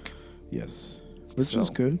electronic. yes, which So, is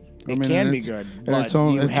good. It can be good, And but it's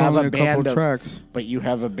only, you it's have only a a couple band of tracks. But you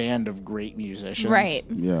have a band of great musicians. Right.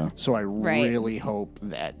 Yeah. So I Right. really hope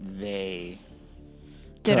that they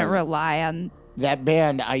Didn't 'cause rely on. that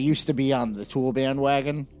band. I used to be on the Tool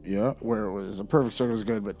bandwagon, Yeah. where it was A Perfect Circle was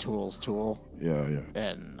good, but Tool's Tool. Yeah. Yeah.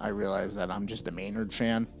 And I realized that I'm just a Maynard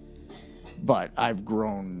fan. But I've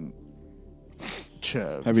grown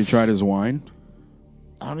to. Have you tried his wine?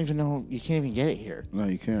 I don't even know. You can't even get it here. No,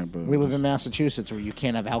 you can't. But We live in Massachusetts, where you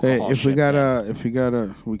can't have hey, alcohol. if we shipped got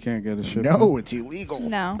in. we can't get a ship. No, it's illegal.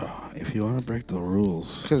 No. If you want to break the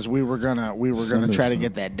rules, Because we were gonna Send us try to some.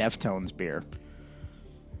 get that Deftones beer.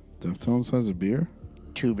 Deftones has a beer.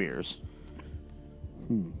 2 beers.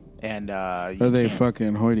 And Are they can't-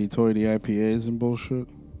 fucking hoity-toity IPAs and bullshit?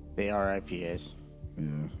 They are IPAs. Yeah,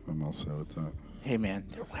 I'm all set with that. Hey man,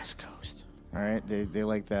 they're West Coast. All right, they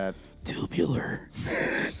like that. Tubular.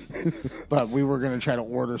 But we were gonna try to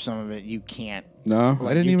order some of it. You can't. No,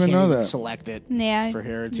 Like, I didn't you even can't know even that. Select it. Yeah. For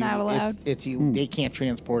here, it's not allowed. They can't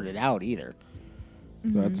transport it out either.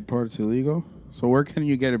 That's part it's illegal. So where can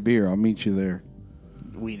you get a beer? I'll meet you there.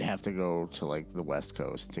 We'd have to go to like the West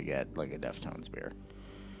Coast to get like a Deftones beer.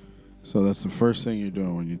 So that's the first thing you're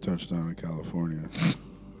doing when you touch down in California.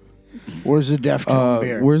 Where's the Deftones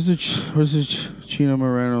beer? Where's the Chino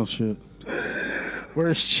Moreno shit?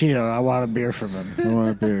 Where's Chino? I want a beer from him. I want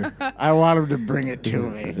a beer. I want him to bring it to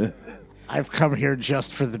me. I've come here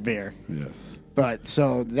just for the beer. Yes. But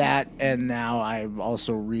so that, and now I've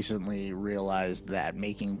also recently realized that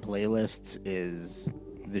making playlists is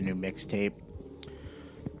the new mixtape.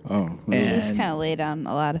 Oh. And Just kind of lay down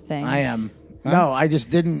a lot of things. I am. No, I just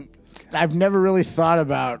didn't. I've never really thought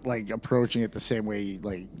about like approaching it the same way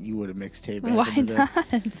like you would a mixtape. back Why in the day. not?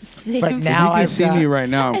 It's the same. But If now you can I've see got, me right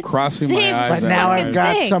now. I'm It's crossing the my same eyes. but at now you I've guys.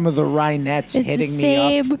 got thing. some of the Rhinettes It's hitting the me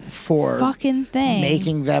same up for fucking thing.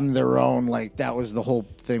 making them their own. Like that was the whole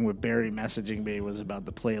thing with Barry messaging me was about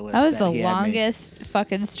the playlist. That was the he had me- longest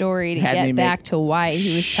fucking story to Had me get make- back to why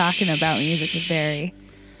he was talking about music with Barry.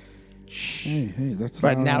 Hey, that's.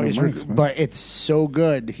 But not now how it he's. works, man. But it's so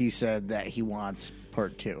good. He said that he wants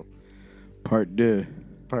part 2. Part 2.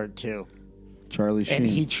 Part 2. Charlie Sheen. And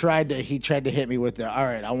he tried to hit me with the, all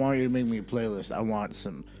right, I want you to make me a playlist. I want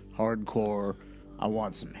some hardcore. I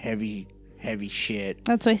want some heavy shit.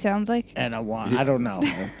 That's what he sounds like. And I don't know.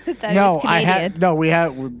 That No, was I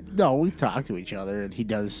Canadian. we talk to each other, and he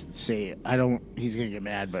does say, he's going to get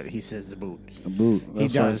mad, but he says a boot. A boot. He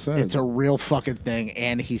That's what I does. said. It's a real fucking thing.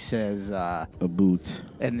 And he says, a boot.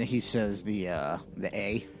 and he says the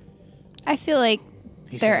A. I feel like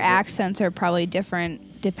He their says it. accents are probably different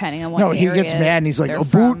depending on what. No, he gets area mad and he's like, they're "A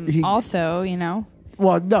boot?" from. He- Also, you know,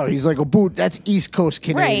 Well, no, he's like, a boot, that's East Coast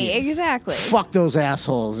Canadian. right? Exactly. Fuck those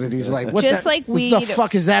assholes. And he's like, what Just the, like what the weed.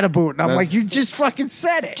 fuck is that a boot? And I'm That's- like, you just fucking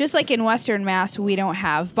said it. Just like in Western Mass, we don't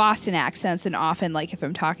have Boston accents, and often, like if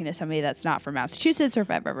I'm talking to somebody that's not from Massachusetts, or if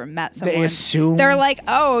I've ever met someone, assume- they're like,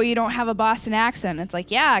 "Oh, you don't have a Boston accent." It's like,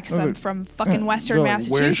 yeah, because I'm from fucking Western They're like,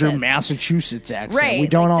 Massachusetts. Where's your Massachusetts accent? Right? We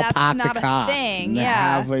don't like, all that's pop not the a cock. thing.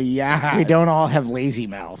 Yeah, Yeah. We don't all have lazy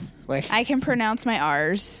mouth. Like, I can pronounce my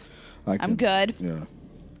R's. I'm good. Yeah.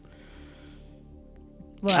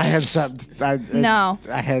 What? I had some. No.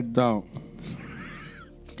 I had. Don't.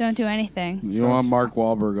 Don't do anything. You want Mark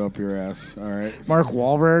Wahlberg up your ass, all right? Mark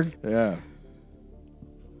Wahlberg. Yeah.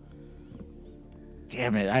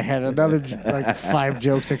 Damn it! I had another like 5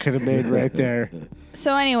 jokes I could have made right there.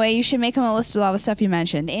 So anyway, you should make him a list with all the stuff you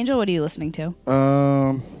mentioned. Angel, what are you listening to?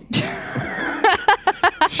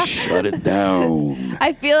 Shut it down.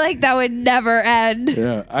 I feel like that would never end.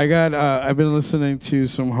 Yeah, I've been listening to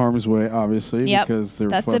some Harm's Way, obviously, Yep, because they're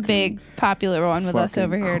that's a fucking, big popular one with us fucking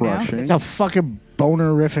over here crushing. It's a fucking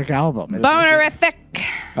bonerific album. isn't it? now.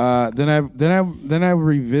 Bonerific. Then I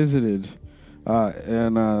revisited,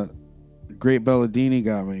 and Great Belladini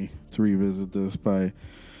got me to revisit this by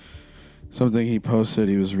something he posted.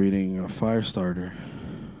 He was reading Firestarter,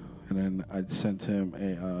 and then I'd sent him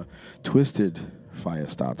a Twisted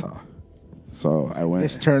Firestarter. So I went.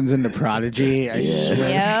 This turns into Prodigy. I swear.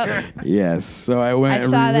 Yep. Yes. So I went. I and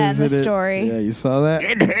saw that in the revisited- story. Yeah, you saw that.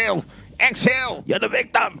 Inhale, exhale. You're the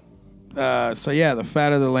victim. So yeah, The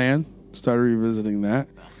Fat of the Land. Started revisiting that,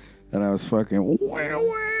 and I was fucking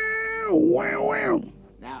wow.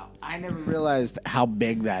 Now, I never realized how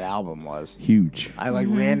big that album was. Huge. I like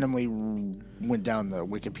randomly went down the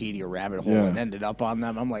Wikipedia rabbit hole Yeah. and ended up on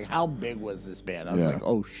them. I'm like, how big was this band? I was Yeah. like,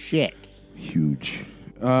 oh shit. Huge.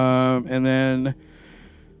 And then,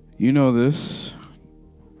 you know this.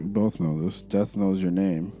 We both know this. Death Knows Your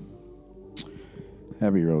Name.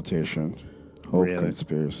 Heavy rotation. Hope Really?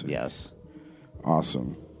 Conspiracy. Yes.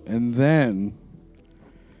 Awesome. And then,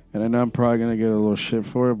 and I know I'm probably going to get a little shit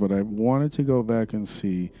for it, but I wanted to go back and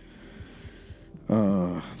see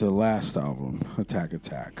the last album, Attack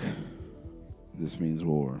Attack. This Means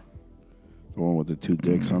War. The one with the 2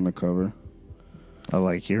 dicks on the cover. I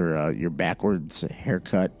like your backwards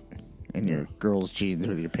haircut and your girl's jeans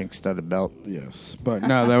with your pink studded belt. Yes. But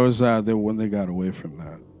no, that was when they got away from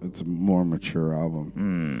that. It's a more mature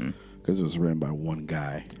album. Because it was written by one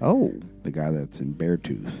guy. Oh, The guy that's in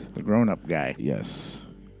Beartooth. the grown-up guy. Yes.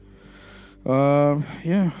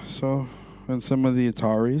 Yeah. So, and some of the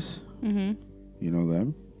Ataris. Mm-hmm. You know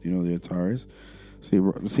them? You know the Ataris?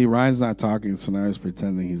 See, Ryan's not talking, so now he's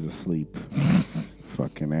pretending he's asleep.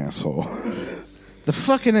 Fucking asshole. The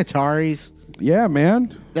fucking Ataris. Yeah,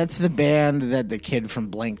 man. That's the band that the kid from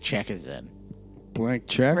Blank Check is in. Blank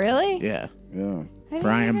Check. Really? Yeah. Yeah. I didn't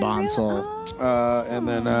Brian even Bonsall. And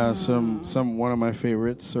then some one of my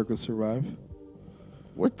favorites, Circus Survive.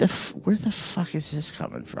 Where the fuck is this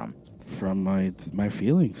coming from? From my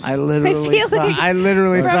feelings. I literally feelings. thought From you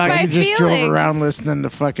my just drove feelings. around listening to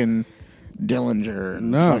fucking Dillinger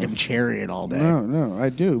and No. fucking Chariot all day. No, I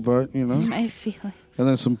do, but you know. My feelings. And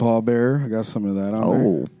then some Paul Bearer. I got some of that on Oh, Oh.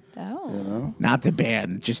 there. You know? not the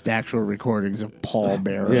band, just actual recordings of Paul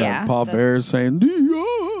Bearer. Yeah. Paul that's- Bearer saying,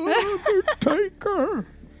 "The Undertaker."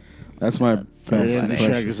 That's my best And the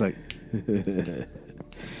Shrek impression. is like,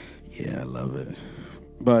 Yeah, I love it.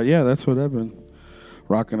 But yeah, that's what I've been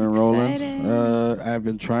rocking and rolling. Exciting. I've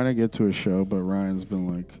been trying to get to a show, but Ryan's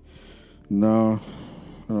been like, "No,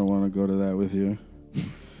 I don't want to go to that with you."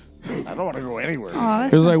 I don't want to go anywhere. Aw,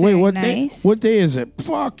 It was like, wait, what nice. day? What day is it?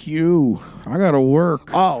 Fuck you! I gotta work.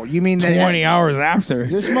 Oh, you mean that 20 hours after.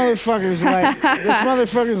 This motherfucker's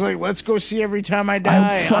like, let's go see Every Time I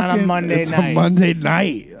Die on a Monday it's night. a Monday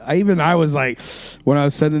night. I was like, when I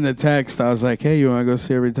was sending the text, I was like, hey, you want to go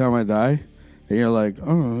see Every Time I Die? And you're like,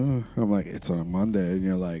 oh. I'm like, it's on a Monday. And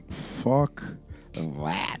you're like, fuck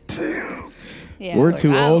that. Yeah. We're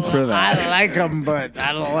too old for that. I like them, but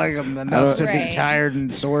I don't like them enough to Right. be tired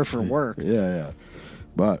and sore for work. Yeah.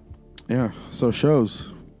 But, yeah. So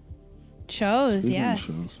shows. Shows, Speaking of yes.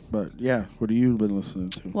 shows. But, yeah. What have you been listening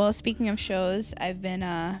to? Well, speaking of shows, I've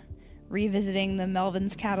been revisiting the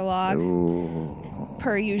Melvins catalog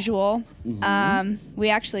per usual. We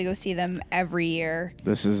actually go see them every year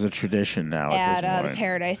This is a tradition now at at the this point.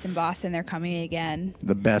 Paradise in Boston. They're coming again.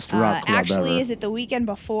 The best rock club Actually, ever. is it the weekend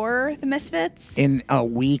before the Misfits? In a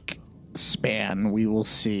week span, we will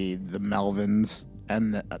see the Melvins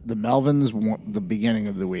and the Melvins the beginning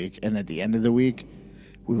of the week, and at the end of the week,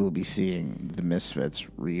 we will be seeing the Misfits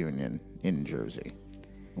reunion in Jersey.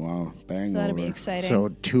 Wow. So Bang that'll be over. exciting. So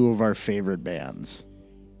two of our favorite bands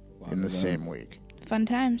in the same week. Fun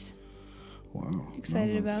times. Wow.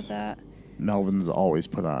 Excited about that. Melvins always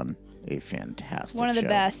put on a fantastic One of the show.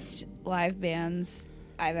 best live bands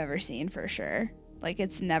I've ever seen for sure. Like,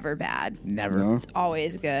 it's never bad. Never. No? It's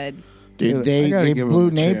always good. Dude, I they gotta give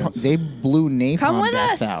blew them a chance. Napalm. They blew Napalm Come with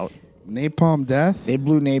Death us. out. Napalm Death? They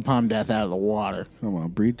blew Napalm Death out of the water. Come on,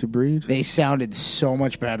 Breed to Breed? They sounded so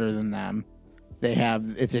much better than them.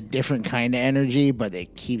 It's a different kind of energy, but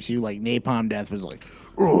it keeps you like Napalm Death was like,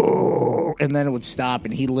 oh, and then it would stop,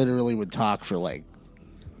 and he literally would talk for like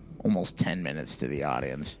almost 10 minutes to the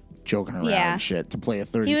audience, joking around Yeah. and shit to play a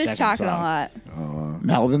 30 He was second talking song. a lot.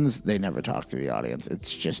 Melvins, they never talk to the audience.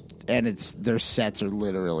 It's just, and their sets are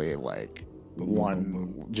literally like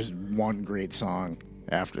one great song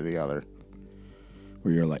after the other.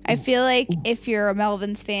 Where you're like, I feel like if you're a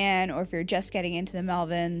Melvins fan or if you're just getting into the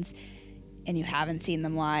Melvins and you haven't seen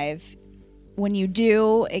them live, when you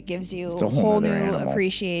do, it gives you a a whole whole nother new animal.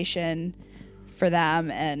 appreciation for them.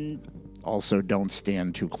 And Also, don't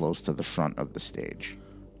stand too close to the front of the stage.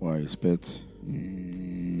 why he spits?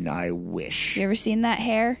 I wish. you ever seen that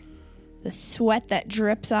hair? The sweat that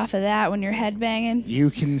drips off of that when you're headbanging? You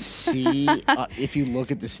can see if you look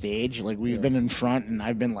at the stage, like we've been in front and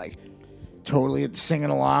I've been like totally singing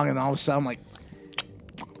along, and all of a sudden I'm like,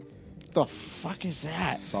 the fuck is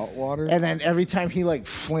that? Salt water? And then every time he like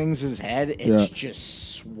flings his head, it's Yeah.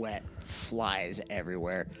 just sweat flies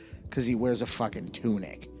everywhere because he wears a fucking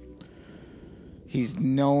tunic. He's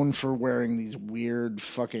known for wearing these weird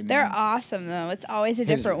fucking. They're awesome, though. It's always a his-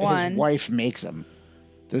 different his one. wife makes them.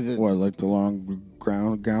 What, like the long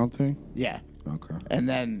gown thing? Yeah. Okay. And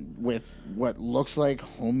then with what looks like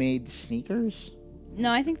homemade sneakers.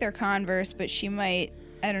 No, I think they're Converse, but she might.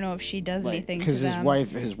 I don't know if she does anything to Because his them.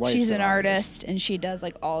 wife's She's an an artist, and she does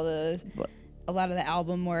like all the But- a lot of the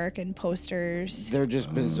album work and posters. They're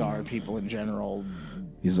just bizarre people in general.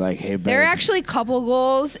 He's like, hey, babe. They're actually couple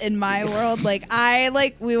goals in my world.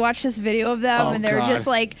 We watched this video of them, Oh, and they're God. just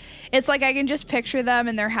like, it's like I can just picture them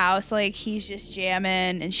in their house. Like he's just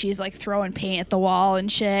jamming, and she's like throwing paint at the wall and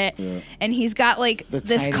shit. And he's got like The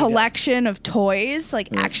this tiny- collection of toys,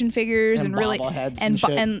 like action figures, And and really, bobbleheads and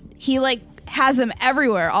shit. and he like has them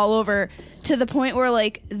everywhere, all over, to the point where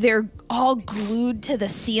like they're all glued to the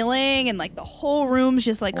ceiling, and like the whole room's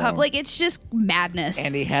just like like it's just madness.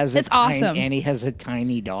 And he has it's awesome. And he has a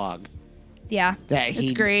tiny dog Yeah, that it's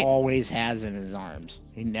he great. always has in his arms.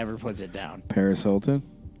 He never puts it down. Paris Hilton?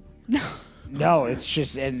 No, it's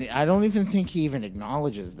just, and I don't even think he even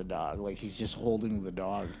acknowledges the dog. Like he's just holding the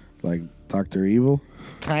dog. Like Dr. Evil?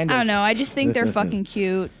 Kind of. I don't know. I just think they're fucking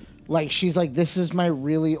cute. Like she's like, this is my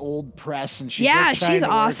really old press, and she's Yeah, like, trying she's to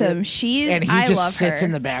work awesome. it. And he I just love sits her.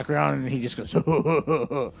 in the background and he just goes.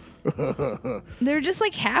 They're just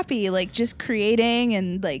like happy, like just creating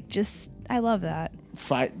and like just. I love that.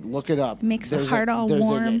 Look it up. Makes the heart all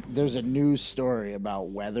warm. There's a news story about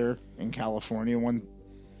weather in California one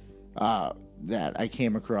that I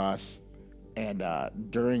came across, and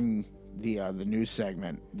during the news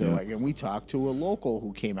segment, they're like, and we talked to a local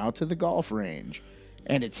who came out to the golf range,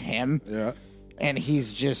 and it's him, Yeah. and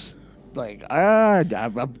he's just like,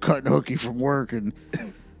 I'm cutting hooky from work, and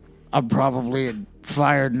I'm probably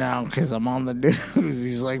fired now because I'm on the news.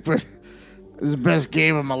 He's like, but. This is the best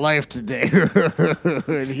game of my life today. And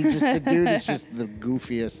the dude is just the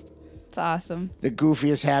goofiest, It's awesome.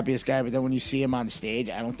 happiest guy. But then when you see him on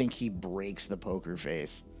stage, I don't think he breaks the poker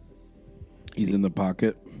face. He's in the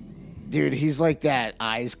pocket. Dude, he's like that,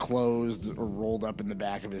 eyes closed or rolled up in the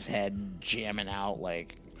back of his head, jamming out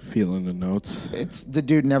like Feeling the notes. It's the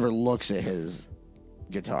dude never looks at his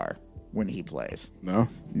guitar when he plays. No?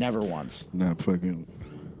 Never once. Not fucking...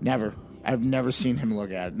 Never. I've never seen him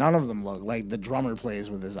look at it. None of them look. Like, the drummer plays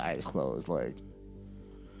with his eyes closed. Like,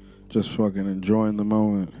 just fucking enjoying the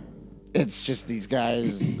moment. it's just these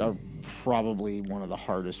guys are probably one of the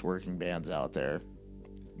hardest working bands out there.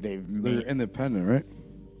 They're independent, right?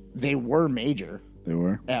 They were major They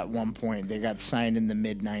were? at one point. They got signed in the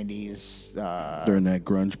mid-90s. During that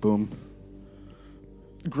grunge boom?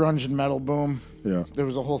 Grunge and metal boom. Yeah. There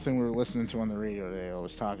was a whole thing we were listening to on the radio today I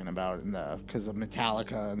was talking about because of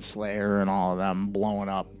Metallica and Slayer and all of them blowing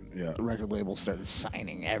up. Yeah. The record label started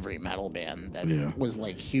signing every metal band that Yeah. was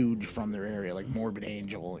like huge from their area, like Morbid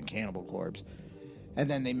Angel and Cannibal Corpse. And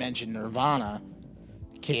then they mentioned Nirvana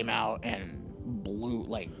came out and blew,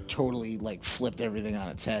 like, totally, like, flipped everything on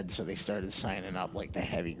its head. So they started signing up, like, the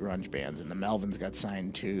heavy grunge bands. And the Melvins got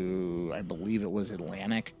signed to, I believe it was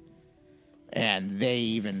Atlantic. And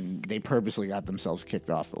they purposely got themselves kicked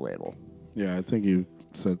off the label. Yeah, I think you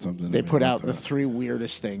said something. They to me put about out the that. 3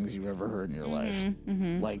 weirdest things you've ever heard in your life.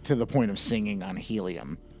 Like, to the point of singing on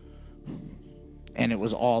helium. And it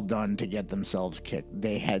was all done to get themselves kicked.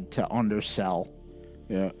 They had to undersell.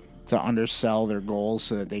 Yeah. To undersell their goals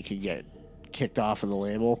so that they could get kicked off of the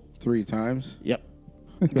label. 3 times? Yep.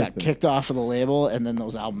 Got kicked off of the label, and then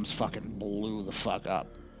those albums fucking blew the fuck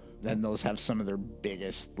up. Then those have some of their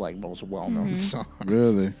biggest, like, most well-known songs.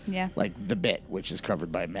 Really? Yeah. Like The Bit, which is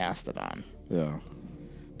covered by Mastodon. Yeah.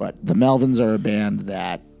 But the Melvins are a band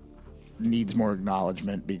that needs more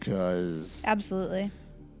acknowledgement because Absolutely.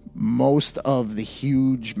 most of the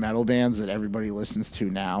huge metal bands that everybody listens to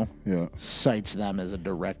now Yeah. cites them as a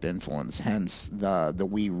direct influence. Hence the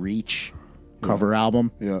We Reach cover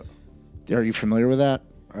album. Yeah. Are you familiar with that?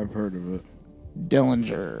 I've heard of it.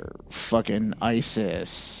 Dillinger, fucking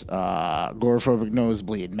ISIS, Agoraphobic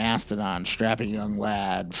Nosebleed, Mastodon, Strapping Young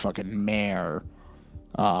Lad, fucking Mare,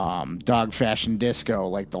 Dog Fashion Disco.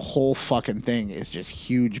 Like, the whole fucking thing is just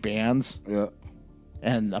huge bands. Yeah.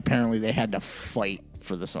 And apparently they had to fight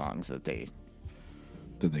for the songs that they...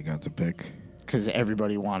 That they got to pick. Because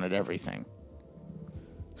everybody wanted everything.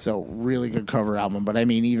 So, really good cover album. But, I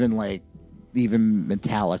mean, even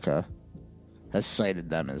Metallica has cited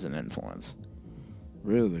them as an influence.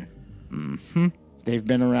 Really? They've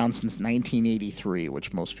been around since 1983,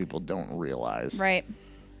 which most people don't realize. Right.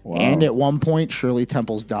 Wow. And at one point, Shirley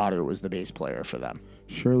Temple's daughter was the bass player for them.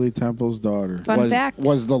 Shirley Temple's daughter. Fun fact.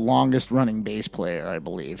 Was the longest running bass player, I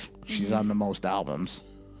believe. She's on the most albums.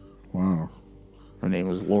 Wow. Her name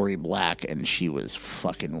was Lori Black, and she was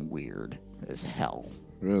fucking weird as hell.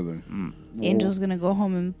 Really? Angel's going to go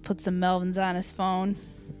home and put some Melvins on his phone.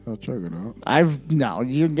 I'll check it out.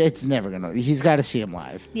 It's never gonna. He's got to see him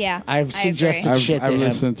live. Yeah. I've suggested I've shit to him.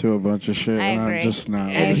 listened to a bunch of shit, I and agree. I'm just not.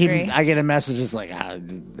 And agree. I get a message that's like, I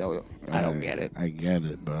don't get it. I get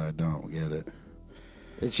it, but I don't get it.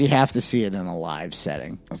 You have to see it in a live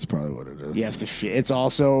setting. That's probably what it is. You have to feel. It's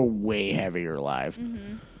also way heavier live.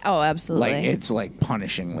 Oh, absolutely. Like, it's like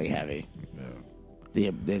punishingly heavy.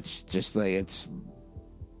 Yeah. It's just like it's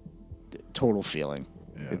total feeling.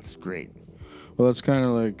 Yeah. It's great. Well, it's kind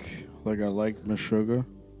of like I liked Meshuggah.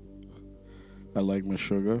 I like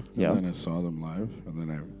Meshuggah. Yeah. And then I saw them live, and then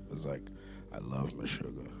I was like, I love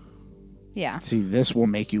Meshuggah. yeah. See, this will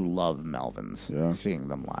make you love Melvins. Yeah. Seeing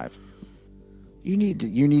them live. You need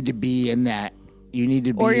to be in that. You need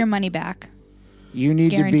to be. Or your money back. You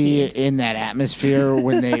need to be Guaranteed. in that atmosphere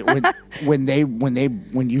when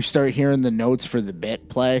you start hearing the notes for the bit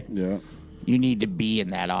play. Yeah. You need to be in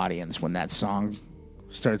that audience when that song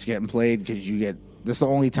starts getting played because that's the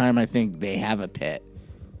only time I think they have a pit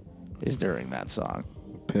is during that song.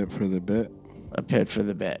 Pit for the bit. A pit for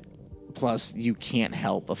the bit. Plus, you can't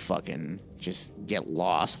help but fucking just get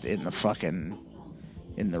lost in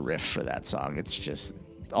the riff for that song. It's just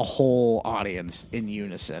a whole audience in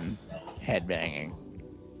unison headbanging.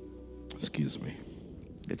 Excuse me.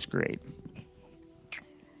 It's great.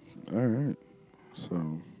 All right.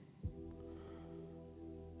 So,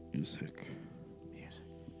 music.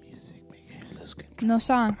 No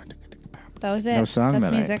song. That was it. No song That's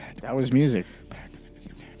that music. That was music.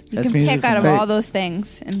 You That's can music pick out from of Bait. all those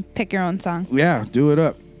things and pick your own song. Yeah, do it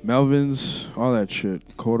up. Melvins, all that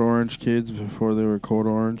shit. Code Orange kids before they were Code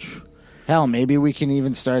Orange. Hell, maybe we can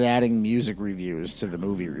even start adding music reviews to the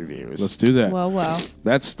movie reviews. Let's do that. Well.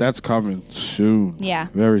 That's coming soon. Yeah.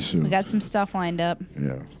 Very soon. We got some stuff lined up.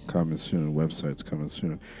 Yeah, coming soon. Website's coming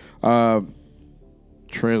soon.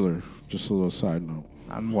 Trailer. Just a little side note.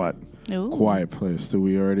 On what? Ooh. Quiet Place. Did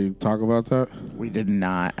we already talk about that? We did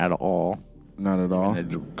not at all. Not at all.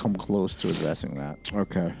 Come close to addressing that.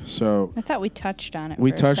 Okay, so I thought we touched on it.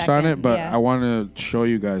 we for a touched on second. it, but Yeah. I want to show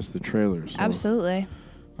you guys the trailers. So, Absolutely.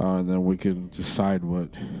 and then we can decide what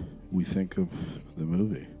we think of the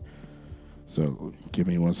movie. So give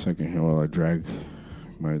me 1 second here while I drag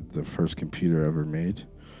the first computer ever made.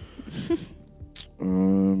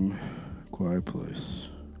 Quiet Place.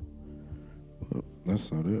 Oh,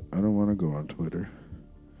 that's not it. I don't want to go on Twitter.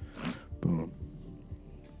 Boom.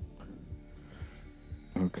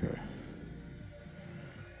 Okay.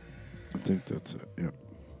 I think that's it. Yep.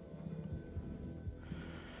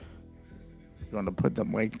 You want to put the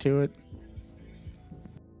mic to it?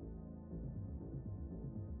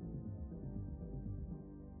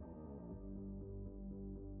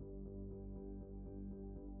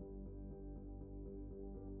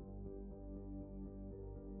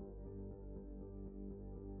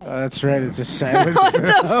 Oh, that's right. It's a silent What film.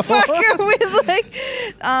 the fuck are we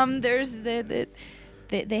like? There's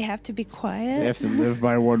they have to be quiet. They have to live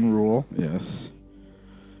by one rule. Yes.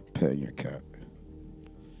 Petting your cat.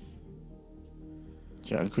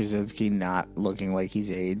 John Krasinski not looking like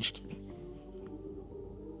he's aged.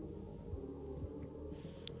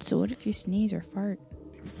 So what if you sneeze or fart?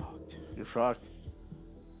 You're fucked. You're fucked.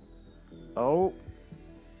 Oh.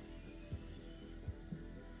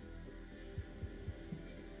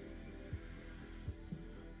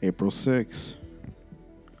 April 6th.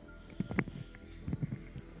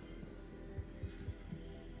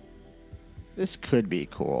 This could be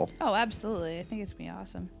cool. Oh, absolutely. I think it's gonna be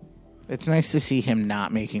awesome. It's nice to see him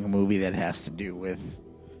not making a movie that has to do with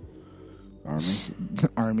Army.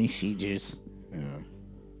 army sieges. Yeah.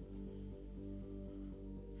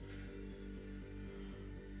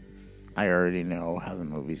 I already know how the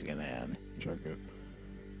movie's gonna end. Check it.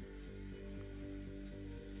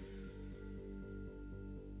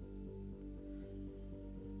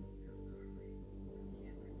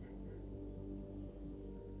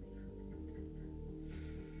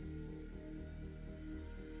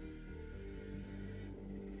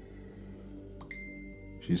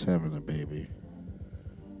 She's having a baby.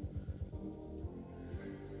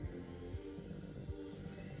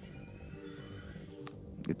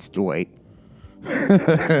 It's Dwight.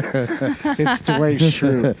 It's Dwight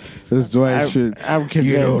Schrute. This Dwight Schrute. I'm convinced.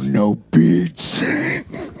 You don't know beats.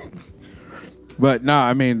 But no,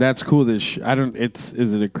 I mean that's cool. I don't.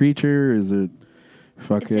 Is it a creature? Is it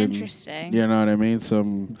fucking? It's interesting. You know what I mean?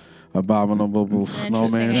 Some abominable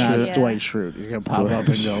snowman interesting Yeah, shit. it's Yeah. Dwight Schrute. He's gonna pop Dwight up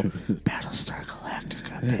and go, Schrute. Battlestar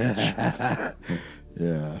Galactica, bitch.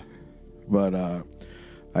 Yeah, but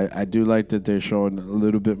I do like that they're showing a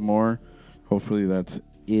little bit more. Hopefully that's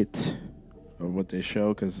it of what they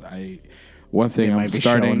show. Because one They thing I'm might be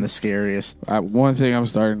starting showing the scariest. one thing I'm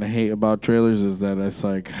starting to hate about trailers is that it's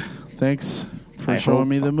like, thanks for I showing hope-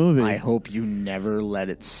 me the movie. I hope you never let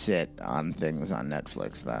it sit on things on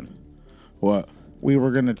Netflix then. What? We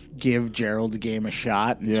were going to give Gerald's Game a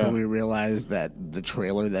shot until Yeah. we realized that the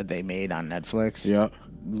trailer that they made on Netflix Yeah.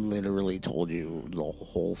 literally told you the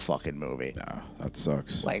whole fucking movie. Nah, that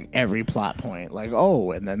sucks. Like every plot point. Like,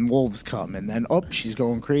 oh, and then wolves come, and then, oh, she's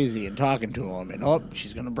going crazy and talking to him, and oh,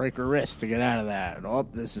 she's going to break her wrist to get out of that, and oh,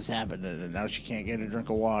 this is happening, and now she can't get a drink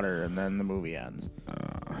of water, and then the movie ends.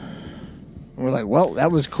 We're like, well,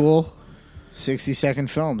 that was cool.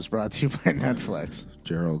 60-second films brought to you by Netflix.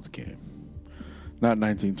 Gerald's Game. Not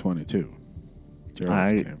 1922.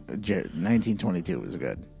 Gerald's Game. 1922 was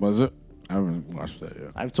good. Was it? I haven't watched that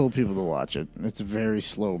yet. I've told people to watch it. It's a very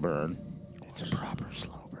slow burn. It's a proper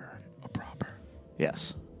slow burn. A proper.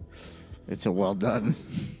 Yes. It's a well done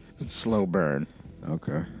slow burn.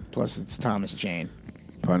 Okay. Plus, it's Thomas Jane.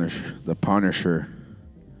 The Punisher.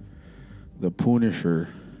 The Punisher.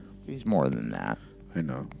 He's more than that. I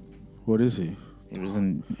know. What is he? He was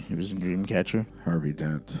in Dreamcatcher. Harvey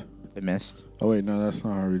Dent. The Mist. Oh wait, no, that's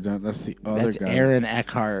not Harvey Dent. That's the other That's guy. Aaron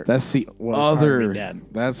Eckhart. That's the was other. Harvey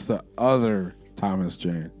Dent. That's the other Thomas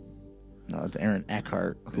Jane. No, it's Aaron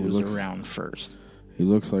Eckhart who He was looks- around first. He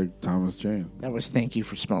looks like Thomas Jane. That was Thank You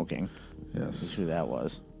for Smoking. This is Yes. who that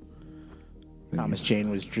was. Thomas Jane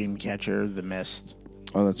was Dreamcatcher, The Mist,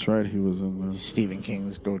 Oh, that's right. He was in this Stephen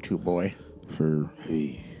King's go-to boy. for.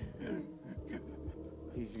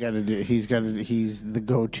 He's the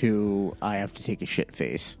go-to I have to take a shit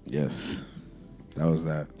face. Yes. That was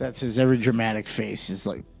that. That's his every dramatic face is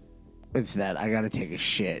like, it's that I gotta take a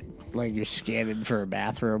shit. Like you're scanning for a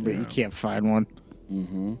bathroom, but you can't find one.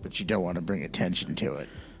 Mm-hmm. But you don't want to bring attention to it.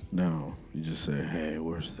 No, you just say, "Hey,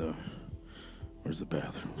 where's the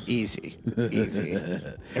bathrooms?" Easy.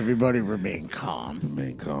 Everybody remain calm.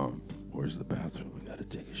 Remain calm. Where's the bathroom? We gotta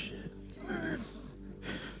take a shit.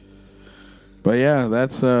 But yeah,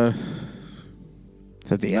 that's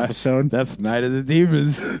that the episode? That's Night of the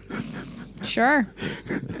Demons. Sure.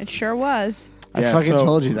 It sure was. I fucking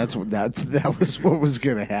told you that was what was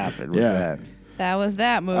gonna happen with that. That was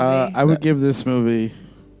that movie. I would give this movie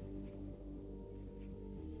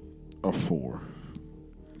a 4.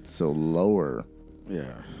 So lower.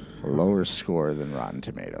 Yeah. A lower score than Rotten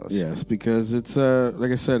Tomatoes. Yes, because it's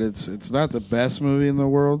like I said, it's not the best movie in the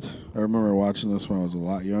world. I remember watching this when I was a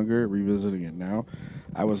lot younger, revisiting it now.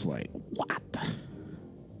 I was like, what?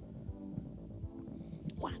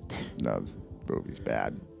 No, this movie's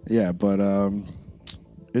bad. Yeah, but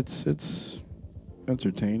it's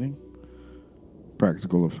entertaining.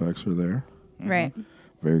 Practical effects are there. Right.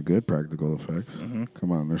 Very good practical effects. Mm-hmm.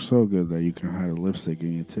 Come on, they're so good that you can hide a lipstick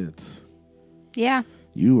in your tits. Yeah.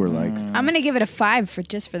 You were like, I'm going to give it a 5 for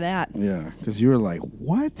that. yeah, because you were like,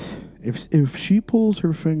 what? If she pulls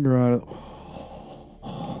her finger out,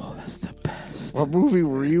 oh, that's the best. What movie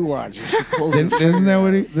were you watching? She pulls her Isn't that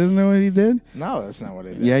what he did? No, that's not what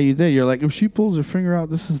he did. Yeah, you did. You're like, if she pulls her finger out,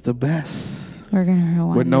 this is the best. We're going to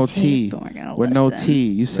rewind With no the tape, T. and we're gonna With no listen. T.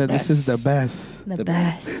 You said this is the best. best. The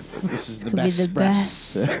best. This is the Could be best the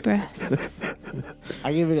express. best express.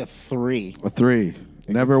 I give it a 3. A 3.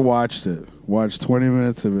 Never watched it. Watched 20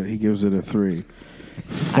 minutes of it. He gives it a 3.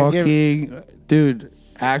 Fucking dude,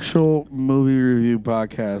 actual movie review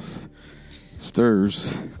podcast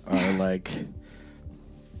stirs are like,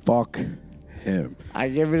 fuck him. I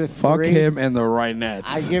give it a 3. Fuck him and the Rhinettes.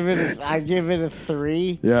 I give it a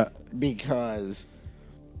 3 Yeah. because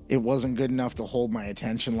it wasn't good enough to hold my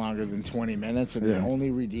attention longer than 20 minutes, and the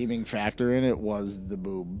only redeeming factor in it was the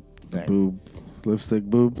boob thing. Boob. Lipstick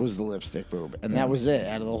boob. Was the lipstick boob, and that was it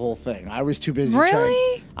out of the whole thing. I was too busy.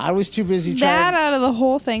 Really? I was too busy That trying. out of the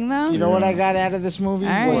whole thing, though? You know what I got out of this movie?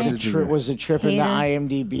 All Was right. was a trip into Hater.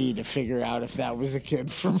 IMDb to figure out if that was the kid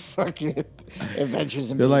from fucking Adventures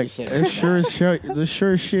in You're like, Babysitting. it sure as shit, this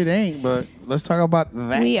sure as shit ain't, but let's talk about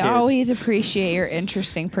that We kid. always appreciate your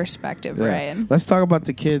interesting perspective, Yeah. Ryan. Let's talk about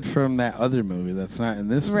the kid from that other movie that's not in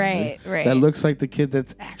this movie. Right, right. That looks like the kid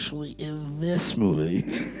that's actually in this movie.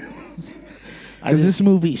 Because this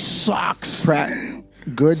movie sucks.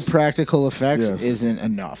 Good practical effects Yes. isn't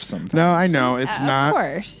enough sometimes. No, I know it's Of not.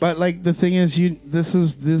 course. But like the thing is, this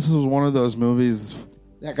was one of those movies.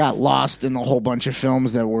 That got lost in a whole bunch of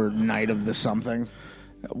films that were Night of the something.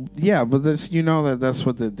 Yeah, but that's that's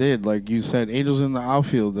what they did. Like you said, Angels in the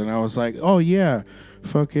Outfield, and I was like, oh yeah,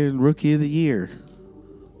 fucking Rookie of the Year.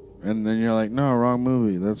 And then you're like, no, wrong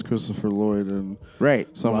movie. That's Christopher Lloyd and Right.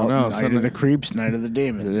 someone else. Night And of the then- Creeps, Night of the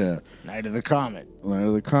Demons. Yeah. Night of the Comet. Night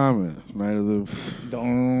of the Comet, Night of the.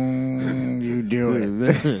 Don't you do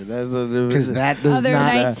it. That's Because that does Other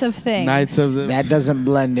not. nights of things. Nights of the That doesn't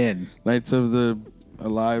blend in. Nights of the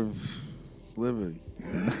Alive Living.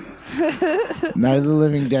 Night of the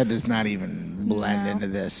Living Dead does not even blend No. into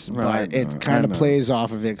this, No, I but it know, kind I of know. plays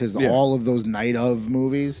off of it because Yeah. all of those Night of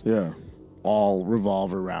movies Yeah. all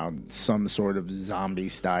revolve around some sort of zombie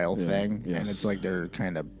style Yeah, thing, yes. and it's like they're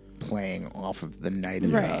kind of playing off of the night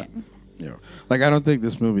of Right. Yeah. Like I don't think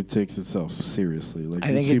this movie takes itself seriously. Like I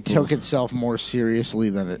think these it people- took itself more seriously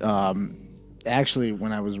than it. Actually,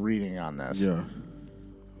 when I was reading on this, Yeah.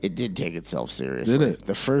 it did take itself seriously. Did it?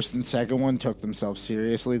 The first and second one took themselves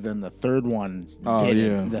seriously. Then the third one Oh,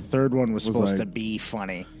 didn't. yeah. The third one was supposed to like- be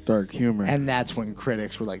funny, Dark humor. and that's when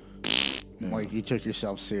critics were like, you took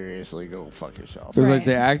yourself seriously. Go fuck yourself." Because like Right.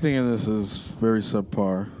 the acting in this is very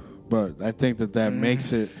subpar, but I think that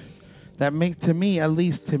makes it. That to me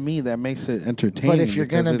that makes it entertaining. But if you're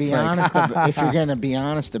because gonna it's be like, honest, if you're gonna be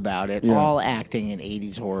honest about it, Yeah. all acting in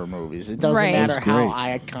 '80s horror movies, it doesn't Right. matter Was how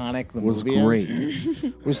great. iconic the was movie great, is,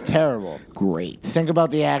 was terrible. great, Think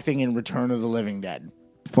about the acting in Return of the Living Dead.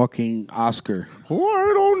 fucking Oscar. Oh,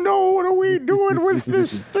 I don't know. What are we doing with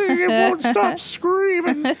this thing? It won't stop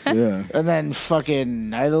screaming. Yeah, And then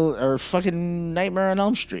fucking Nightmare on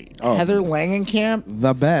Elm Street. Oh. Heather Langenkamp.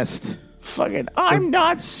 the best. Fucking, I'm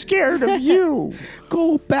not scared of you.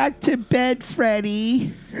 Go back to bed,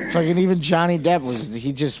 Freddy. Fucking even Johnny Depp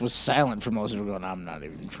was silent for most of it, going, I'm not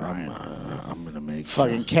even trying. I'm gonna make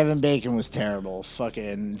Fucking Kevin Bacon was terrible.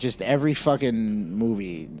 Fucking just every fucking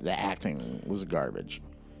movie, the acting was garbage.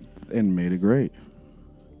 and made it great.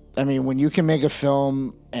 I mean, when you can make a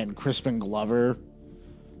film and Crispin Glover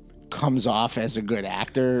comes off as a good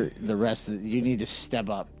actor, the rest of you need to step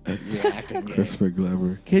up your acting game. Christopher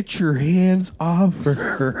Glover, get your hands off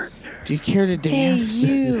her. Do you care to Hey, dance?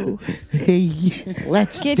 you. Hey,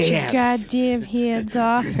 Let's Get dance. your goddamn hands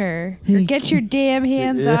off her. Or get your damn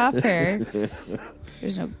hands off her.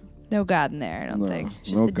 There's no No God in there, I don't think.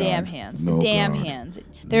 Just no the damn God. hands. No The damn God. hands.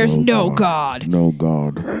 There's no God. No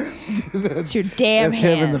God. It's your damn That's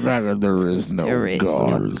hands. him in the background. There is no There is God.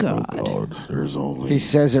 no There's no God. There's only. He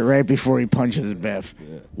says it right before he punches Biff.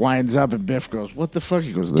 Winds up and Biff goes, "What the fuck?"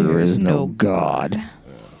 He goes, "There is no God."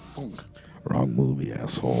 Wrong movie,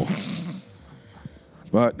 asshole.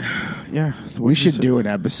 But yeah, We should do an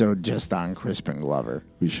episode just on Crispin Glover.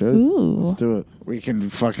 We should. Let's do it. We can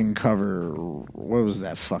fucking cover, what was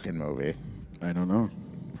that fucking movie? I don't know.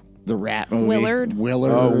 The rat movie. Willard?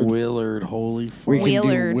 Willard. Oh, Willard. Holy fuck. We can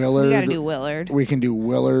Willard. do Willard. We gotta do Willard. We can do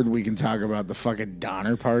Willard. We can talk about the fucking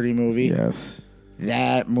Donner Party movie. Yes.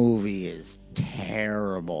 That movie is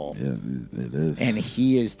terrible. Yeah, it is. And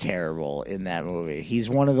he is terrible in that movie. He's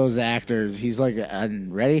one of those actors. He's like,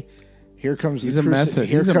 ready? Here comes He's the a method.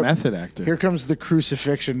 He's a method actor. Here comes the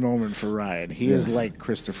crucifixion moment for Ryan. He is like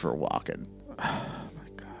Christopher Walken. Oh my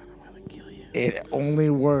God, I'm gonna kill you. It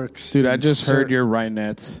only works. Dude, I in just heard certain- your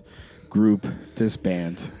Rhinettes group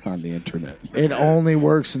disband on the internet. It only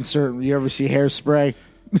works in certain. You ever see Hairspray?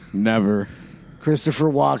 Never. Christopher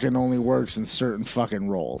Walken only works in certain fucking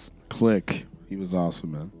roles. Click. He was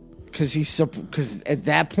awesome, man. Because at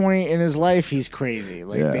that point in his life, he's crazy.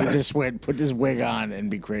 Like, Yeah. they just went, put this wig on and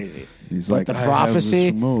be crazy. He's But like, The "I have Prophecy,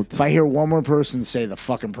 this remote." if I hear one more person say The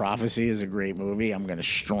fucking Prophecy is a great movie, I'm going to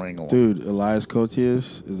strangle him. Dude, Elias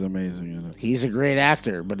Koteas is amazing in it. He's a great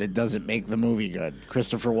actor, but it doesn't make the movie good.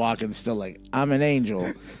 Christopher Walken's still like, I'm an angel.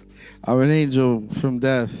 I'm an angel from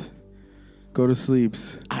death. Go to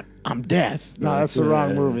sleeps. I'm death. No, that's the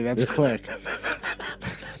wrong movie. That's Click.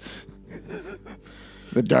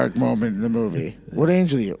 The dark moment in the movie. What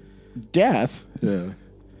angel are you? Death? Yeah.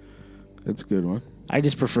 That's a good one. I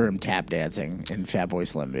just prefer him tap dancing in Fatboy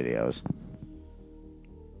Slim videos.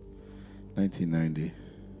 1990.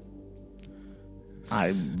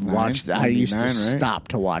 I watched. I used to 99, right? stop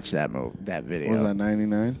to watch that that video. What was that,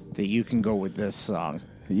 99? The You Can Go With This song.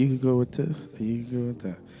 You can go with this. You can go with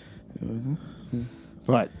that.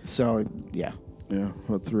 But so yeah, Yeah.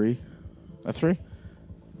 What, 3? a 3.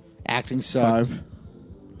 Acting sucked. 5?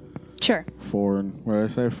 Sure. 4. And what did I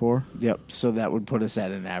say? 4? Yep. So that would put us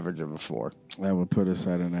at an average of a 4. That would put us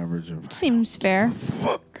at an average of. Seems fair.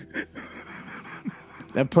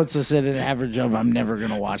 That puts us at an average of I'm never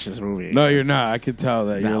gonna watch this movie. No, you're not. I could tell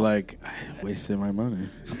that. No. You're like, I wasted my money.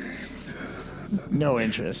 No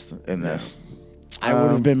interest in this. I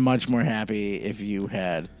would have been much more happy if you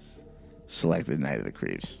had selected Night of the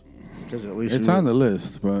Creeps. Because at least It's on the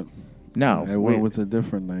list, but no. I went with a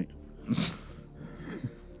different night.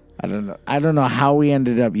 I don't know. I don't know how we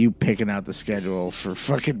ended up you picking out the schedule for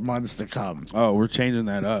fucking months to come. Oh, we're changing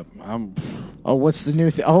that up. Oh, what's the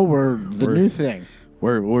new thing? Oh, we're new thing.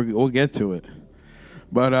 We'll get to it.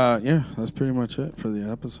 But yeah, that's pretty much it for the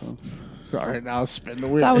episode. All right, now spin the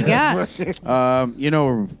wheel. That's all we got. You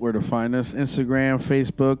know where to find us: Instagram,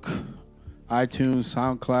 Facebook, iTunes,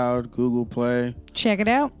 SoundCloud, Google Play, Check it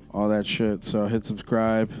out. all that shit. So hit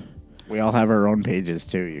subscribe. We all have our own pages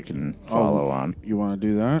too. You can follow on. You want to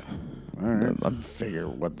do that? All right. I'll figure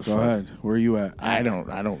what the Go fuck. ahead. Where are you at? I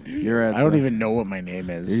don't. You're at. I don't the- even know what my name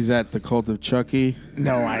is. He's at the Cult of Chucky.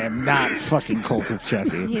 No, I am not fucking Cult of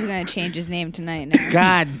Chucky. He's gonna change his name tonight now.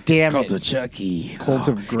 God damn Cult it. of Chucky. Cult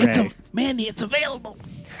of Grey. Mandy, it's available.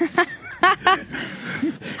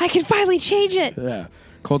 I can finally change it. Yeah.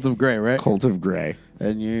 Cult of Grey, right? Cult of Grey.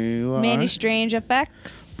 And you are. Manny Strange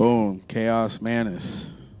effects. Boom. Chaos Manus.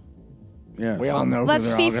 Yeah. We all know Let's who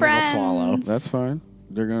they're be all gonna friends. go follow. That's fine.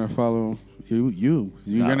 They're gonna follow you.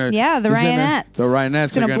 You're gonna. Yeah, the he's gonna- Ryanettes. The Ryanettes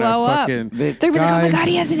It's gonna are blow up. fucking. They- They're gonna be like, oh my Guys. god,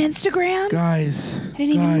 he has an Instagram? Guys, I didn't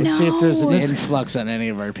even know. Let's see if there's an Let's- influx on any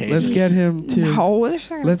of our pages. let's get him to. No, there's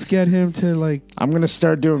not. Let's get him to like. I'm gonna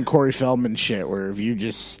start doing Corey Feldman shit where if you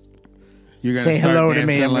just You're gonna say start hello to me,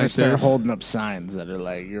 dancing I'm gonna like start this. holding up signs that are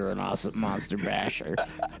like, "You're an awesome monster basher."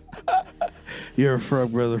 You're a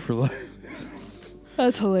frog brother for life.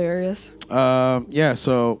 That's hilarious. Yeah.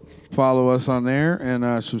 So follow us on there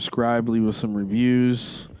and subscribe. Leave us some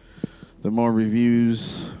reviews. The more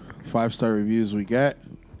reviews, 5-star reviews we get,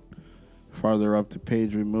 farther up the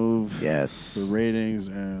page we move. Yes. The ratings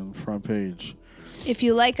and front page. If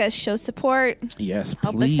you like us, show support. Yes,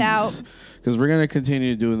 Help us please. out. Because we're going to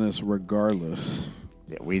continue doing this regardless.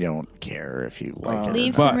 Yeah, we don't care if you like it.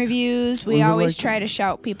 Leave But some reviews. we We would always like try to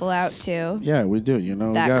shout people out too. Yeah, we do. You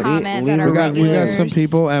know, That we got, comment leave that a are we got regulars. some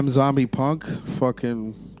people. M Zombie Punk,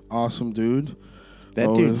 fucking awesome dude. That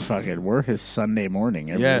dude Always. fucking, we're his Sunday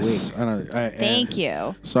morning every Yes, week. I know. Thank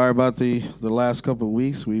you. Sorry about the last couple of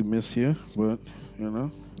weeks. We miss you, but you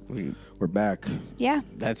know we're back. Yeah.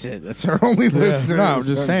 That's it. That's our only listeners. No, I'm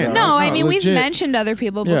just saying. No, I mean, we've legit. mentioned other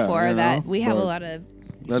people Yeah, before you that know, we have a but- lot of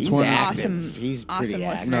that's He's one. active. He's awesome pretty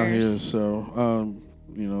active. listener. No, he is.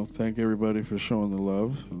 So, thank everybody for showing the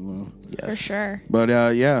love. And, Yes. For sure. but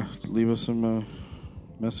leave us some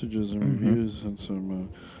messages and reviews and some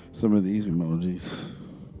of these emojis.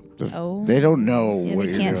 Oh. They don't know Yeah, what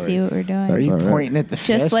they you're can't doing. see what we're doing. Are you all right. pointing at the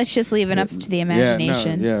fist? Let's just leave it up to the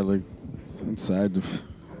imagination. Like inside the.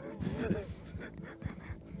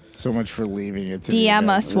 So much for leaving it to the DM event.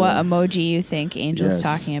 us what emoji you think Angel's Yes.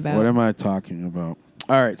 talking about. What am I talking about?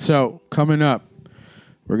 All right, so coming up,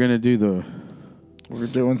 we're gonna do the. We're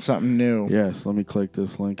doing something new. Yes, let me click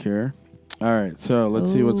this link here. All right, so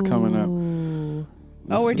let's see what's coming up.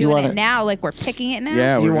 Oh, we're You doing wanna- it now? Like we're picking it now?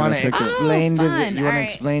 Yeah, You we're want gonna to pick it. explain to the fun. you want to Alright.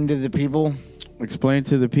 explain to the people Explain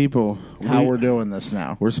to the people how we're doing this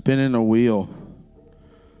now? We're spinning a wheel.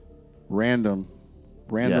 Random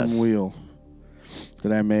Yes. wheel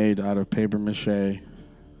that I made out of paper mache.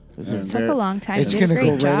 This is And Took a long time. It's You did a gonna go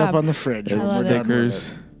great right job. up on the fridge. I when love we're it. done with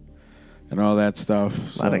stickers and all that stuff.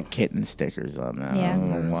 A lot So, of kitten stickers on that. Yeah. I don't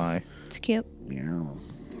know why. It's cute. yeah.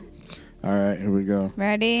 All right, here we go.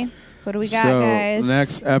 Ready? What do we got, so guys?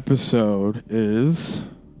 next episode is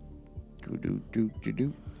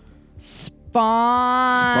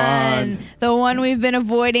Spawn. The one we've been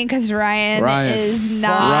avoiding because Ryan is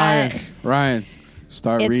not. Ryan,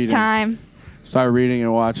 start It's reading. time. Start reading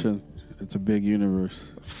and watching. It's a big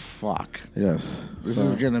universe. Fuck. Yes. This So-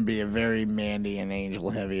 is gonna be a very Mandy and Angel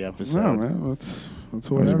heavy episode. No, man. That's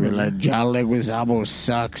It's whatever. gonna be like John Leguizamo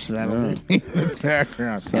sucks. That'll be in the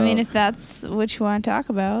background. I mean, if that's what you want to talk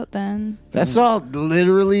about, then. That's all.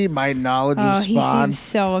 Literally, my knowledge Oh, of he Spawn seems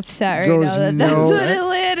so upset right goes now that that's no- what it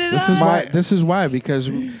landed This on. is why. This is why,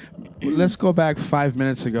 because let's go back 5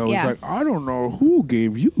 minutes ago. Yeah. He's like, I don't know who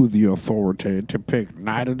gave you the authority to pick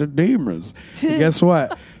Night of the Demons. And guess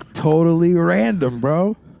what? Totally random,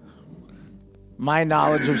 bro. my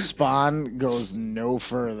knowledge of Spawn goes no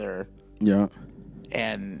further Yeah.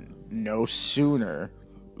 and no sooner,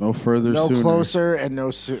 No further. no sooner. closer, and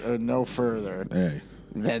no further Hey.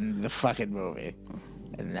 than the fucking movie.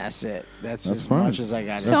 And that's it. That's as fine. much as I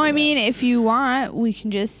got. So, I mean, if you want, we can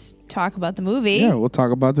just talk about the movie. Yeah, we'll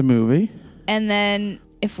talk about the movie, And then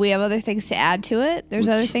if we have other things to add to it, there's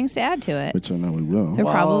other things to add to it. which I know we will. There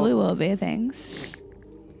Well- probably will be things.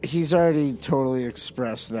 he's already totally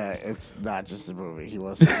expressed that it's not just the movie. He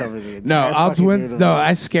wants to cover the entire. No, I'll fucking do it. universe. No,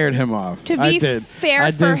 I scared him off. To I be did. fair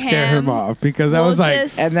I for did scare him him, off because I we'll was like,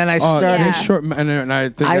 just- And then I oh, started. it's short, and I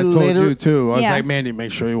think I I told liter- you too. I was Yeah. like, Mandy,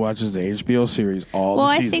 make sure he watches the HBO series. All Well,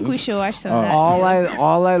 the I seasons. think we should watch some of that.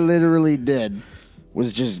 All I literally did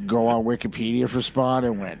was just go on Wikipedia for Spawn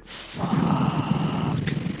and went, fuck.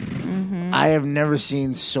 I have never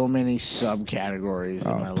seen so many subcategories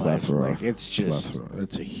in my life. plethora. Like, it's just. Plethora.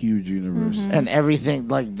 It's a huge universe. And everything,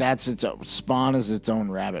 like, that's its own. Spawn is its own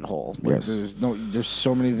rabbit hole. Like, Yes. there's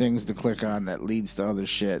so many things to click on that leads to other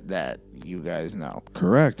shit that you guys know.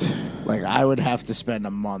 Correct. Like, I would have to spend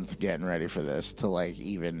a month getting ready for this to, like,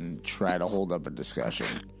 even try to hold up a discussion.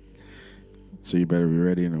 So you better be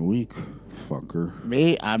ready in a week, fucker.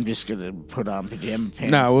 Me, I'm just gonna put on pajama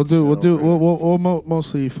pants. Nah, and sit over it. we'll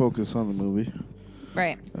mostly focus on the movie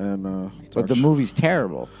Right. and. But the talk- movie's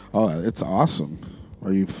terrible. Oh, it's awesome.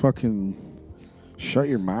 Are you fucking? Shut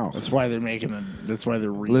your mouth. That's why they're making it. That's why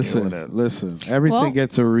they're redoing it. Listen. Everything Well,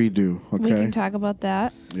 gets a redo. Okay. We can talk about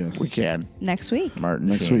that Yes. We can. next week. Martin.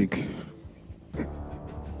 Next Sheen. week.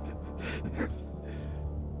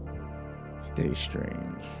 Stay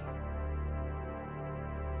strange.